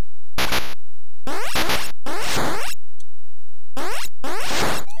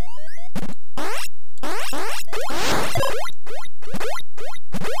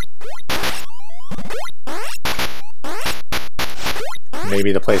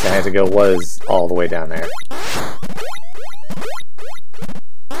 Maybe the place I had to go was all the way down there.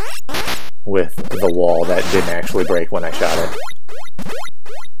 With the wall that didn't actually break when I shot it.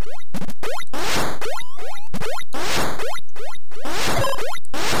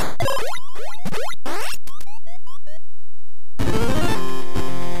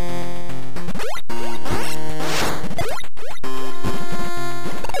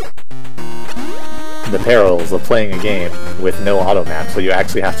 The perils of playing a game with no auto map, so you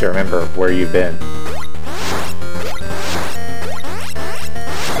actually have to remember where you've been.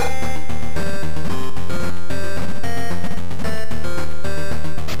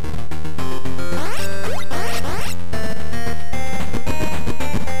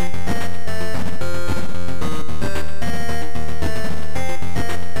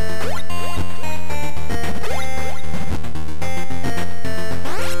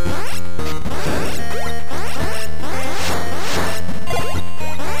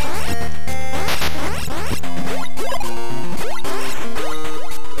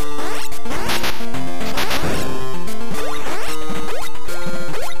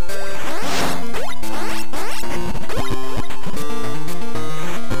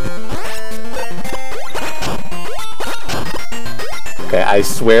 Okay, I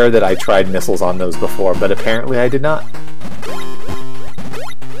swear that I tried missiles on those before, but apparently I did not.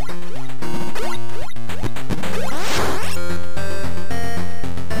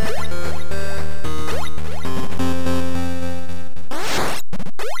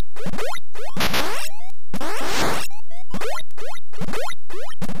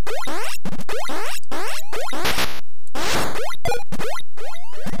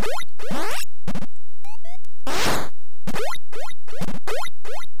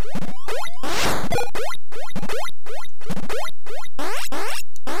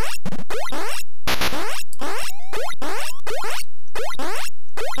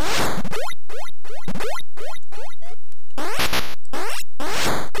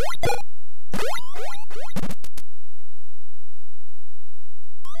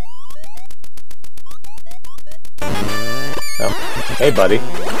 Oh, hey buddy.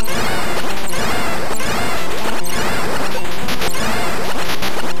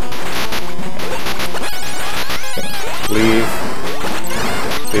 Leave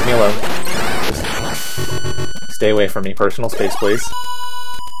me alone. Just stay away from me. Personal space, please.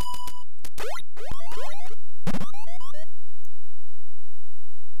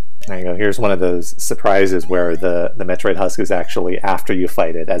 There you go. Here's one of those surprises where the Metroid Husk is actually after you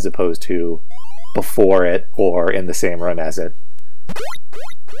fight it, as opposed to before it or in the same room as it.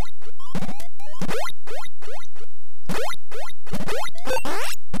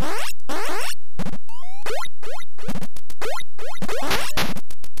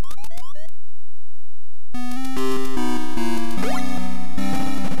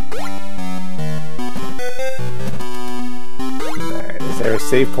 Alright, is there a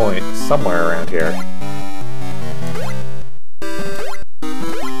save point somewhere around here?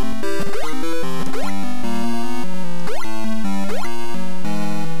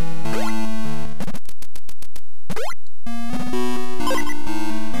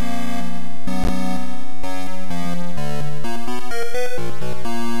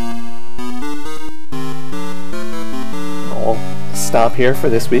 Stop here for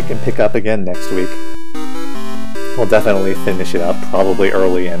this week and pick up again next week. We'll definitely finish it up, probably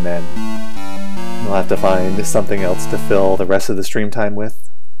early, and then we'll have to find something else to fill the rest of the stream time with.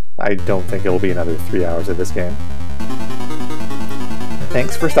 I don't think it will be another 3 hours of this game.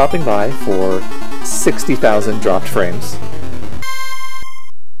 Thanks for stopping by for 60,000 dropped frames.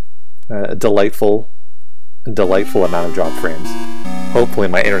 A delightful amount of dropped frames. Hopefully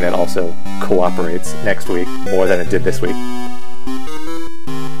my internet also cooperates next week more than it did this week.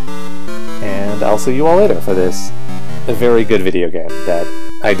 And I'll see you all later for this very good video game that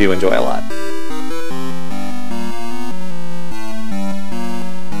I do enjoy a lot.